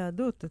וגם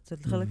ביהדות, אצל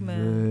חלק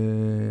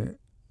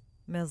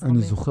מהזרמים.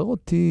 אני זוכר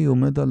אותי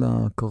עומד על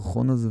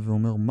הקרחון הזה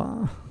ואומר,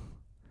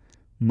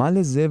 מה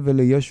לזה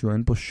ולישוע?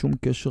 אין פה שום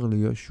קשר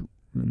לישוע,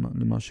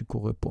 למה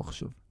שקורה פה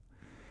עכשיו.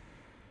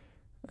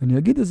 אני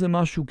אגיד איזה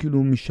משהו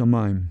כאילו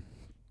משמיים.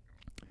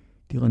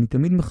 תראה, אני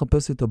תמיד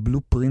מחפש את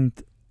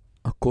הבלופרינט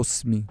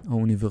הקוסמי,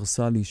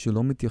 האוניברסלי,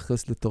 שלא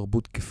מתייחס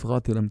לתרבות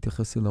כפרט, אלא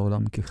מתייחס אל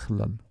העולם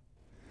ככלל.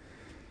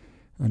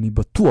 אני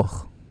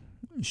בטוח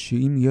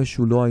שאם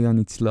ישו לא היה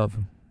נצלב,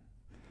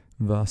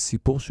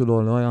 והסיפור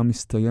שלו לא היה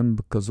מסתיים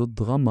בכזאת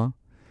דרמה,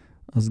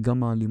 אז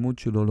גם הלימוד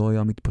שלו לא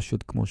היה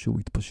מתפשט כמו שהוא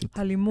התפשט.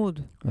 הלימוד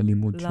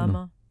שלו.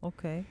 למה?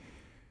 אוקיי.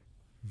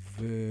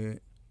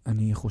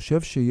 ואני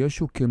חושב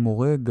שישו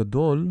כמורה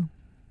גדול,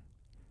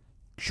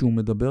 כשהוא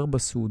מדבר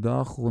בסעודה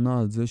האחרונה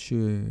על זה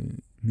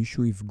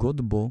שמישהו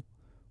יבגוד בו,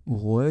 הוא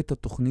רואה את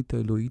התוכנית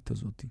האלוהית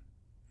הזאת.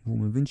 והוא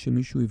מבין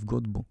שמישהו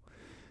יבגוד בו.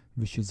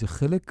 ושזה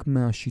חלק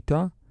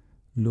מהשיטה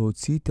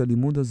להוציא את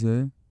הלימוד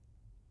הזה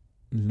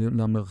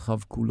למרחב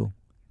כולו.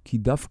 כי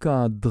דווקא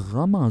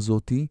הדרמה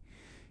הזאת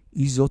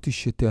היא זאת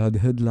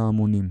שתהדהד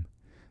להמונים.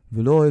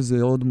 ולא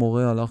איזה עוד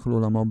מורה הלך לו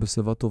לעולמו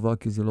בשיבה טובה,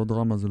 כי זה לא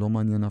דרמה, זה לא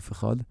מעניין אף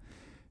אחד,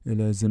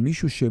 אלא איזה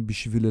מישהו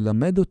שבשביל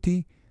ללמד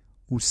אותי,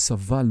 הוא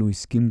סבל, הוא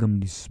הסכים גם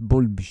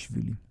לסבול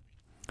בשבילי.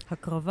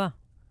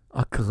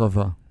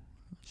 הקרבה.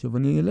 עכשיו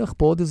אני אלך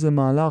פה עוד איזה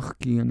מהלך,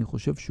 כי אני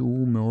חושב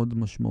שהוא מאוד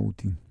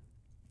משמעותי.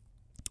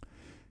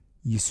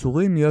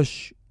 ייסורים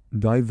יש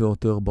די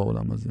ויותר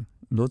בעולם הזה.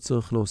 לא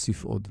צריך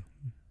להוסיף עוד.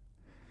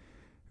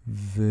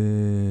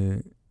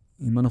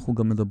 ואם אנחנו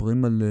גם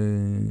מדברים על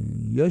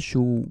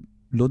ישו,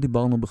 לא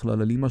דיברנו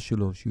בכלל על אמא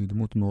שלו, שהיא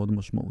דמות מאוד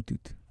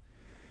משמעותית.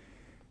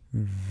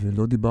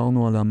 ולא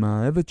דיברנו על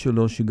המאהבת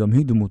שלו, שגם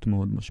היא דמות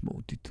מאוד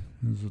משמעותית.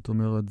 זאת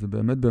אומרת, זה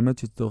באמת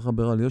שצריך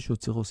לדבר על ישו,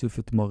 צריך להוסיף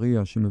את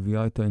מריה,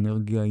 שמביאה את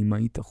האנרגיה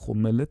האימהית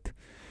החומלת,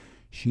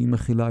 שהיא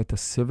מכילה את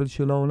הסבל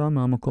של העולם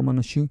מהמקום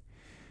הנשי,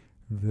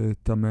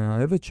 ואת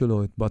המאהבת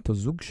שלו, את בת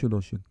הזוג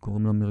שלו,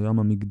 שקוראים לה מרים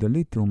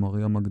המגדלית, או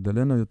מריה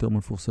מגדלנה יותר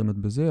מפורסמת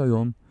בזה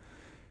היום,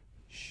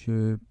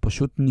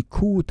 שפשוט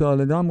ניקו אותה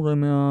לגמרי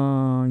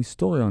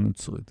מההיסטוריה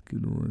הנוצרית.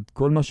 כאילו, את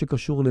כל מה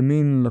שקשור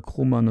למין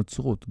לקחו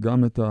מהנוצרות,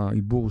 גם את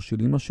העיבור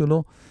של אמא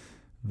שלו,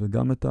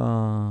 וגם את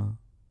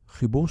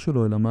החיבור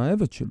שלו אל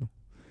המאהבת שלו.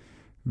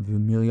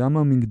 ומרים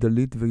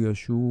המגדלית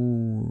וישוע,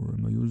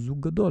 הם היו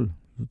זוג גדול.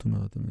 זאת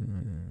אומרת,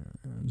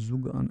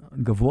 זוג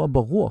גבוה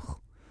ברוח.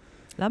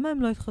 למה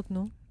הם לא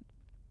התחתנו?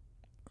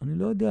 אני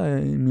לא יודע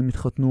אם הם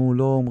התחתנו,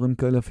 לא אומרים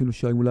כאלה אפילו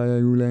שאולי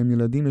היו להם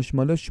ילדים, יש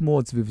מלא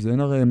שמועות סביב זה, אין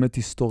הרי אמת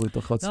היסטורית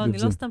אחת סביב זה. לא, אני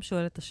לא סתם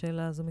שואלת את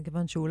השאלה הזו,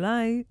 מכיוון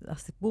שאולי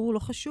הסיפור הוא לא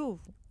חשוב,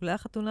 אולי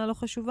החתונה לא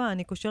חשובה,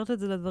 אני קושרת את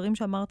זה לדברים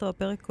שאמרת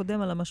בפרק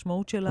קודם על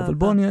המשמעות של אבל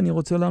בוא, אני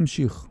רוצה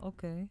להמשיך.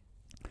 אוקיי.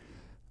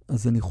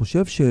 אז אני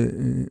חושב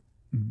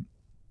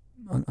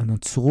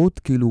שהנצרות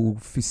כאילו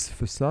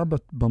פספסה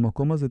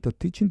במקום הזה את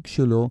הטיצ'ינג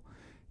שלו,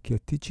 כי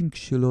הטיצ'ינג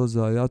שלו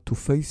זה היה to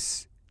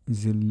face,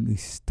 זה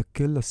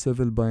להסתכל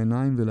לסבל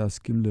בעיניים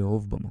ולהסכים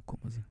לאהוב במקום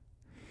הזה.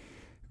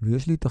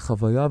 ויש לי את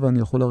החוויה, ואני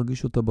יכול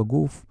להרגיש אותה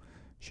בגוף,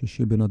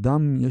 שבן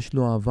אדם יש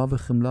לו אהבה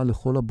וחמלה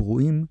לכל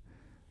הברואים,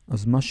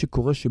 אז מה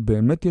שקורה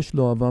שבאמת יש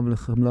לו אהבה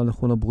וחמלה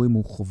לכל הברואים,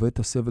 הוא חווה את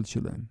הסבל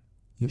שלהם.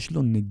 יש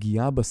לו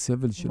נגיעה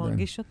בסבל שלהם. הוא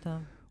מרגיש אותם.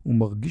 הוא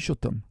מרגיש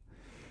אותם.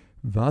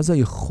 ואז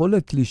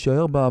היכולת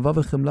להישאר באהבה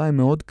וחמלה היא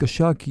מאוד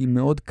קשה, כי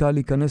מאוד קל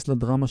להיכנס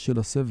לדרמה של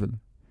הסבל.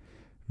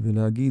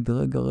 ולהגיד,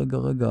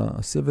 רגע,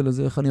 הסבל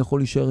הזה, איך אני יכול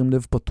להישאר עם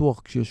לב פתוח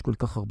כשיש כל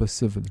כך הרבה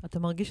סבל? אתה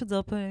מרגיש את זה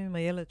הרבה פעמים עם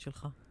הילד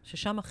שלך,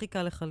 ששם הכי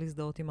קל לך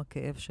להזדהות עם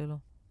הכאב שלו.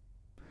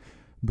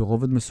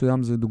 ברובד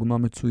מסוים זה דוגמה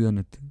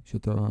מצוינת,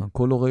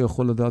 כל הורה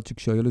יכול לדעת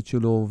שכשהילד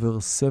שלו עובר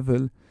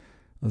סבל,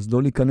 אז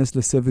לא להיכנס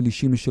לסבל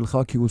אישי משלך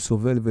כי הוא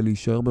סובל,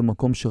 ולהישאר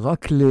במקום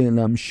שרק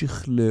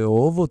להמשיך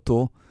לאהוב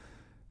אותו,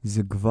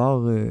 זה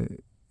כבר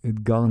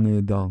אתגר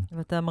נהדר.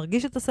 ואתה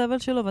מרגיש את הסבל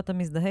שלו ואתה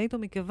מזדהה איתו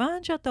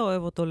מכיוון שאתה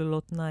אוהב אותו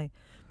ללא תנאי.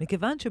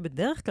 מכיוון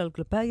שבדרך כלל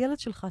כלפי הילד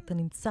שלך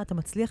אתה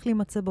מצליח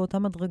להימצא באותה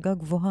מדרגה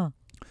גבוהה.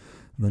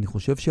 ואני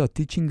חושב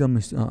שהטיצ'ינג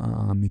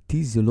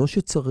האמיתי זה לא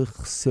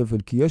שצריך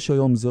סבל, כי יש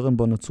היום זרם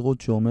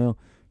בנצרות שאומר,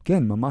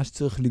 כן, ממש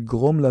צריך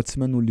לגרום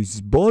לעצמנו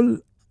לסבול,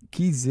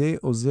 כי זה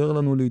עוזר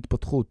לנו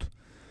להתפתחות.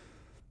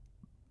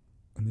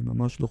 אני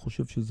ממש לא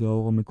חושב שזה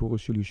האור המקורי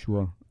של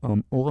ישוע.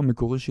 האור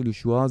המקורי של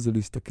ישוע זה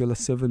להסתכל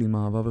לסבל עם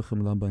אהבה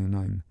וחמלה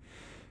בעיניים.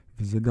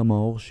 וזה גם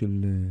האור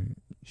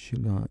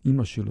של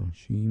האמא שלו,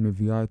 שהיא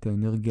מביאה את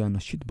האנרגיה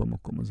הנשית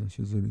במקום הזה,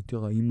 שזה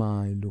יותר האמא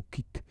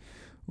האלוקית,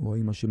 או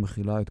האמא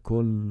שמכילה את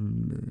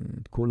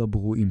כל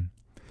הברואים.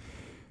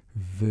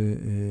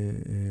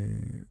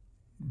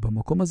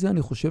 ובמקום הזה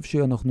אני חושב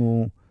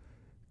שאנחנו,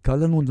 קל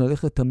לנו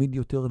ללכת תמיד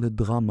יותר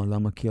לדרמה.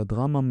 למה? כי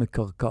הדרמה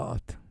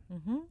מקרקעת.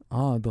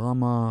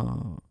 הדרמה,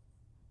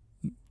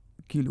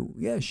 כאילו,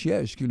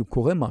 יש, כאילו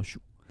קורה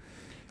משהו.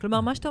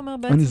 כלומר, מה שאתה אומר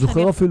בעצם... אני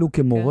זוכר אפילו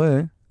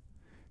כמורה,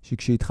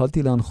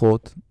 שכשהתחלתי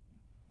להנחות,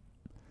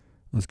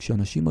 אז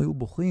כשאנשים היו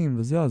בוכים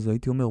וזה, אז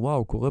הייתי אומר,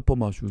 וואו, קורה פה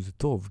משהו, זה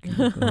טוב,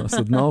 כאילו,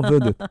 הסדנה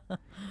עובדת.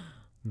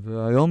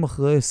 והיום,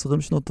 אחרי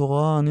 20 שנות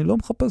תורה, אני לא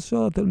מחפש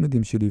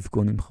שהתלמידים שלי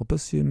יבכו, אני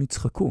מחפש שהם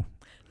יצחקו.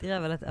 תראה,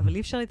 אבל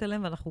אי אפשר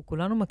להתעלם, ואנחנו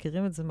כולנו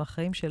מכירים את זה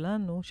מהחיים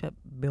שלנו,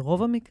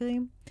 שברוב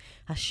המקרים,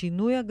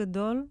 השינוי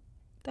הגדול,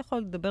 אתה יכול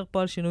לדבר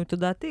פה על שינוי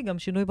תודעתי, גם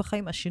שינוי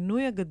בחיים,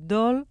 השינוי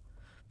הגדול,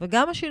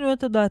 וגם השינוי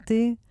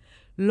התודעתי,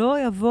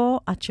 לא יבוא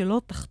עד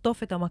שלא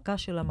תחטוף את המכה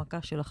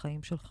של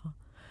החיים שלך.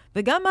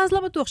 וגם אז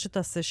לא בטוח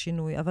שתעשה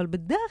שינוי, אבל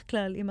בדרך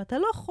כלל, אם אתה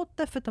לא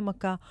חוטף את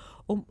המכה,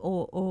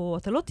 או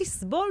אתה לא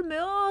תסבול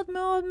מאוד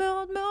מאוד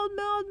מאוד מאוד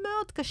מאוד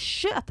מאוד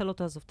קשה, אתה לא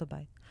תעזוב את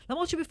הבית.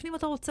 למרות שבפנים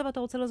אתה רוצה ואתה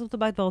רוצה לעזוב את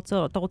הבית,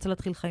 ואתה רוצה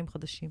להתחיל חיים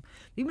חדשים.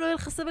 ואם לא יהיה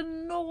לך סבל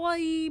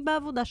נוראי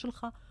בעבודה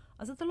שלך,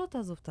 אז אתה לא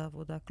תעזוב את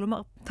העבודה.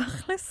 כלומר,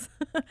 תכלס,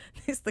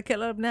 תסתכל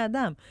על בני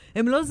אדם.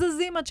 הם לא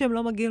זזים עד שהם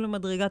לא מגיעים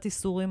למדרגת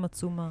איסורים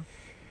עצומה.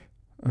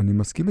 אני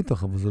מסכים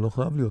איתך, אבל זה לא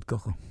חייב להיות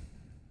ככה.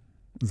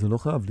 זה לא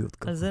חייב להיות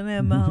ככה. על זה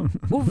נאמר,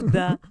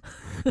 עובדה.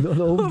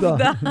 לא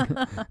עובדה.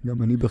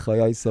 גם אני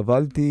בחיי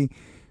סבלתי,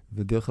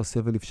 ודרך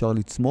הסבל אפשר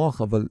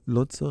לצמוח, אבל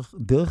לא צריך,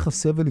 דרך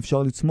הסבל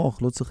אפשר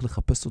לצמוח, לא צריך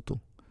לחפש אותו.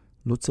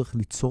 לא צריך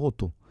ליצור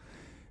אותו.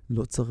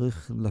 לא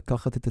צריך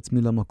לקחת את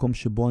עצמי למקום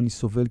שבו אני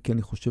סובל, כי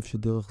אני חושב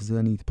שדרך זה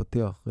אני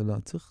אתפתח, אלא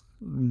צריך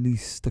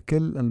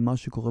להסתכל על מה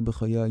שקורה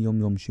בחיי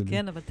היום-יום שלי.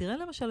 כן, אבל תראה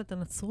למשל את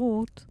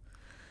הנצרות.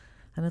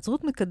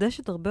 הנצרות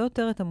מקדשת הרבה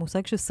יותר את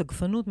המושג של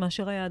סגפנות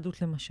מאשר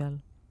היהדות למשל.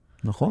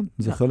 נכון,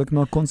 זה חלק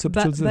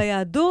מהקונספט של זה.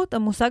 ביהדות,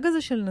 המושג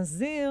הזה של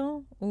נזיר,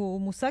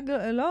 הוא מושג,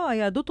 לא,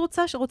 היהדות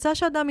רוצה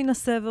שאדם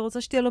ינסה,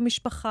 ורוצה שתהיה לו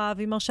משפחה,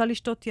 והיא מרשה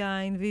לשתות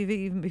יין,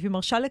 והיא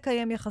מרשה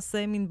לקיים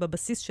יחסי מין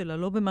בבסיס שלה,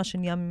 לא במה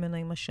שנהיה ממנה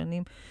עם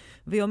השנים.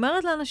 והיא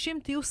אומרת לאנשים,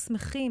 תהיו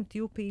שמחים,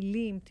 תהיו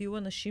פעילים, תהיו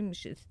אנשים,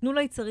 תנו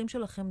ליצרים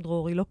שלכם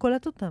דרור, היא לא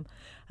קולט אותם.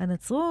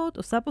 הנצרות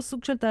עושה פה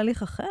סוג של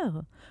תהליך אחר,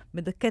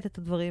 מדכאת את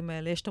הדברים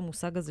האלה, יש את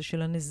המושג הזה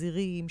של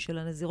הנזירים, של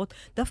הנזירות.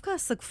 דווקא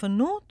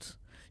הסגפנות,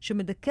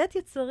 שמדכאת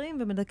יצרים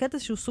ומדכאת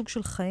איזשהו סוג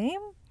של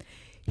חיים,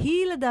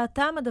 היא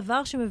לדעתם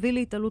הדבר שמביא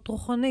להתעלות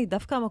רוחנית.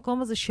 דווקא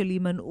המקום הזה של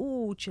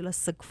הימנעות, של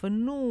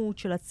הסגפנות,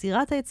 של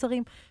עצירת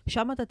היצרים,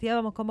 שם אתה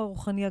תהיה במקום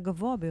הרוחני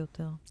הגבוה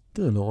ביותר.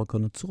 תראה, לא רק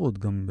הנצרות,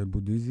 גם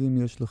בבודהיזם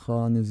יש לך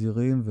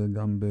נזירים,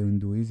 וגם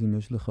בהינדואיזם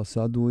יש לך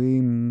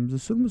סדואים. זה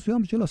סוג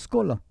מסוים של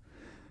אסכולה.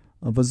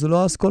 אבל זה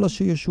לא האסכולה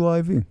שישוע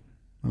הביא.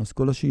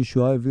 האסכולה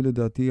שישוע הביא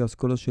לדעתי היא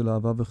האסכולה של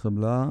אהבה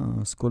וחמלה.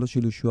 האסכולה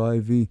של ישוע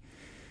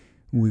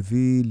הוא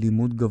הביא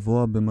לימוד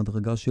גבוה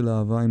במדרגה של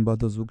אהבה עם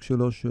בת הזוג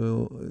שלו,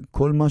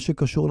 שכל מה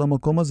שקשור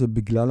למקום הזה,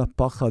 בגלל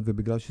הפחד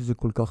ובגלל שזה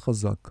כל כך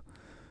חזק,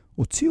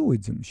 הוציאו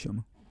את זה משם.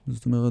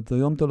 זאת אומרת,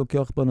 היום אתה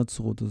לוקח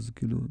בנצרות, אז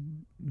כאילו,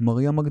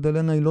 מריה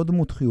מגדלנה היא לא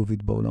דמות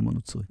חיובית בעולם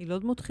הנוצרי. היא לא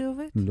דמות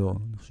חיובית? לא,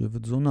 אני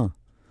חושבת זונה.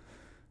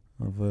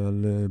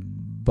 אבל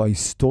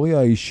בהיסטוריה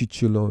האישית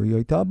שלו, היא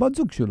הייתה הבת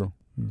זוג שלו,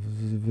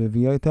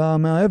 והיא הייתה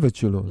המאהבת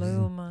שלו. לא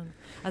יאומן.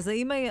 אז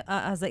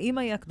האמא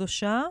היא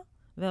הקדושה,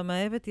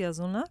 והמאהבת היא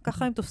הזונה?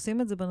 ככה הם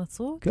תופסים את זה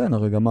בנצרות? כן,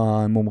 הרי גם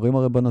הם אומרים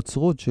הרי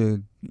בנצרות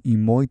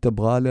שאימו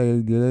התעברה על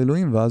ידי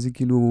האלוהים, ואז היא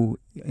כאילו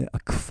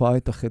עקפה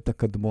את החטא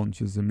הקדמון,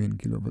 שזה מין,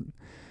 כאילו, אבל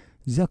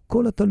זה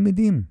הכל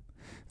התלמידים.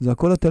 זה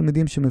הכל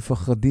התלמידים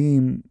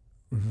שמפחדים,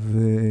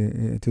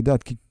 ואת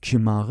יודעת, כי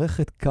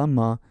כשמערכת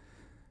קמה,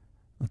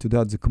 את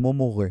יודעת, זה כמו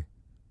מורה.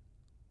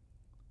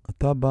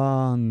 אתה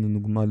בא,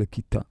 לדוגמה,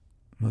 לכיתה,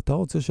 ואתה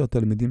רוצה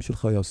שהתלמידים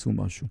שלך יעשו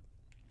משהו.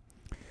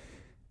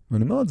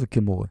 ואני אומר את זה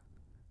כמורה.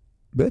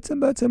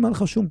 בעצם אין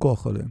לך שום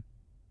כוח עליהם.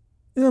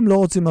 אם הם לא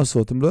רוצים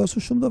לעשות, הם לא יעשו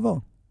שום דבר.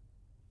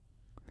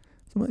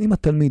 זאת אומרת, אם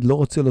התלמיד לא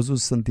רוצה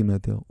לזוז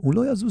סנטימטר, הוא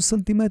לא יזוז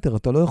סנטימטר,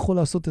 אתה לא יכול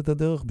לעשות את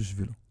הדרך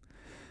בשבילו.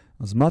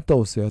 אז מה אתה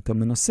עושה? אתה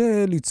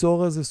מנסה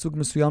ליצור איזה סוג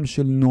מסוים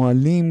של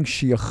נועלים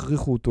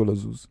שיכריחו אותו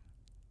לזוז.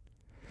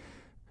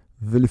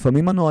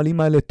 ולפעמים הנועלים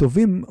האלה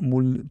טובים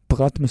מול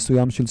פרט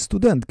מסוים של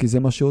סטודנט, כי זה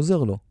מה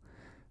שעוזר לו.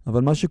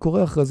 אבל מה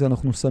שקורה אחרי זה,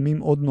 אנחנו שמים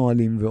עוד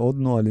נועלים ועוד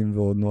נועלים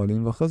ועוד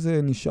נועלים, ואחרי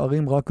זה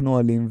נשארים רק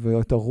נועלים,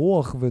 ואת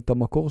הרוח ואת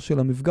המקור של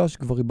המפגש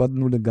כבר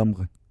איבדנו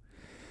לגמרי.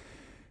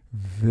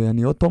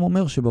 ואני עוד פעם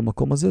אומר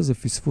שבמקום הזה זה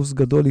פספוס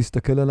גדול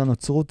להסתכל על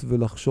הנצרות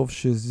ולחשוב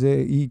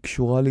היא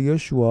קשורה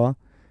לישוע.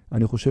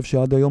 אני חושב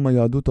שעד היום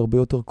היהדות הרבה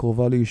יותר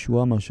קרובה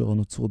לישוע מאשר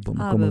הנצרות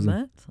במקום הזה.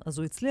 באמת? אז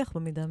הוא הצליח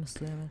במידה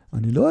מסוימת.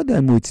 אני לא יודע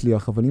אם הוא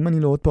הצליח, אבל אם אני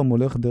לא עוד פעם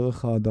הולך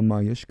דרך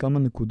האדמה, יש כמה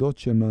נקודות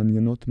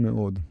שמעניינות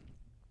מאוד.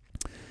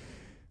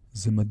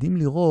 זה מדהים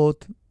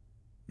לראות,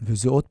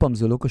 וזה עוד פעם,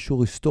 זה לא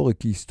קשור היסטורי,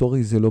 כי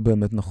היסטורי זה לא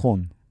באמת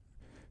נכון.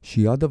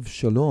 שיד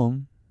אבשלום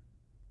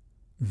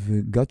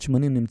וגת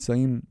שמנים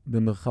נמצאים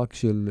במרחק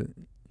של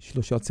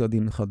 3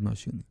 צעדים אחד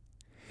מהשני.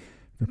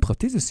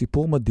 מבחינתי זה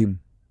סיפור מדהים,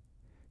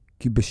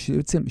 כי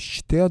בעצם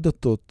שתי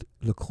הדתות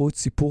לקחו את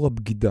סיפור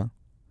הבגידה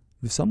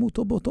ושמו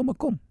אותו באותו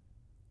מקום.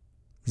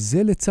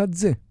 זה לצד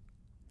זה.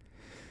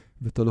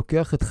 ואתה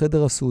לוקח את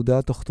חדר הסעודה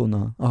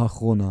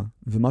האחרונה,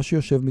 ומה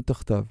שיושב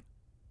מתחתיו,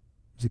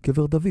 זה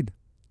קבר דוד.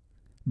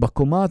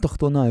 בקומה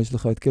התחתונה יש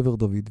לך את קבר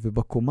דוד,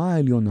 ובקומה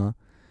העליונה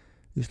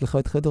יש לך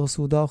את חדר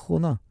הסעודה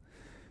האחרונה.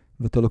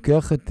 ואתה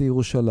לוקח את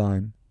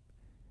ירושלים,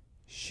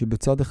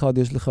 שבצד אחד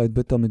יש לך את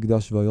בית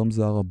המקדש, והיום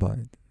זה הר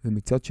הבית,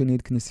 ומצד שני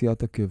את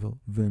כנסיית הקבר,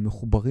 והם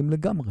מחוברים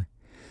לגמרי.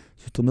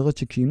 זאת אומרת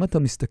שכשאם אתה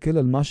מסתכל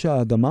על מה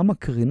שהאדמה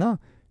מקרינה,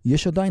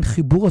 יש עדיין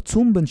חיבור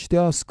עצום בין שתי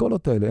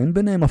האסכולות האלה, אין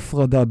ביניהם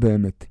הפרדה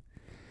באמת.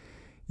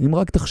 אם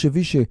רק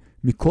תחשבי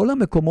שמכל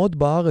המקומות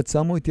בארץ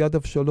שמו את יד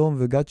אבשלום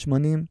וגת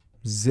שמנים,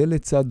 זה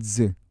לצד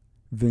זה.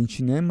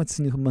 ושניהם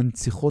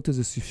מנציחות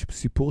איזה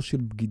סיפור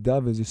של בגידה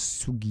ואיזו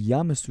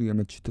סוגיה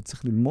מסוימת שאתה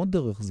צריך ללמוד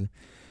דרך זה.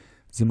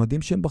 זה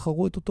מדהים שהם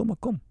בחרו את אותו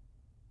מקום.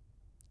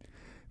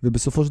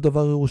 ובסופו של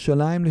דבר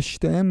ירושלים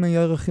לשתיהם היא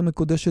הערך הכי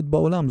מקודשת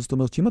בעולם. זאת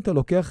אומרת שאם אתה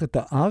לוקח את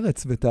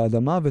הארץ ואת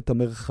האדמה ואת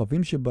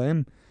המרחבים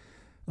שבהם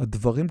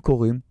הדברים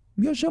קורים,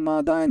 יש שם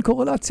עדיין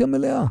קורלציה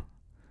מלאה.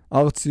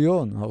 הר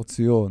ציון, הר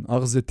ציון.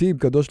 הר זיתים,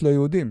 קדוש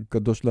ליהודים,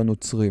 קדוש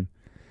לנוצרים.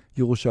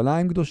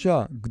 ירושלים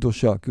קדושה,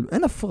 קדושה. כאילו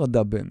אין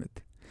הפרדה באמת.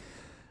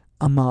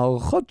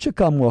 המערכות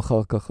שקמו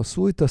אחר כך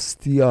עשו את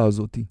הסטייה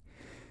הזאת.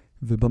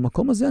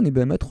 ובמקום הזה אני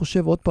באמת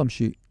חושב עוד פעם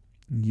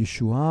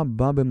שישוע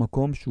בא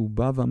במקום שהוא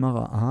בא ואמר,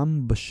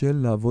 העם בשל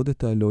לעבוד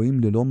את האלוהים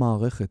ללא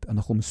מערכת.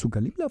 אנחנו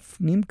מסוגלים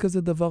להפנים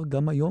כזה דבר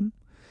גם היום?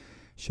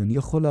 שאני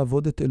יכול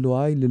לעבוד את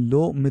אלוהי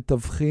ללא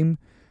מתווכים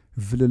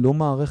וללא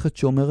מערכת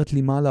שאומרת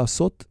לי מה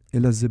לעשות,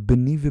 אלא זה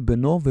ביני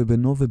ובינו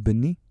ובינו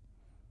וביני.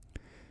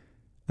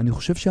 אני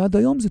חושב שעד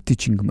היום זה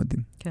טיצ'ינג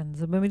מדהים. כן,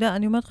 זה במידה,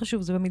 אני אומרת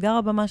חשוב, זה במידה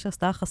רבה מה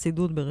שעשתה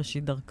החסידות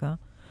בראשית דרכה.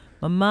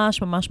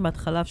 ממש ממש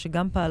מההתחלה,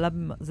 שגם פעלה,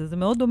 זה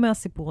מאוד דומה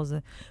הסיפור הזה.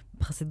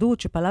 בחסידות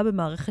שפעלה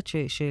במערכת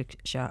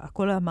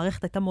שכל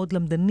המערכת הייתה מאוד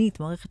למדנית,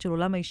 מערכת של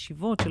עולם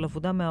הישיבות, של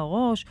עבודה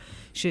מהראש,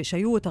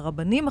 שהיו את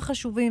הרבנים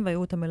החשובים,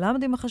 והיו את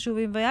המלמדים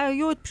החשובים,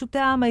 והיו את פשוטי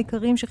העם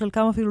העיקרים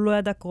שחלקם אפילו לא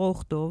ידע קרוא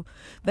וכתוב,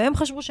 והם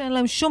חשבו שאין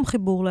להם שום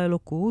חיבור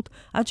לאלוקות,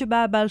 עד שבא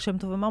הבעל שם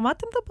טוב ואמר, מה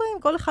אתם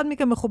מדברים? כל אחד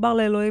מכם מחובר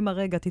לאלוהים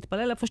הרגע,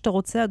 תתפלל איפה שאתה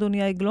רוצה,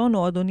 אדוני העגלון,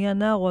 או אדוני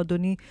הנער, או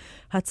אדוני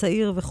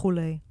הצעיר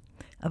וכולי.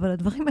 אבל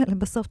הדברים האלה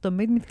בסוף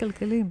תמיד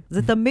מתקלקלים.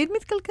 זה תמיד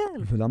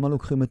מתקלקל. ולמה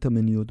לוקחים את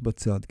המיניות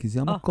בצד? כי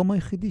זה המקום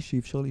היחידי שאי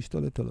אפשר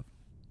להשתלט עליו.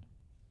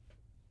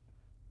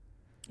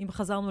 אם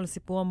חזרנו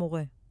לסיפור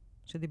המורה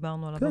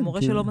שדיברנו עליו,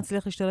 המורה שלא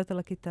מצליח להשתלט על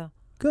הכיתה.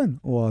 כן,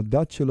 או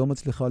הדת שלא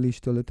מצליחה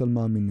להשתלט על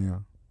מאמיניה.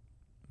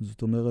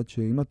 זאת אומרת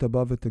שאם אתה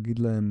בא ותגיד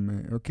להם,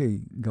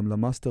 אוקיי, גם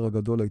למאסטר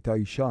הגדול הייתה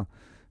אישה,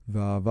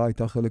 והאהבה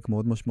הייתה חלק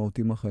מאוד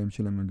משמעותי מהחיים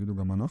שלהם, הם יגידו,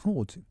 גם אנחנו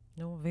רוצים.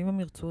 נו, ואם הם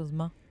ירצו, אז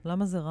מה?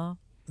 למה זה רע?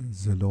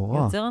 זה לא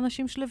רע. יוצר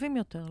אנשים שלבים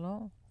יותר, לא?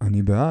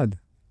 אני בעד.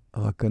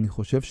 רק אני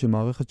חושב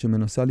שמערכת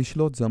שמנסה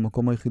לשלוט, זה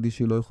המקום היחידי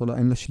שהיא לא יכולה,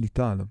 אין לה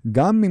שליטה עליו.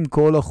 גם עם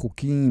כל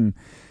החוקים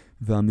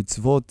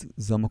והמצוות,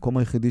 זה המקום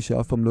היחידי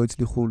שאף פעם לא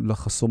הצליחו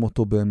לחסום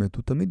אותו באמת.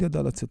 הוא תמיד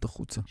ידע לצאת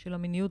החוצה. של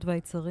המיניות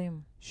והיצרים.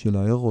 של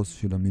הארוס,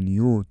 של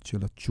המיניות,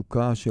 של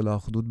התשוקה, של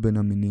האחדות בין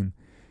המינים.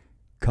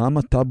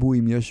 כמה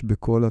טאבואים יש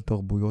בכל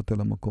התרבויות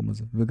על המקום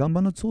הזה. וגם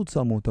בנצרות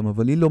שמו אותם,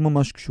 אבל היא לא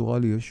ממש קשורה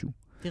לישוע.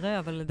 תראה,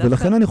 אבל לדווקא...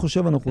 ולכן אני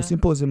חושב, אנחנו עושים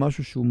פה איזה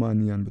משהו שהוא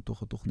מעניין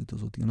בתוך התוכנית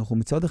הזאת. אנחנו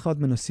מצד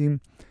אחד מנסים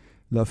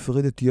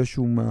להפריד את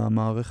ישוע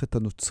מהמערכת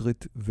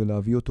הנוצרית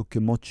ולהביא אותו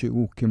כמות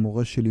שהוא,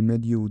 כמורה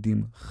שלימד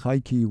יהודים, חי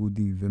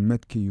כיהודי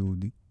ומת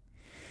כיהודי.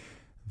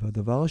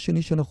 והדבר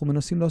השני שאנחנו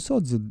מנסים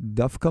לעשות זה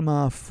דווקא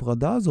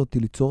מההפרדה הזאת,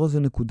 ליצור איזו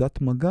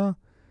נקודת מגע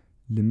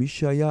למי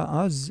שהיה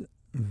אז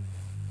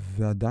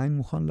ועדיין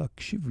מוכן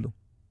להקשיב לו.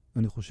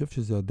 אני חושב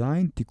שזה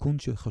עדיין תיקון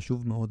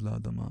שחשוב מאוד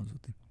לאדמה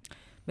הזאת.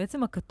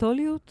 בעצם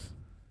הקתוליות...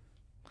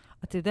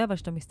 אתה יודע, אבל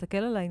שאתה מסתכל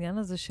על העניין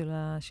הזה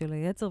של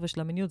היצר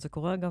ושל המיניות, זה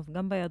קורה אגב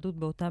גם ביהדות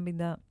באותה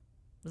מידה.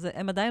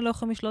 הם עדיין לא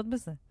יכולים לשלוט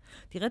בזה.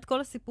 תראה את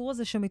כל הסיפור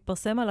הזה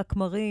שמתפרסם על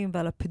הכמרים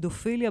ועל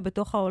הפדופיליה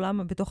בתוך העולם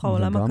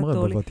הקתולי.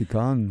 לגמרי,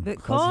 בוותיקן,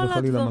 חס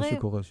וחלילה מה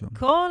שקורה שם.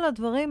 כל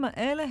הדברים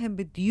האלה הם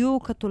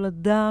בדיוק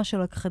התולדה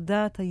של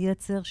הכחדת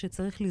היצר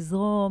שצריך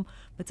לזרום,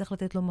 וצריך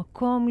לתת לו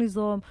מקום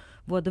לזרום,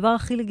 והוא הדבר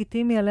הכי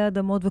לגיטימי עלי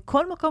אדמות,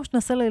 וכל מקום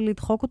שתנסה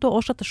לדחוק אותו,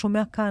 או שאתה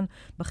שומע כאן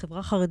בחברה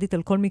החרדית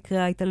על כל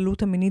מקרה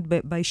ההתעללות המינית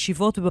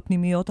בישיבות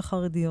ובפנימיות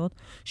החרדיות,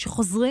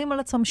 שחוזרים על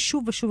עצמם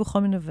שוב ושוב בכל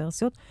מיני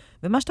ורסיות,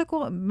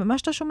 ומה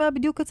שאתה שומע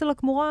בדיוק אצל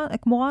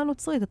הכמורה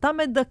הנוצרית, אתה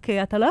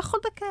מדכא, אתה לא יכול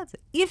לדכא את זה,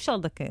 אי אפשר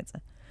לדכא את זה.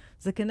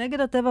 זה כנגד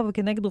הטבע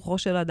וכנגד רוחו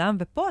של האדם,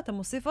 ופה אתה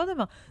מוסיף עוד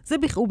דבר,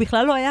 הוא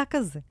בכלל לא היה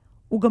כזה.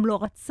 הוא גם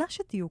לא רצה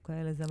שתהיו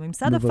כאלה, זה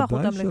הממסד הפך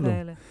אותם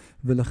לכאלה.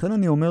 ולכן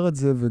אני אומר את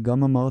זה,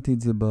 וגם אמרתי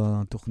את זה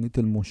בתוכנית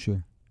אל משה.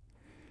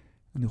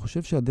 אני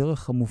חושב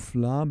שהדרך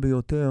המופלאה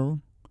ביותר,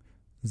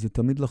 זה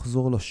תמיד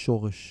לחזור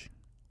לשורש.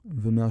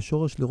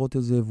 ומהשורש לראות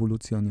איזה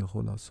אבולוציה אני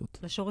יכול לעשות.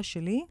 לשורש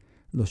שלי?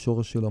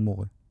 לשורש של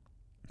המורה.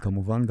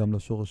 כמובן גם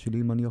לשורש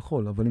שלי אם אני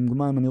יכול, אבל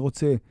אם אני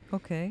רוצה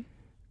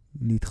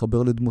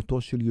להתחבר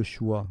לדמותו של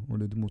ישוע, או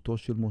לדמותו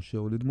של משה,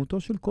 או לדמותו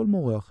של כל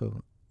מורה אחר,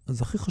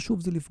 אז הכי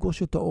חשוב זה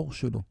לפגוש את האור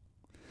שלו.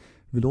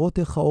 ולראות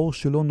איך האור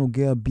שלו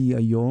נוגע בי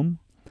היום,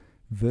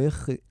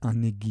 ואיך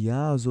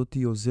הנגיעה הזאת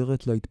היא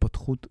עוזרת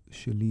להתפתחות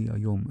שלי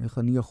היום. איך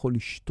אני יכול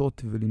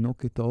לשתות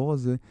ולנוק את האור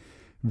הזה,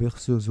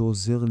 ואיך זה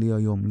עוזר לי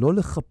היום. לא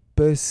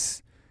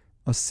לחפש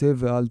עשה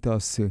ואל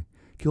תעשה.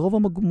 כי רוב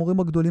המורים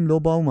הגדולים לא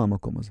באו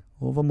מהמקום הזה.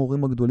 רוב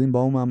המורים הגדולים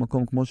באו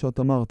מהמקום, כמו שאת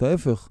אמרת,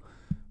 ההפך.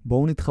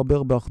 בואו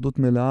נתחבר באחדות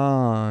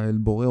מלאה אל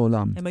בורא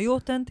עולם. הם היו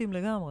אותנטיים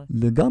לגמרי.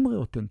 לגמרי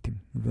אותנטיים.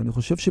 ואני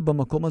חושב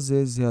שבמקום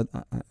הזה,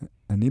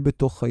 אני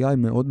בתוך חיי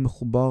מאוד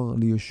מחובר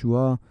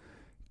לישוע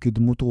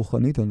כדמות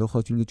רוחנית. אני לא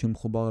יכול להגיד שאני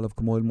מחובר עליו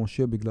כמו אל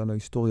משה בגלל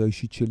ההיסטוריה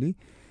האישית שלי,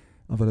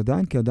 אבל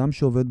עדיין כאדם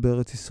שעובד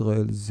בארץ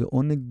ישראל, זה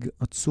עונג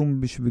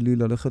עצום בשבילי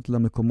ללכת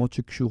למקומות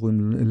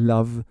שקשורים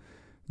אליו.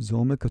 זה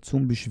עומק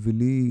עצום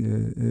בשבילי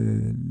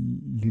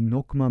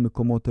לנוק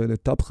מהמקומות האלה.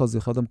 טבחה זה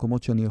אחד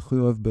המקומות שאני הכי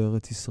אוהב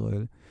בארץ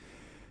ישראל.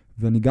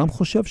 ואני גם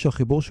חושב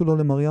שהחיבור שלו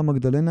למריה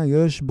מגדלנה,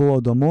 יש בו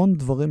עוד המון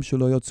דברים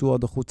שלא יצאו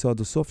עד החוצה עד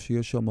הסוף,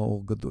 שיש שם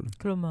אור גדול.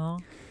 כלומר?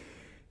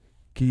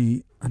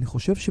 כי אני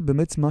חושב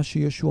שבאמת מה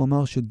שישוע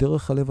אמר,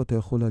 שדרך הלב אתה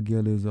יכול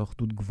להגיע לאיזו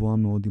אחדות גבוהה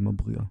מאוד עם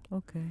הבריאה.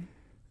 אוקיי.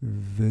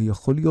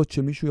 ויכול להיות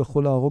שמישהו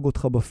יכול להרוג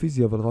אותך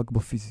בפיזי, אבל רק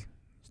בפיזי.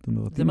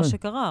 זה מה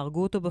שקרה,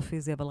 הרגו אותו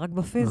בפיזי, אבל רק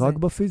בפיזי. רק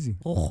בפיזי.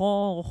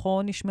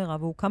 רוחו נשמרה,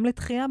 והוא קם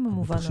לתחייה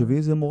במובן. תחשבי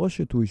איזה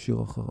מורשת הוא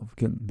השאיר אחריו.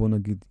 כן, בוא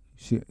נגיד,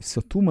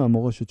 שסתו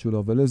מהמורשת שלו,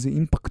 אבל איזה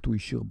אימפקט הוא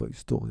השאיר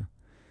בהיסטוריה.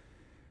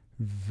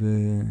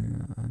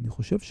 ואני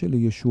חושב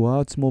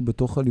שלישוע עצמו,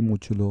 בתוך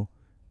הלימוד שלו,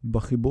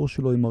 בחיבור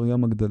שלו עם מריה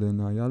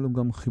מגדלנה, היה לו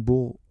גם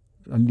חיבור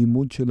על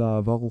לימוד של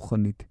האהבה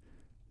רוחנית,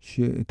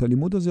 שאת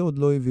הלימוד הזה עוד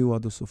לא הביאו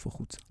עד הסוף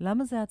החוץ.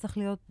 למה זה היה צריך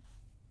להיות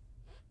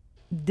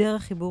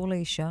דרך חיבור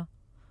לאישה?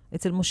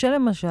 אצל משה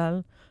למשל,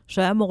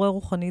 שהיה מורה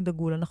רוחני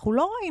דגול, אנחנו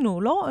לא ראינו,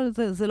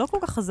 זה לא כל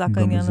כך חזק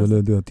העניין הזה. גם זה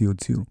לדעתי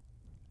הוציאו.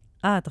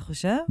 אתה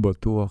חושב?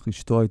 בטוח,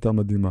 אשתו הייתה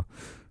מדהימה.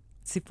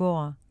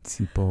 ציפורה.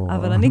 ציפורה.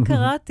 אבל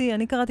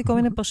אני קראתי כל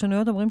מיני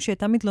פרשנויות, אומרים שהיא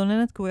הייתה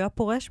מתלוננת כי הוא היה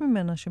פורש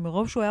ממנה,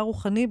 שמרוב שהוא היה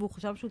רוחני והוא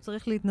חשב שהוא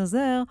צריך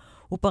להתנזר,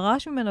 הוא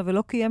פרש ממנה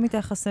ולא קיים איתה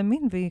יחסי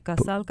מין, והיא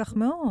כעסה על כך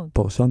מאוד.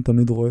 פרשן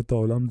תמיד רואה את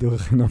העולם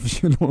דרך עיניו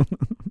שלו.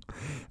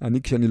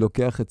 כשאני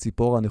לוקח את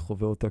ציפורה, אני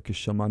חווה אותה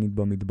כשמנית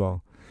במדבר.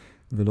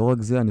 ולא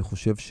רק זה, אני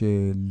חושב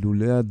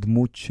שלולא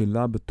הדמות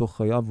שלה בתוך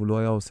חייו, הוא לא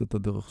היה עושה את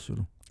הדרך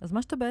שלו. אז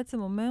מה שאתה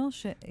בעצם אומר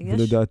שיש...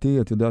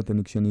 ולדעתי, את יודעת,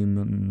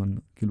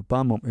 כאילו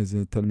פעם איזו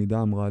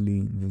תלמידה אמרה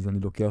לי, ואני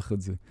לוקח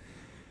את זה.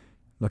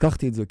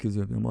 לקחתי את זה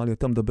כזה, היא אמרה לי,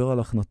 אתה מדבר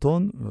על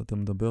אחנתון, ואתה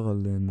מדבר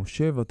על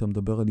משה, ואתה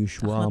מדבר על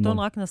ישוע. אחנתון,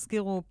 רק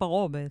נזכיר, הוא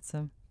פרעה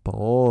בעצם.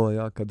 פרעה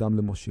היה קדם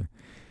למשה.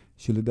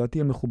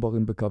 שלדעתי הם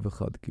מחוברים בקו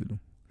אחד, כאילו.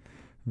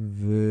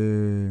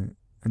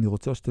 ואני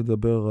רוצה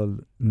שתדבר על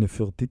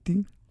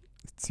נפרטיטי,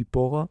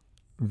 ציפורה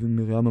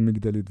ומרים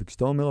המגדלית.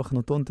 וכשאתה אומר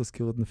אחנתון,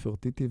 תזכיר את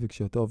נפרטיטי,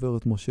 וכשאתה עובר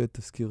את משה,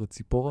 תזכיר את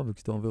ציפורה,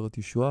 וכשאתה עובר את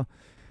ישוע,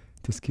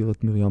 תזכיר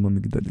את מרים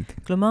המגדלית.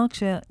 כלומר,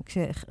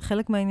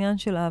 כשחלק מהעניין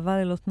של אהבה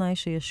ללא תנאי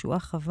שישוע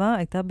חווה,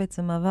 הייתה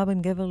בעצם אהבה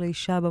בין גבר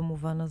לאישה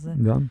במובן הזה.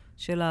 גם.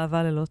 של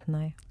אהבה ללא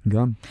תנאי.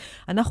 גם.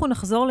 אנחנו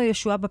נחזור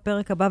לישוע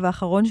בפרק הבא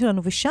והאחרון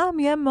שלנו, ושם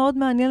יהיה מאוד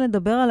מעניין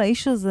לדבר על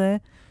האיש הזה,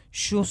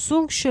 שהוא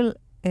סוג של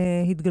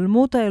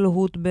התגלמות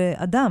האלוהות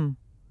באדם.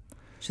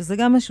 שזה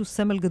גם איזשהו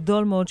סמל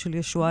גדול מאוד של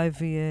ישוע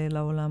הביא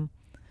לעולם.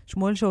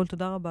 שמואל שאול,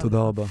 תודה רבה. תודה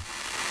רבה.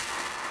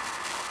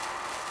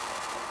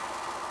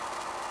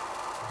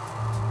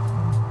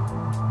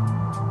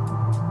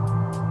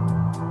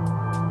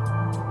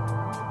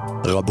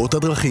 רבות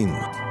הדרכים,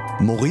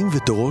 מורים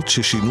ותורות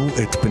ששינו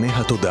את פני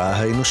התודעה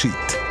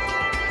האנושית.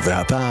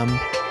 והפעם,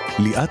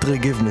 ליאת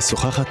רגב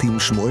משוחחת עם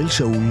שמואל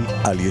שאול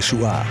על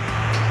ישוע.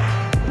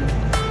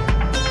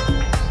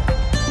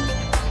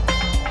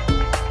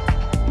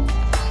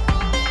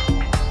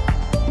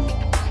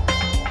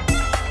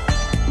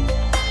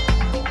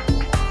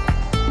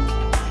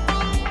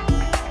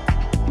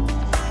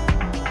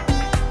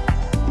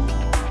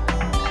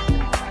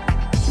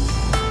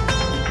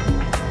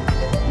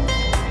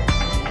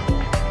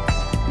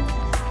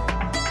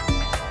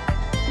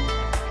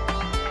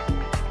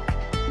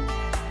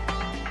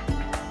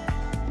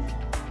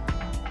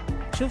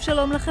 שוב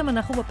שלום לכם,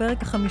 אנחנו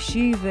בפרק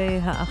החמישי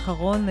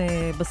והאחרון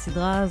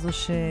בסדרה הזו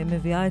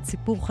שמביאה את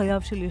סיפור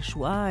חייו של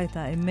ישוע, את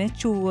האמת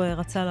שהוא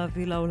רצה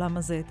להביא לעולם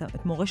הזה,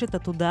 את מורשת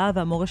התודעה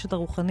והמורשת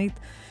הרוחנית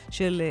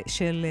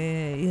של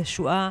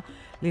ישוע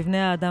לבני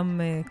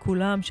האדם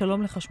כולם.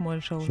 שלום לך שמואל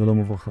שאול. שלום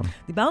וברכה.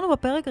 דיברנו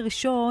בפרק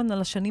הראשון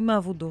על השנים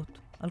האבודות,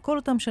 על כל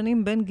אותם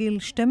שנים בין גיל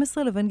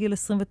 12 לבין גיל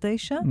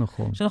 29.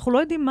 נכון. שאנחנו לא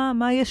יודעים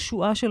מה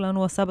ישועה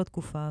שלנו עשה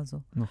בתקופה הזו.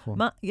 נכון.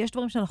 יש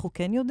דברים שאנחנו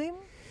כן יודעים?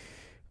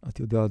 את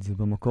יודעת, זה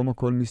במקום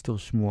הכל מיסטר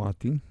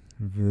שמואתי,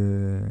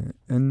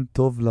 ואין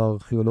טוב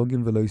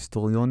לארכיאולוגים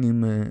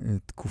ולהיסטוריונים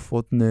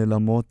תקופות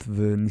נעלמות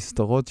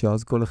ונסתרות,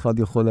 שאז כל אחד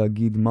יכול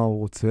להגיד מה הוא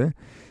רוצה,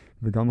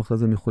 וגם אחרי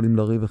זה הם יכולים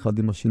לריב אחד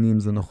עם השני אם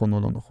זה נכון או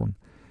לא נכון.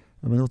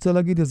 אבל אני רוצה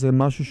להגיד איזה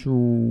משהו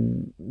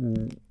שהוא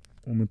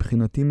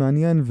מבחינתי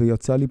מעניין,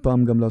 ויצא לי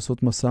פעם גם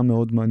לעשות מסע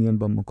מאוד מעניין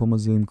במקום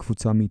הזה עם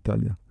קבוצה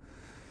מאיטליה.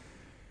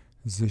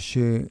 זה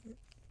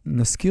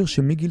נזכיר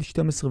שמגיל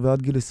 12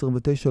 ועד גיל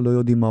 29 לא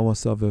יודעים מה הוא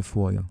עשה ואיפה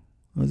הוא היה.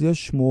 אז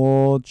יש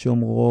שמועות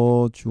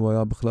שאומרות שהוא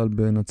היה בכלל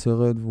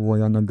בנצרת והוא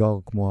היה נגר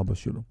כמו אבא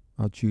שלו,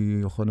 עד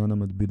שיוחנן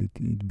המטביל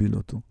התביל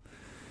אותו.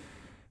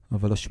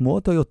 אבל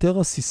השמועות היותר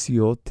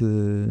עסיסיות,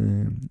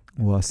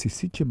 או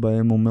העסיסית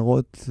שבהם,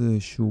 אומרות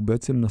שהוא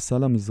בעצם נסע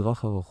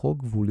למזרח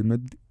הרחוק והוא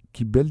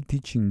קיבל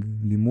טיצ'ינג,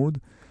 לימוד,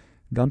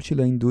 גם של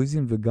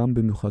ההינדואיזם וגם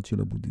במיוחד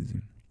של הבודהיזם.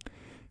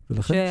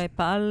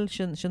 שפעל,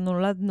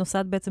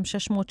 נוסד בעצם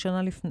 600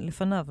 שנה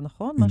לפניו,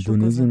 נכון?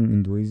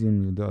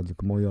 הינדואיזם, יודעת, זה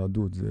כמו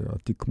יהדות, זה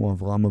עתיק כמו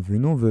אברהם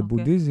אבינו,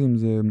 ובודהיזם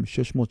זה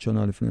 600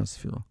 שנה לפני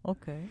הספירה.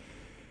 אוקיי.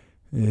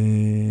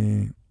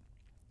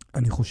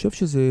 אני חושב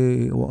שזה,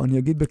 אני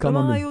אגיד בכמה...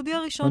 כלומר, היהודי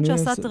הראשון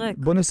שעשה טרק.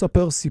 בוא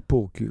נספר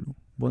סיפור,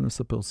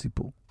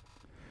 כאילו.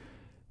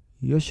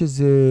 יש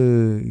איזה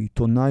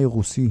עיתונאי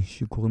רוסי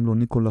שקוראים לו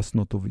ניקולס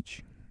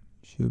נוטוביץ',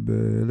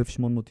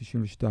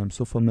 שב-1892,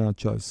 סוף המאה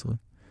ה-19,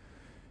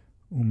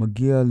 הוא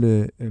מגיע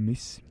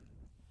לאמיס,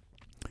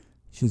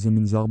 שזה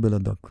מנזר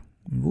בלדק.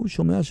 והוא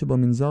שומע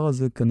שבמנזר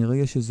הזה כנראה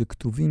יש איזה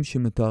כתובים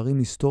שמתארים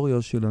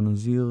היסטוריה של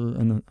הנזיר,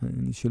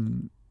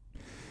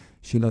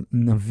 של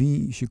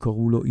הנביא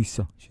שקראו לו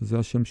איסה, שזה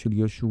השם של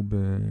ישוע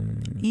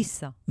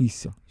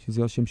איסה,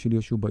 שזה השם של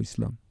ישוע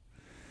באסלאם.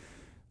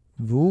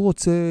 והוא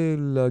רוצה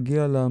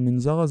להגיע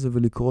למנזר הזה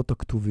ולקרוא את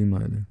הכתובים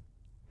האלה.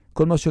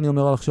 כל מה שאני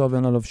אומר עכשיו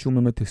אין עליו שום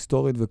אמת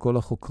היסטורית, וכל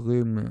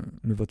החוקרים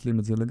מבטלים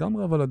את זה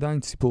לגמרי, אבל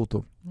עדיין סיפור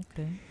טוב.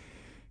 אוקיי.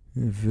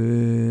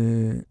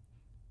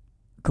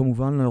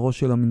 וכמובן, הראש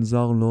של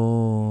המנזר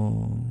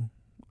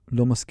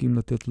לא מסכים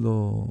לתת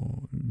לו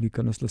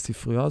להיכנס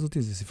לספרייה הזאת,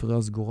 זו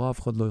ספרייה סגורה, אף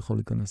אחד לא יכול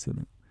להיכנס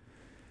אליה.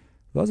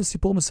 ואז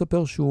הסיפור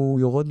מספר שהוא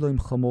יורד לו עם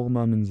חמור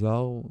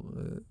מהמנזר,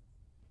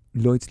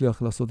 לא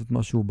הצליח לעשות את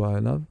מה שהוא בא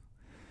אליו,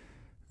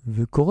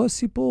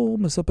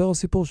 מספר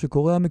הסיפור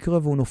שקורה המקרה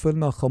והוא נופל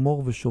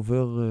מהחמור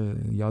ושובר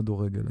יד או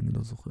רגל, אני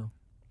לא זוכר.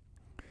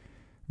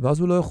 ואז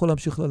הוא לא יכול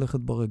להמשיך ללכת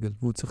ברגל,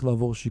 והוא צריך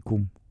לעבור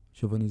שיקום.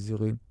 עכשיו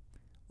הנזירים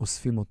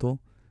אוספים אותו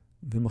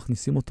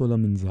ומכניסים אותו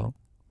למנזר,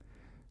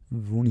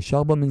 והוא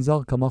נשאר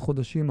במנזר כמה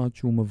חודשים עד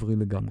שהוא מבריא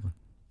לגמרי.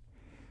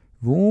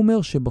 והוא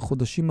אומר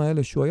שבחודשים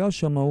האלה שהוא היה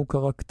שם, הוא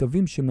קרא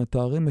כתבים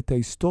שמתארים את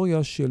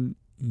ההיסטוריה של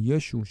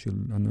ישוע,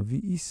 של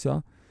הנביא איסה,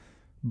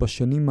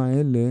 בשנים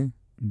האלה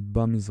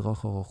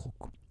במזרח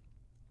הרחוק.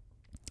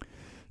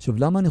 עכשיו,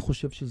 למה אני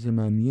חושב שזה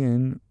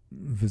מעניין,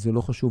 וזה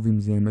לא חשוב אם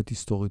זה אמת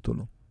היסטורית או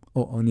לא?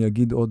 או אני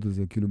אגיד עוד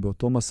זה, כאילו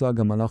באותו מסע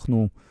גם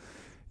הלכנו,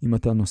 אם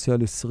אתה נוסע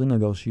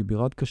לסרינגר, שהיא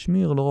בירת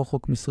קשמיר, לא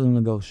רחוק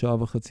מסרינגר, 1.5 שעה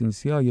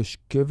נסיעה, יש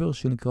קבר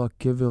שנקרא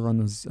קבר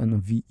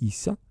הנביא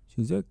איסה,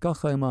 שזה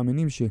ככה הם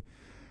מאמינים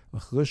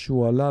שאחרי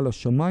שהוא עלה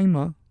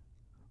לשמיימה,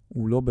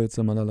 הוא לא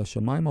בעצם עלה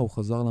לשמיימה, הוא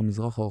חזר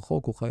למזרח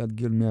הרחוק, הוא חי עד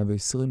גיל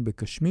 120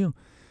 בקשמיר,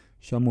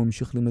 שם הוא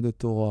המשיך לימד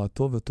את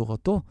הוראתו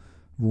ותורתו,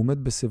 והוא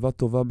עומד בשיבה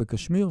טובה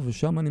בקשמיר,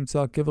 ושם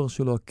נמצא הקבר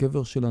שלו,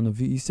 הקבר של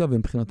הנביא איסה,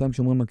 ומבחינתם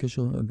כשאומרים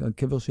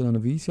הקבר של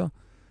הנביא איסה,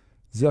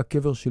 זה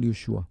הקבר של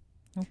ישוע.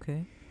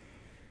 אוקיי.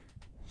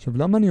 עכשיו,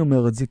 למה אני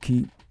אומר את זה?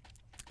 כי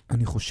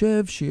אני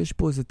חושב שיש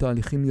פה איזה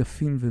תהליכים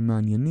יפים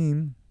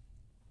ומעניינים,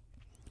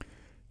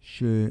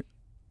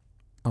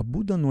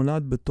 שהבודה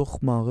נולד בתוך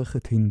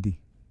מערכת הינדי.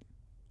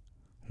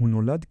 הוא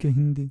נולד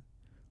כהינדי,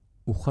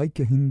 הוא חי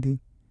כהינדי,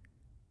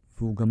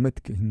 והוא גם מת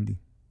כהינדי.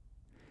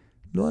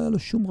 לא היה לו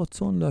שום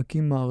רצון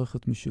להקים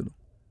מערכת משלו.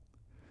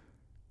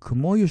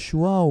 כמו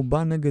ישוע, הוא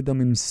בא נגד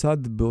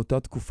הממסד באותה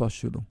תקופה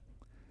שלו,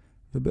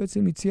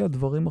 ובעצם הציע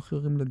דברים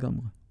אחרים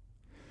לגמרי.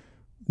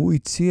 הוא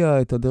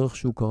הציע את הדרך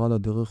שהוא קרא לה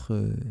דרך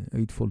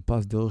Eightfold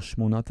Path, דרך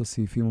 8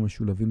 הסעיפים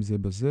המשולבים זה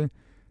בזה,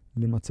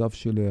 למצב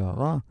של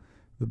הערה,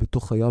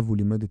 ובתוך חייו הוא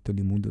לימד את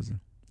הלימוד הזה.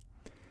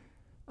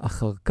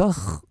 אחר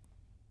כך,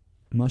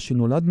 מה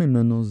שנולד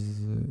ממנו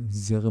זה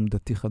זרם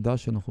דתי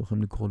חדש, שאנחנו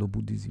יכולים לקרוא לו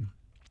בודהיזם.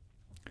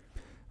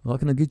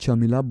 רק נגיד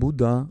שהמילה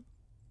בודה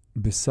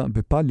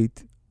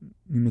בפלית,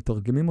 אם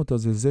מתרגמים אותה,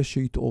 זה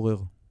שהתעורר.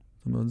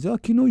 זאת אומרת, זה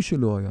הכינוי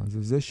שלו היה,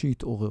 זה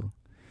שהתעורר.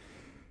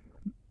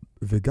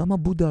 וגם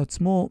הבודה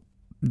עצמו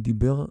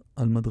דיבר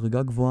על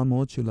מדרגה גבוהה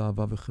מאוד של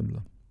אהבה וחמלה.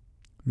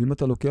 ואם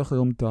אתה לוקח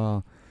היום את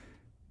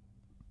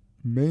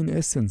מיין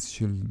אסנס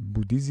של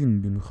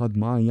בודהיזם, במיוחד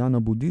מעיין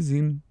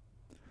הבודהיזם,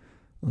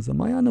 אז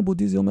המעיין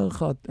הבודהיזם אומר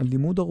לך,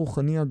 הלימוד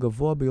הרוחני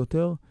הגבוה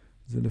ביותר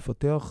זה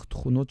לפתח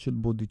תכונות של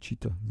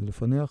בודיצ'יטה. זה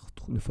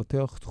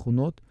לפתח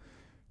תכונות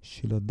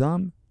של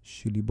אדם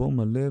שליבו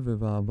מלא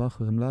ואהבה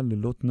חמלה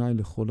ללא תנאי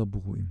לכל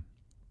הברואים.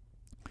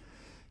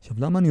 עכשיו,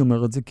 למה אני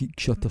אומר את זה? כי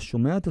כשאתה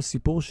שומע את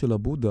הסיפור של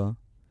הבודה,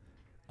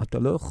 אתה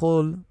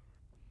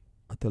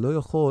לא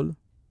יכול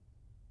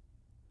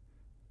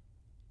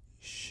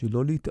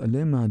שלא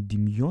להתעלם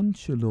מהדמיון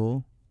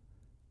שלו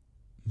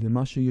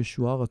למה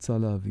שישוע רצה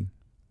להביא.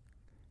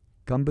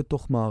 גם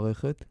בתוך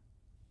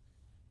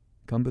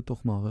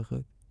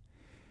מערכת,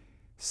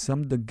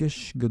 שם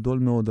דגש גדול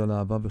מאוד על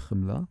אהבה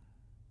וחמלה,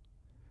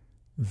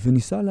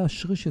 וניסה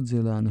להשריש את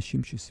זה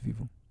לאנשים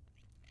שסביבו.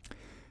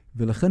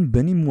 ולכן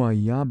בין אם הוא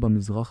היה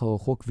במזרח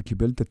הרחוק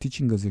וקיבל את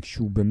הטיצ'ינג הזה,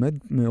 כשהוא באמת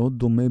מאוד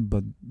דומה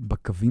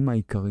בקווים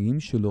העיקריים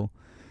שלו,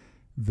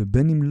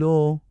 ובין אם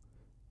לא,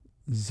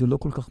 זה לא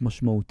כל כך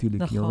משמעותי לי.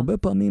 נכון. כי הרבה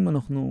פעמים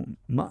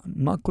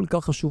מה כל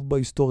כך חשוב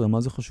בהיסטוריה?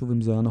 מה זה חשוב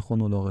אם זה היה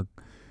נכון או לא?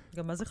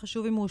 גם מה זה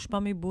חשוב אם הוא הושפע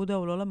מבודה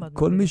או לא למד?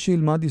 כל מי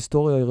שילמד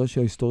היסטוריה יראה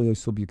שההיסטוריה היא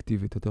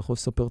סובייקטיבית. אתה יכול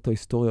לספר את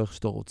ההיסטוריה איך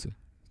שאתה רוצה.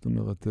 זאת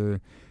אומרת,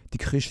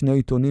 תקחי שני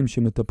עיתונים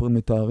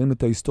שמתארים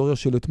את ההיסטוריה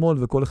של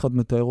אתמול, וכל אחד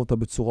מתאר אותה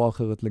בצורה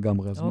אחרת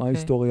לגמרי. אז מה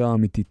ההיסטוריה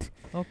האמיתית?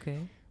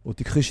 אוקיי. או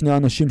תקחי שני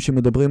אנשים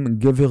שמדברים,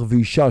 גבר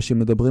ואישה,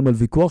 שמדברים על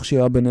ויכוח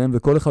שהיה ביניהם,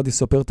 וכל אחד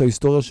יספר את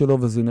ההיסטוריה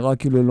שלו, וזה נראה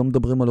כאילו לא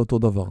מדברים על אותו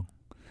דבר.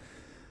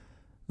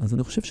 אז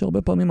אני חושב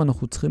שהרבה פעמים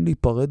אנחנו צריכים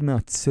להיפרד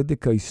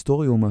מהצדק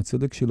ההיסטורי, או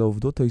מהצדק של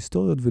העובדות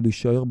ההיסטוריות,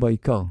 ולהישאר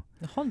בעיקר.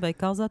 נכון,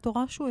 בעיקר זה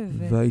התורה שהוא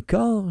הביא.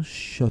 והעיקר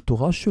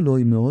שהתורה שלו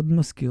היא מאוד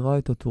מזכירה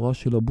את התורה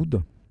של הבודה.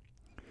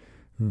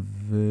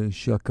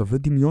 ושהקווי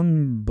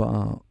דמיון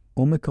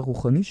בעומק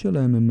הרוחני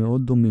שלהם הם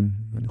מאוד דומים.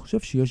 ואני חושב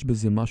שיש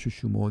בזה משהו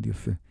שהוא מאוד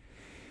יפה.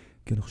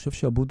 כי אני חושב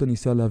שהבודה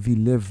ניסה להביא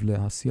לב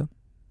לאסיה,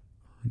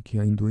 כי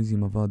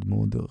ההינדואיזם עבד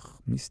מאוד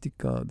דרך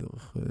מיסטיקה,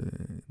 דרך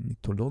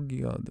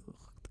מיתולוגיה,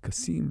 דרך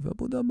טקסים,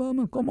 והבודה בא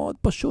במקום מאוד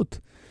פשוט.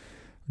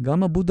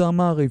 גם הבודה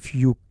אמר, if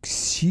you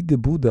see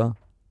the Buddha,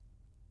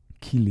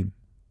 kill him.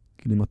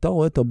 כאילו אם אתה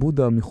רואה את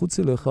הבודה מחוץ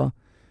אליך,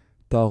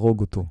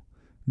 תהרוג אותו.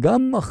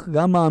 גם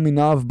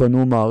מאמיניו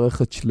בנו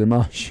מערכת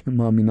שלמה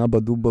שמאמינה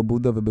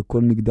בבודה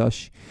ובכל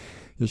מקדש.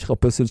 יש לך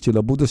פסל של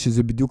הבודה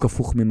שזה בדיוק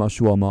הפוך ממה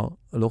שהוא אמר.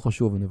 לא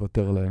חשוב,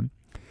 נוותר להם.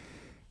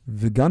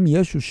 וגם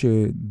ישו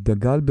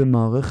שדגל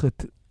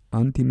במערכת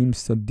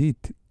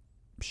אנטי-ממסדית,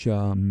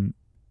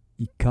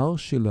 שהעיקר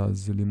שלה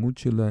זה לימוד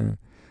של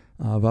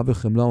אהבה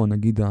וחמלה, או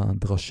נגיד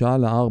הדרשה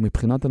על ההר.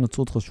 מבחינת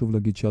הנצרות חשוב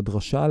להגיד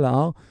שהדרשה על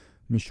ההר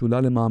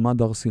משולה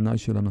למעמד הר סיני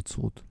של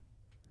הנצרות.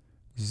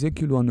 זה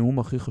כאילו הנאום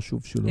הכי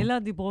חשוב שלו. אלה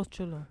הדיברות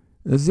שלו.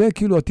 זה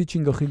כאילו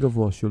הטיצ'ינג הכי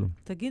גבוה שלו.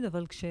 תגיד,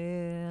 אבל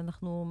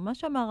מה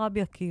שאמר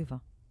רבי עקיבא,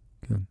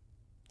 כן.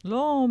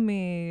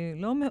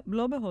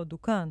 לא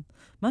בהודו, כאן.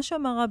 מה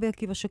שאמר רבי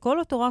עקיבא,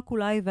 שכל התורה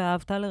כולה היא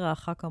ואהבת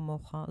לרעך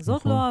כמוך. זאת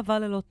נכון. לא אהבה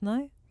ללא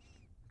תנאי?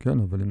 כן,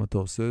 אבל אם אתה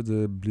עושה את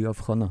זה בלי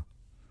הבחנה.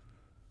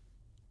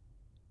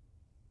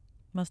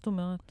 מה זאת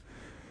אומרת?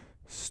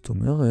 זאת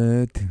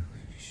אומרת,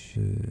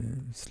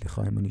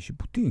 סליחה אם אני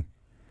שיפוטי,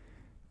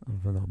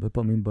 אבל הרבה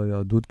פעמים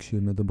ביהדות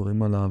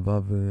כשמדברים על אהבה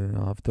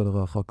ואהבת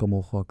לרעך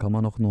כמוך, כמה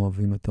אנחנו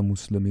אוהבים את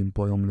המוסלמים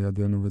פה היום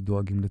לידינו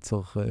ודואגים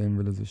לצרכיהם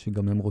ולזה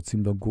שגם הם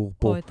רוצים לגור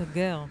פה. או את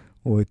הגר.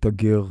 או את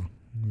הגר.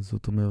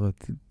 זאת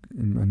אומרת,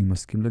 אני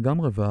מסכים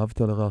לגמרי,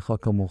 ואהבת לרעך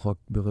כמוך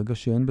ברגע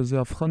שאין בזה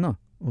הבחנה.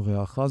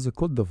 רעך זה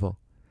כל דבר.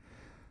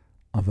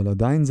 אבל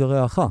עדיין זה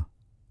רעך.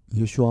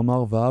 ישוע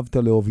אמר, ואהבת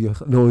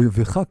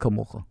לאויבך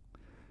כמוך.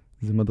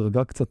 זה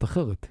מדרגה קצת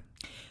אחרת.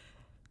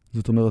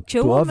 זאת אומרת,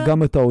 תאהב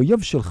גם את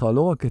האויב שלך,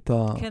 לא רק את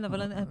הרע שלך. כן,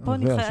 אבל פה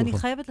אני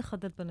חייבת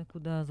לחדד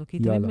בנקודה הזו, כי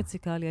היא תמיד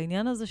מציקה לי.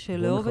 העניין הזה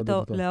של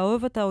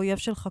לאהוב את האויב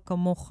שלך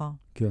כמוך.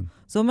 כן.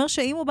 זה אומר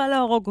שאם הוא בא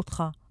להרוג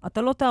אותך,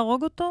 אתה לא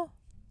תהרוג אותו?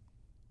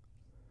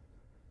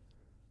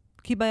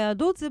 כי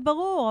ביהדות זה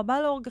ברור, הבא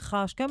להורגך,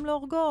 השכם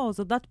להורגו,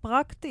 זו דת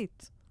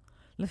פרקטית.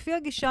 לפי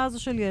הגישה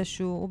הזו של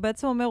ישו, הוא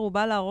בעצם אומר, הוא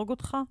בא להרוג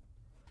אותך?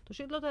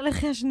 תושיט לו את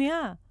הלחי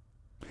השנייה.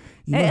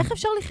 איך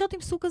אפשר לחיות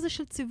עם סוג כזה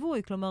של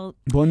ציווי? כלומר,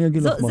 בוא אני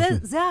אגיד לך משהו.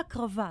 זה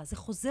ההקרבה, זה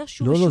חוזר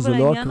שוב ושוב על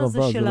העניין הזה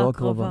של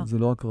ההקרבה. זה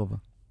לא הקרבה.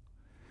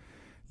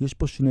 יש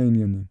פה שני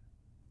עניינים.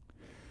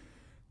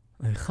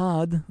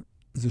 האחד,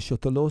 זה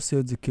שאתה לא עושה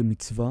את זה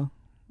כמצווה,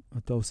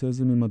 אתה עושה את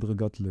זה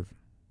ממדרגת לב.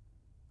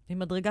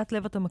 ממדרגת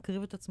לב אתה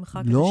מקריב את עצמך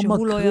כדי שהוא לא ימות?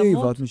 לא מקריב,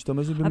 את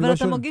משתמשת במילה אבל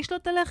אתה מרגיש לו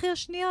את הלחי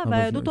השנייה,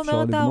 והיהדות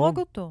אומרת תהרוג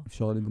אותו.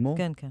 אפשר לגמור?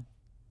 כן, כן.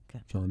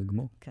 אפשר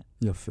לגמור? כן.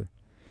 יפה.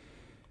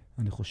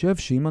 אני חושב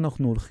שאם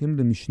אנחנו הולכים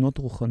למשנות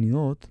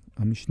רוחניות,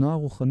 המשנה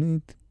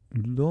הרוחנית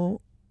לא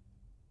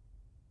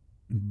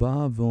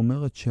באה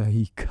ואומרת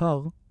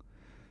שהעיקר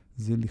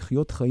זה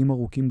לחיות חיים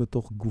ארוכים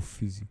בתוך גוף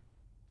פיזי.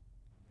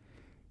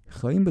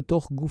 חיים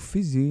בתוך גוף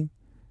פיזי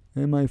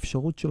הם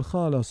האפשרות שלך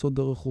לעשות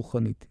דרך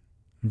רוחנית,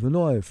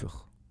 ולא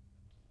ההפך.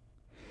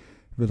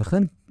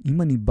 ולכן,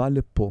 אם אני בא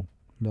לפה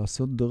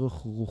לעשות דרך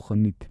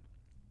רוחנית,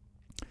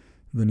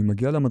 ואני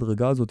מגיע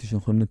למדרגה הזאת שאנחנו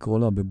יכולים לקרוא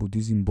לה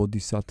בבודהיזם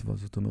בודיסטווה,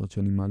 זאת אומרת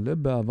שאני מעלה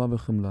באהבה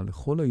וחמלה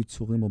לכל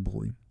היצורים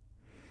הברואים.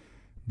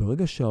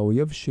 ברגע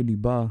שהאויב שלי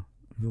בא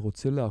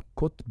ורוצה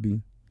להכות בי,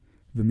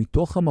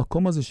 ומתוך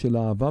המקום הזה של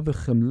אהבה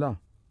וחמלה,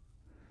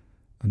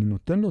 אני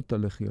נותן לו את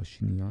הלחי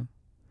השנייה,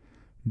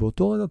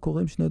 באותו רגע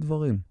קוראים שני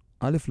דברים.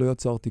 א', לא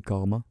יצרתי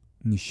קרמה,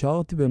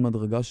 נשארתי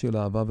במדרגה של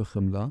אהבה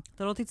וחמלה.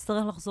 אתה לא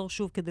תצטרך לחזור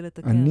שוב כדי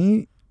לתקן.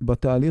 אני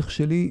בתהליך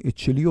שלי, את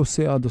שלי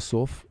עושה עד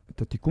הסוף,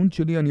 את התיקון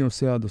שלי אני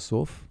עושה עד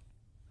הסוף,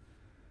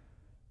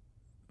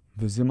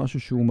 וזה משהו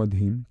שהוא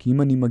מדהים, כי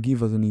אם אני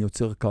מגיב אז אני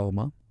יוצר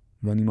קרמה,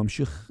 ואני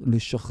ממשיך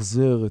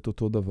לשחזר את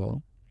אותו דבר.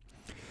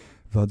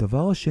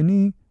 והדבר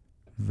השני,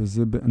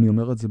 ואני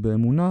אומר את זה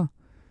באמונה,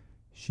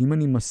 שאם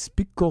אני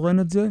מספיק קורן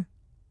את זה,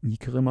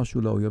 יקרה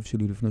משהו לאויב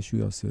שלי לפני שהוא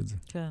יעשה את זה.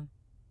 כן.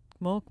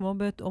 כמו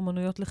בית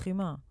אומנויות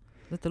לחימה.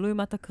 זה תלוי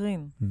מה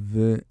תקרין.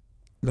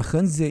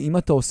 ולכן זה, אם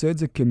אתה עושה את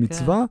זה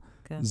כמצווה,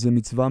 כן. זה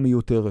מצווה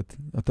מיותרת.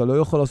 אתה לא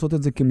יכול לעשות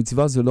את זה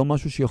כמצווה, זה לא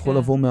משהו שיכול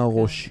לבוא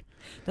מהראש. כן.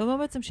 אתה אומר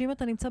בעצם שאם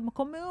אתה נמצא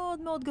במקום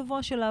מאוד מאוד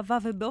גבוה של אהבה,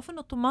 ובאופן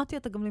אוטומטי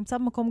אתה גם נמצא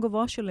במקום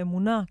גבוה של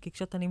אמונה, כי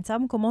כשאתה נמצא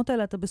במקומות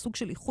האלה, אתה בסוג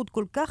של איחוד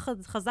כל כך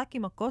חזק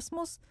עם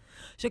הקוסמוס,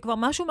 שכבר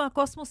משהו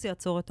מהקוסמוס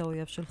יעצור את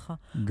האויב שלך.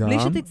 גם, בלי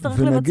שתצטרך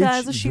לבצע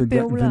איזושהי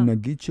פעולה.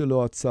 ונגיד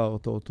שלא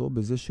עצרת אותו,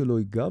 בזה שלא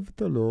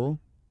הגבת לו,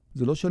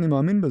 זה לא שאני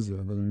מאמין בזה,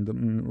 אבל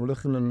אני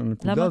הולך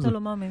לנקודה הזו. למה אתה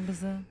לא מאמין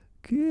בזה?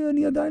 כי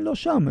אני עדיין לא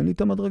שם, אין לי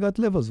את המדרגת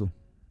לב הזו.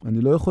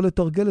 אני לא יכול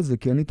לתרגל את זה,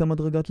 כי אין לי את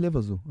המדרגת לב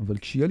הזו. אבל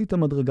כשיהיה לי את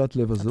המדרגת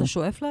לב הזו... אתה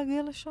שואף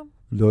להגיע לשם?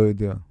 לא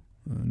יודע.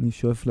 אני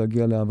שואף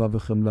להגיע לאהבה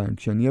וחמלה.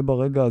 כשאני אהיה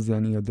ברגע הזה,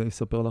 אני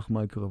אספר לך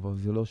מה יקרה, אבל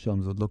זה לא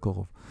שם, זה עוד לא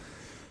קרוב.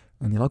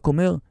 אני רק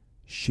אומר,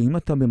 שאם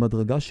אתה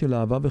במדרגה של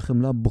אהבה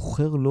וחמלה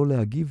בוחר לא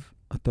להגיב,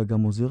 אתה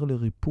גם עוזר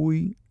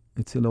לריפוי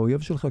אצל האויב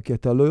שלך, כי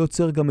אתה לא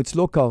יוצר גם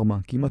אצלו קרמה.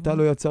 כי אם אתה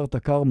לא יצר את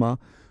הקרמה,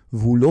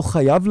 והוא לא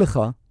חייב לך,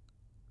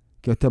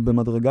 כי אתה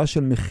במדרגה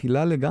של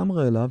מחילה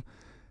לגמרי אליו,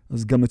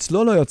 אז גם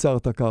אצלו לא יצר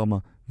את הקרמה,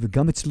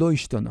 וגם אצלו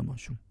השתנה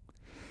משהו.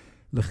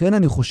 לכן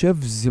אני חושב,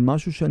 זה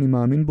משהו שאני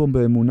מאמין בו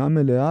באמונה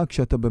מלאה,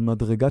 כשאתה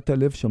במדרגת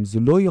הלב שם. זה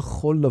לא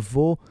יכול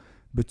לבוא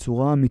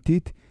בצורה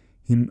אמיתית,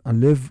 אם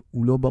הלב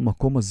הוא לא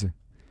במקום הזה.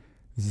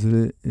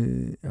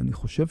 אני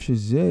חושב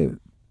שזה,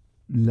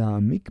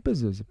 להעמיק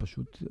בזה, זה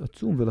פשוט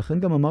עצום. ולכן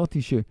גם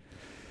אמרתי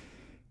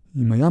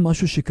שאם היה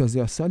משהו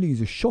שכזה עשה לי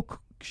איזה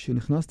שוק,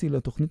 כשנכנסתי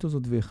לתוכנית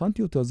הזאת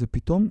והכנתי אותה, זה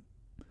פתאום,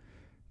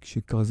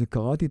 כשכזה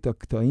קראתי את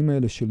הקטעים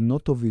האלה של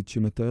נוטוביץ'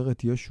 שמתאר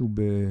את ישו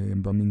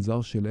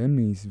במנזר של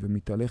אמיס,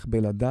 ומתהלך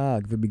בלדק,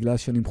 ובגלל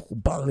שאני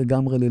מחובר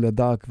לגמרי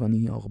ללדק,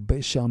 ואני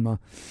הרבה שם,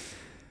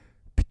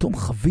 פתאום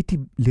חוויתי,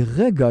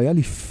 לרגע היה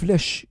לי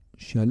פלש,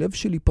 שהלב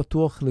שלי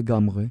פתוח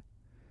לגמרי,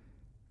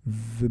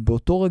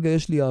 ובאותו רגע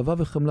יש לי אהבה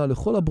וחמלה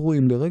לכל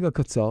הברואים לרגע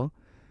קצר,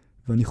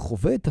 ואני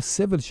חווה את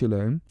הסבל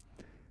שלהם,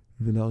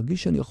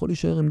 ולהרגיש שאני יכול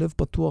להישאר עם לב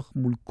פתוח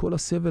מול כל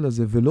הסבל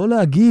הזה, ולא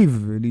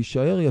להגיב,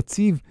 ולהישאר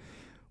יציב.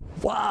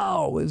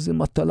 וואו, איזה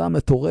מטלה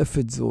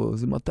מטורפת זו,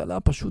 איזו מטלה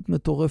פשוט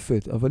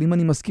מטורפת. אבל אם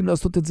אני מסכים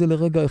לעשות את זה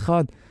לרגע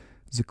אחד,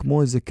 זה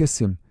כמו איזה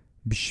קסם.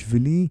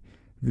 בשבילי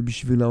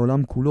ובשביל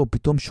העולם כולו,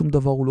 פתאום שום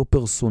דבר הוא לא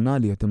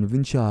פרסונלי. אתה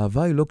מבין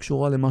שהאהבה היא לא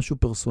קשורה למשהו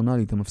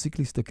פרסונלי. אתה מפסיק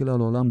להסתכל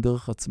על העולם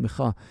דרך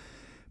עצמך.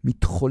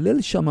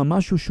 מתחולל שם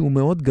משהו שהוא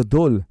מאוד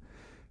גדול.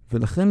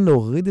 ולכן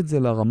להוריד את זה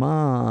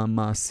לרמה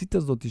המעשית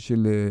הזאת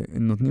של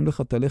נותנים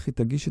לך את הלחי,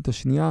 תגיש את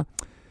השנייה,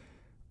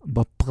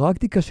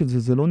 בפרקטיקה של זה,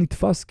 זה לא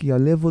נתפס, כי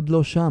הלב עוד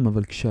לא שם,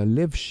 אבל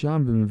כשהלב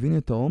שם ומבין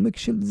את העומק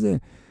של זה,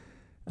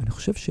 אני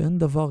חושב שאין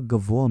דבר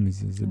גבוה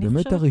מזה. זה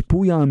באמת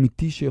הריפוי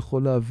האמיתי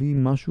שיכול להביא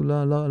משהו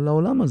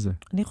לעולם הזה.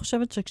 אני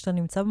חושבת שכשאתה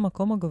נמצא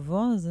במקום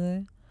הגבוה הזה,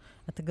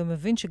 אתה גם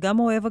מבין שגם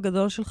האוהב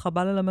הגדול שלך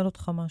בא ללמד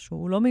אותך משהו.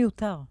 הוא לא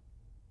מיותר.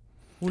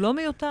 הוא לא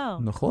מיותר.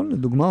 נכון,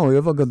 לדוגמה,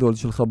 האויב הגדול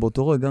שלך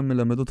באותו רגע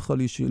מלמד אותך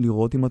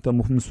לראות אם אתה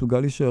מסוגל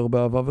להישאר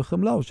באהבה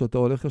וחמלה, או שאתה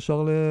הולך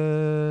ישר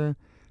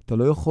אתה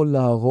לא יכול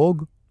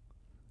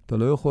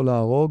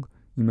להרוג,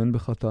 אם אין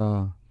בך את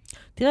ה...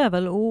 תראה,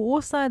 אבל הוא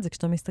עושה את זה.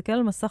 כשאתה מסתכל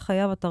על מסע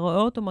חייו, אתה רואה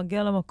אותו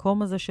מגיע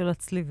למקום הזה של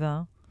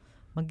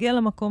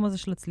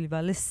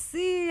הצליבה,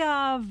 לשיא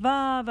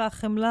האהבה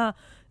והחמלה.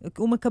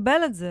 הוא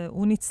מקבל את זה,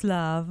 הוא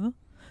נצלב,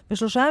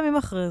 ו3 ימים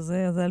אחרי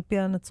זה, זה על פי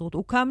הנצרות,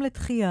 הוא קם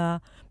לתחייה,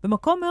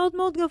 במקום מאוד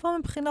מאוד גבוה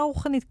מבחינה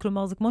רוחנית.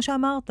 כלומר, זה כמו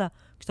שאמרת,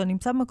 כשאתה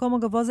נמצא במקום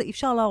הגבוה הזה, אי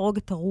אפשר להרוג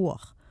את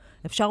הרוח.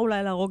 אפשר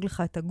אולי להרוג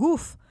לך את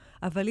הגוף,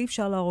 אבל אי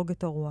אפשר להרוג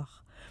את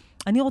הרוח.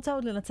 אני רוצה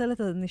עוד לנצל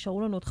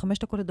נשארו לנו עוד 5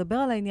 דקות לדבר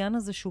על העניין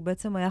הזה, שהוא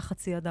בעצם היה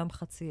חצי אדם,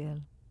 חצי אל.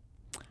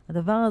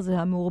 הדבר הזה,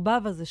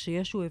 המעורבב הזה,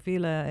 שישו הביא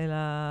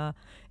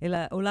אל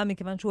העולם,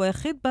 מכיוון שהוא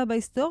היחיד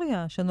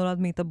בהיסטוריה שנולד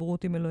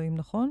מהתעברות עם אלוהים,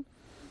 נכון?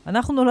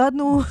 אנחנו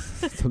נולדנו...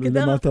 תלוי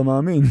למה אתה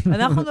מאמין.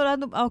 אנחנו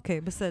נולדנו...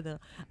 אוקיי, בסדר.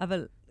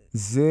 אבל...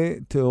 זה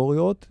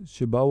תיאוריות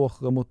שבאו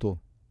אחרי מותו.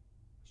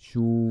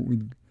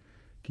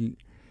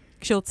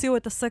 כשהוציאו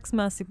את הסקס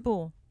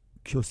מהסיפור.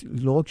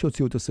 לא רק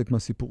שהוציאו את הסקס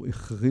מהסיפור,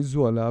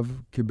 הכריזו עליו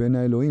כבן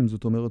האלוהים.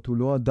 זאת אומרת, הוא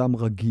לא אדם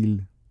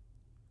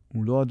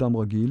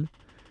רגיל.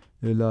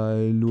 אלא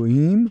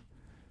האלוהים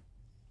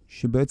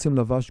שבעצם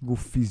לבש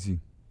גוף פיזי.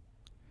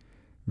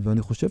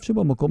 ואני חושב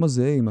שבמקום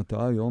הזה, אם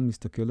אתה היום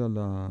מסתכל על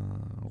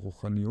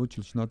הרוחניות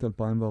של שנת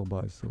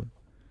 2014,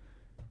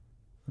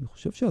 אני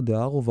חושב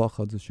שהדעה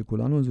הרווחת זה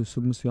שכולנו איזה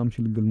סוג מסוים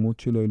של התגלמות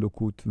של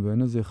האלוקות,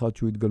 ואין איזה אחד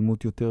שהוא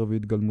התגלמות יותר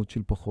והתגלמות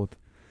של פחות.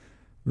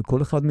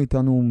 וכל אחד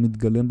מאיתנו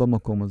מתגלם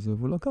במקום הזה,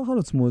 והוא לקח על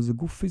עצמו איזה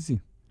גוף פיזי.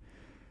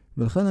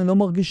 ולכן אני לא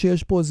מרגיש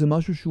שיש פה איזה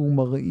משהו שהוא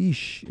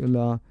מרעיש,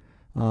 אלא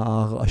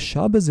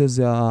ההרעשה בזה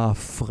זה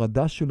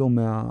ההפרדה שלו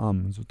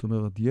מהעם. זאת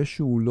אומרת,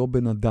 ישו הוא לא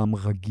בן אדם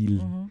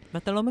רגיל.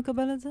 ואתה לא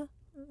מקבל את זה?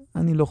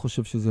 אני לא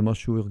חושב שזה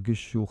משהו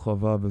הרגיש שהוא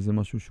חווה, וזה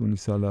משהו שהוא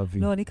ניסה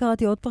להביא. לא, אני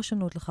קראתי עוד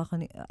פרשנות לכך.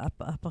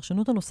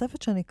 הפרשנות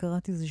הנוספת שאני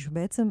קראתי זה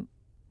שבעצם,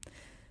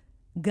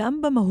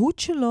 גם במהות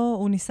שלו,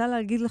 הוא ניסה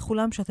להגיד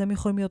לכולם שאתם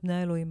יכולים להיות בני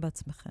האלוהים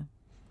בעצמכם.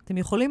 אתם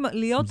יכולים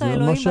להיות האלוהים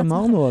בעצמכם. זה מה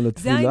שאמרנו על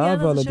התפילה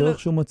ועל הדרך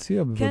שהוא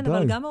מציע, בוודאי. כן,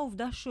 אבל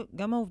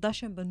גם העובדה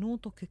שהם בנו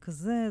אותו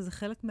ככזה, זה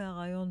חלק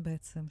מהרעיון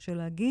בעצם, של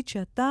להגיד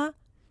שאתה,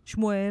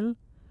 שמואל,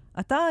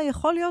 אתה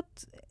יכול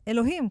להיות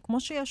אלוהים, כמו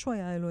שישוע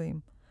היה אלוהים.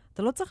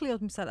 אתה לא צריך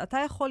להיות מסעד, אתה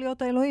יכול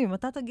להיות האלוהים,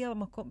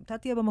 אתה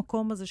תהיה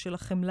במקום הזה של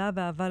החמלה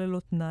והאהבה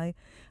ללא תנאי,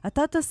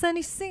 אתה תעשה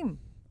ניסים,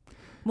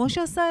 כמו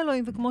שעשה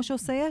אלוהים וכמו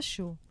שעושה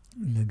ישוע.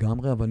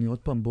 לגמרי, אבל אני עוד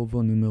פעם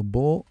ואני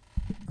אומר,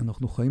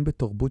 אנחנו חיים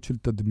בתרבות של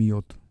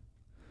תדמיות.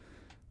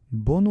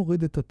 בוא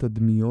נוריד את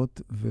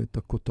התדמיות ואת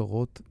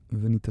הכותרות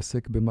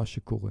ונתעסק במה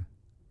שקורה.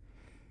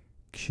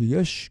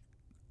 כשיש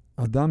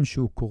אדם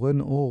שהוא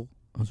קורן אור,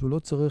 אז הוא לא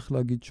צריך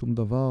להגיד שום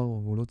דבר,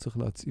 והוא לא צריך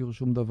להצעיר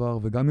שום דבר,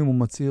 וגם אם הוא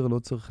מצעיר, לא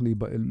צריך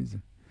להיבעל מזה.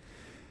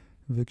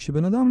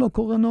 וכשבן אדם לא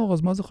קורן אור,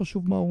 אז מה זה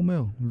חשוב מה הוא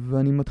אומר?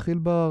 ואני מתחיל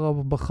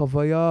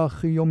בחוויה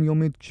הכי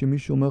יומיומית,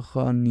 כשמישהו אומר לך,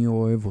 אני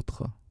אוהב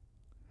אותך.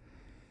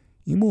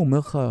 אם הוא אומר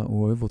לך,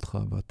 הוא אוהב אותך,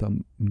 ואתה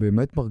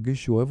באמת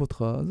מרגיש שהוא אוהב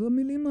אותך, אז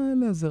המילים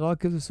האלה זה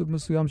רק איזה סוג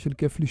מסוים של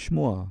כיף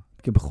לשמוע,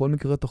 כי בכל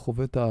מקרה אתה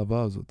חווה את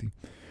האהבה הזאת.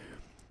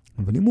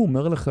 אבל אם הוא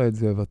אומר לך את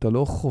זה, ואתה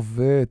לא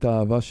חווה את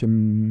האהבה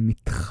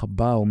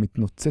שמתחבא או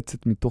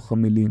מתנוצצת מתוך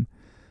המילים,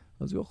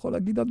 אז הוא יכול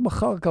להגיד עד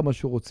מחר כמה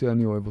שהוא רוצה,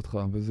 אני אוהב אותך,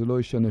 וזה לא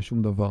ישנה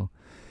שום דבר.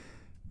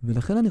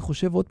 ולכן אני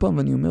חושב עוד פעם,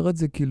 ואני אומר את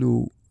זה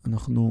כאילו,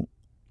 אנחנו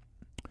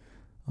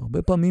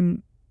הרבה פעמים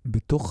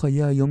בתוך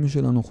חיי היום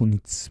שלנו, אנחנו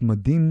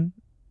נצמדים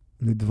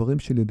לדברים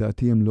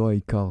שלדעתי הם לא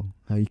העיקר.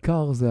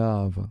 העיקר זה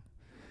האהבה,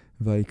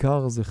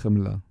 והעיקר זה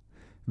חמלה,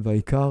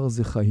 והעיקר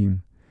זה חיים,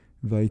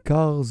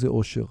 והעיקר זה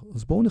אושר.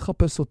 אז בואו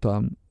נחפש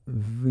אותם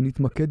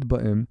ונתמקד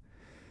בהם,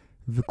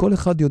 וכל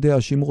אחד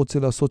יודע שאם הוא רוצה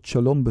לעשות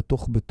שלום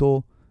בתוך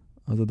ביתו,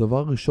 אז הדבר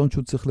הראשון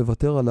שהוא צריך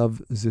לוותר עליו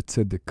זה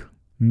צדק.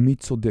 מי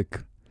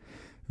צודק?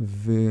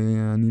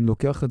 ואני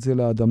לוקח את זה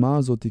לאדמה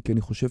הזאת, כי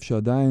אני חושב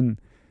שעדיין,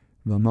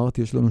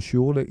 ואמרתי,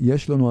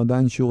 יש לנו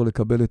עדיין שיעור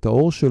לקבל את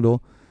האור שלו,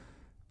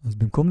 אז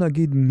במקום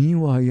להגיד מי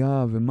הוא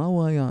היה ומה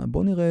הוא היה,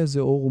 בוא נראה איזה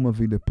אור הוא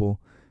מביא לפה.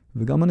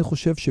 וגם אני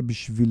חושב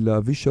שבשביל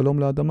להביא שלום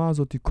לאדמה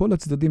הזאת, כל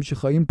הצדדים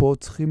שחיים פה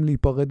צריכים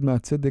להיפרד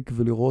מהצדק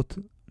ולראות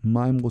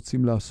מה הם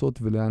רוצים לעשות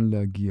ולאן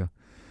להגיע.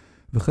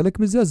 וחלק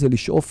מזה זה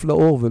לשאוף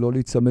לאור ולא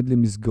להיצמד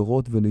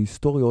למסגרות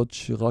ולהיסטוריות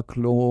שרק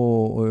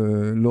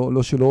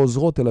לא שלא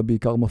עוזרות, אלא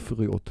בעיקר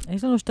מפריעות.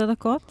 יש לנו 2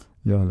 דקות?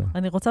 יאללה.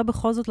 אני רוצה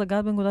בכל זאת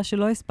לגעת בנקודה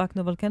שלא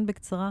הספקנו, אבל כן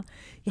בקצרה.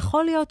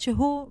 יכול להיות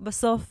שהוא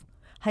בסוף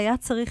היה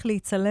צריך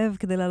להיצלב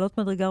כדי לעלות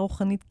מדרגה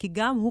רוחנית, כי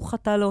גם הוא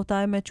חטא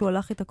לאותה אמת שהוא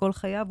הלך איתה כל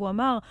חייו. הוא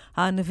אמר,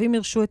 הענבים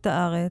ירשו את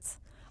הארץ,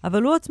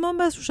 אבל הוא עצמו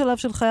באיזשהו שלב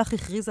של חייו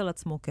הכריז על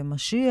עצמו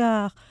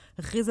כמשיח,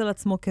 הכריז על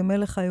עצמו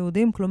כמלך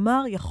היהודים.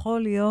 כלומר,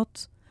 יכול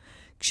להיות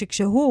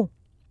כשהוא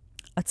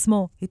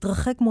עצמו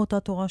התרחק מאותה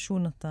תורה שהוא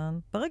נתן,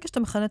 ברגע שאתה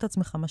מכנה את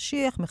עצמך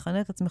משיח,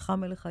 מכנה את עצמך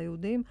מלך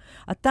היהודים,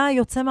 אתה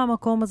יוצא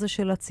מהמקום הזה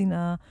של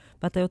הצנעה,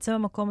 ואתה יוצא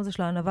מהמקום הזה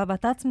של הענווה,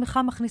 ואתה עצמך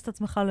מכניס את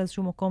עצמך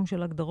לאיזשהו מקום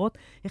של הגדרות,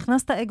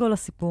 הכנסת אגו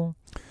לסיפור.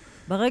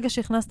 ברגע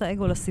שהכנסת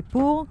אגו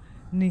לסיפור,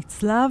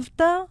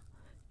 נצלבת,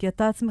 כי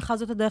אתה עצמך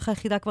זאת הדרך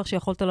היחידה כבר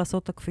שיכולת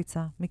לעשות את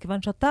הקפיצה.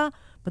 מכיוון שאתה,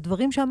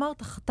 בדברים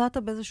שאמרת, חטאת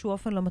באיזשהו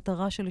אופן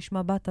למטרה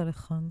שלשמה באת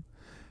לכאן.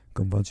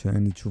 כמובן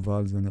שאין לי תשובה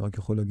על זה, אני רק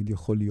יכול להגיד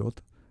יכול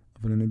להיות.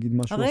 אבל אני אגיד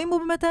משהו... הרי אם הוא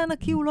באמת היה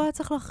נקי, הוא לא היה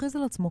צריך להכריז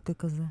על עצמו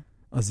ככזה.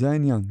 אז זה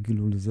העניין,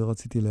 כאילו, לזה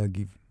רציתי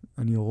להגיב.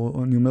 אני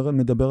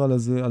מדבר על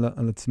זה,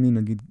 על עצמי,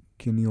 נגיד,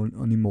 כי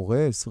אני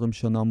מורה, 20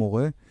 שנה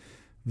מורה,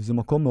 וזה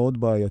מקום מאוד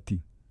בעייתי.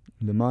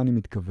 למה אני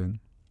מתכוון?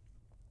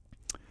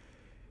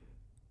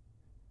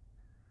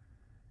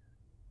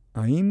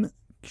 האם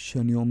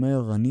כשאני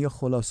אומר, אני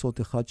יכול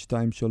לעשות 1,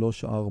 2,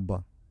 3, 4,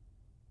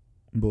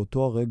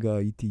 באותו הרגע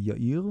הייתי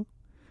יאיר,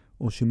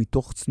 או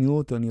שמתוך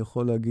צניעות אני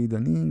יכול להגיד,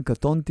 אני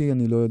קטונתי,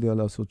 אני לא יודע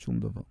לעשות שום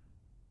דבר.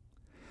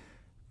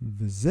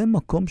 וזה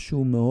מקום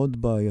שהוא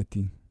מאוד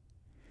בעייתי.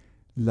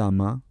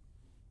 למה?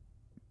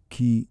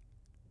 כי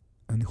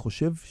אני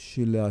חושב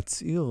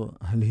שלהצעיר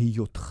על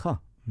היותך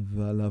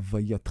ועל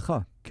הווייתך,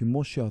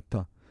 כמו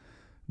שאתה,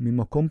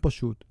 ממקום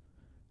פשוט,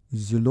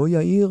 זה לא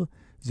יאיר,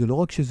 זה לא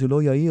רק שזה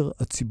לא יאיר,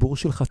 הציבור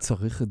שלך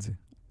צריך את זה.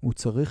 הוא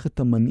צריך את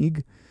המנהיג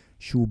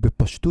שהוא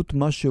בפשטות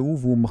משהו,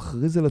 והוא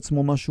מכריז על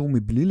עצמו משהו,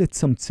 מבלי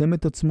לצמצם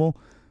את עצמו,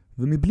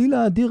 ומבלי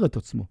להאדיר את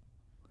עצמו.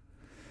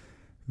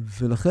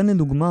 ולכן,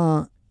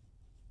 לדוגמה,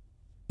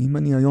 אם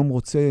אני היום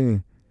רוצה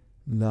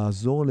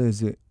לעזור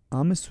לאיזה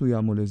עם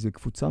מסוים, או לאיזה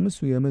קבוצה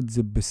מסוימת,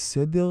 זה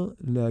בסדר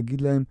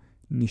להגיד להם,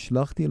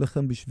 נשלחתי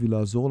אליכם בשביל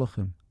לעזור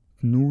לכם.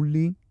 תנו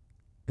לי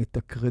את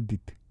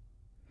הקרדיט.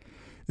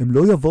 הם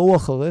לא יבואו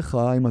אחריך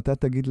אם אתה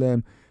תגיד להם,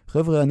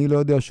 חבר'ה, אני לא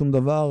יודע שום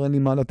דבר, אין לי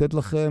מה לתת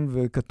לכם,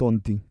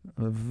 וקטונתי.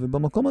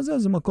 ובמקום הזה,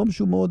 זה מקום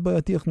שהוא מאוד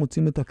בעייתי, איך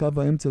מוצאים את הקו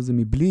האמצע הזה,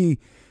 מבלי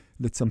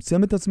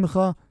לצמצם את עצמך,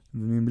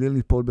 ומבלי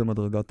ליפול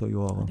במדרגת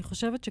היוהרה. אני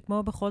חושבת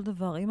שכמו בכל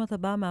דבר, אם אתה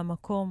בא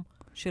מהמקום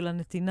של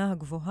הנתינה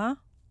הגבוהה,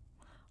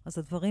 אז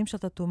הדברים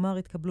שאתה תאמר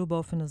יתקבלו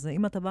באופן הזה.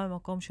 אם אתה בא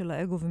מהמקום של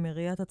האגו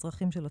ומראיית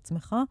הצרכים של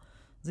עצמך,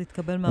 זה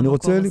יתקבל מהמקום הזה.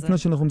 אני רוצה, לפני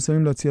שאנחנו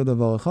מסיימים להציע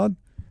דבר אחד,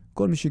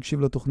 כל מי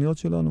שיקשיב לתוכניות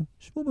שלנו,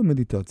 שבו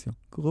במדיטציה,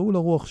 קראו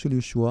לרוח של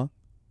ישוע,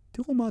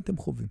 תראו מה אתם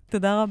חווים.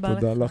 תודה רבה לך.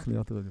 תודה לך,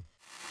 ליאת רגב.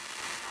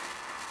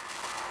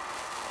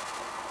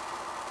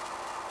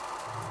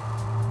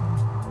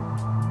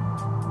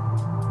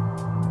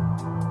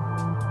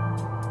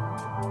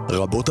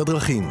 רבות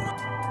הדרכים,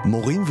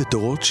 מורים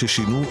ותורות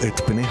ששינו את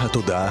פני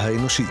התודעה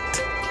האנושית.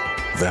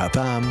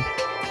 והפעם,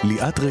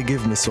 ליאת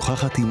רגב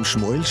משוחחת עם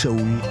שמואל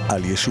שאול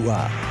על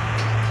ישועה.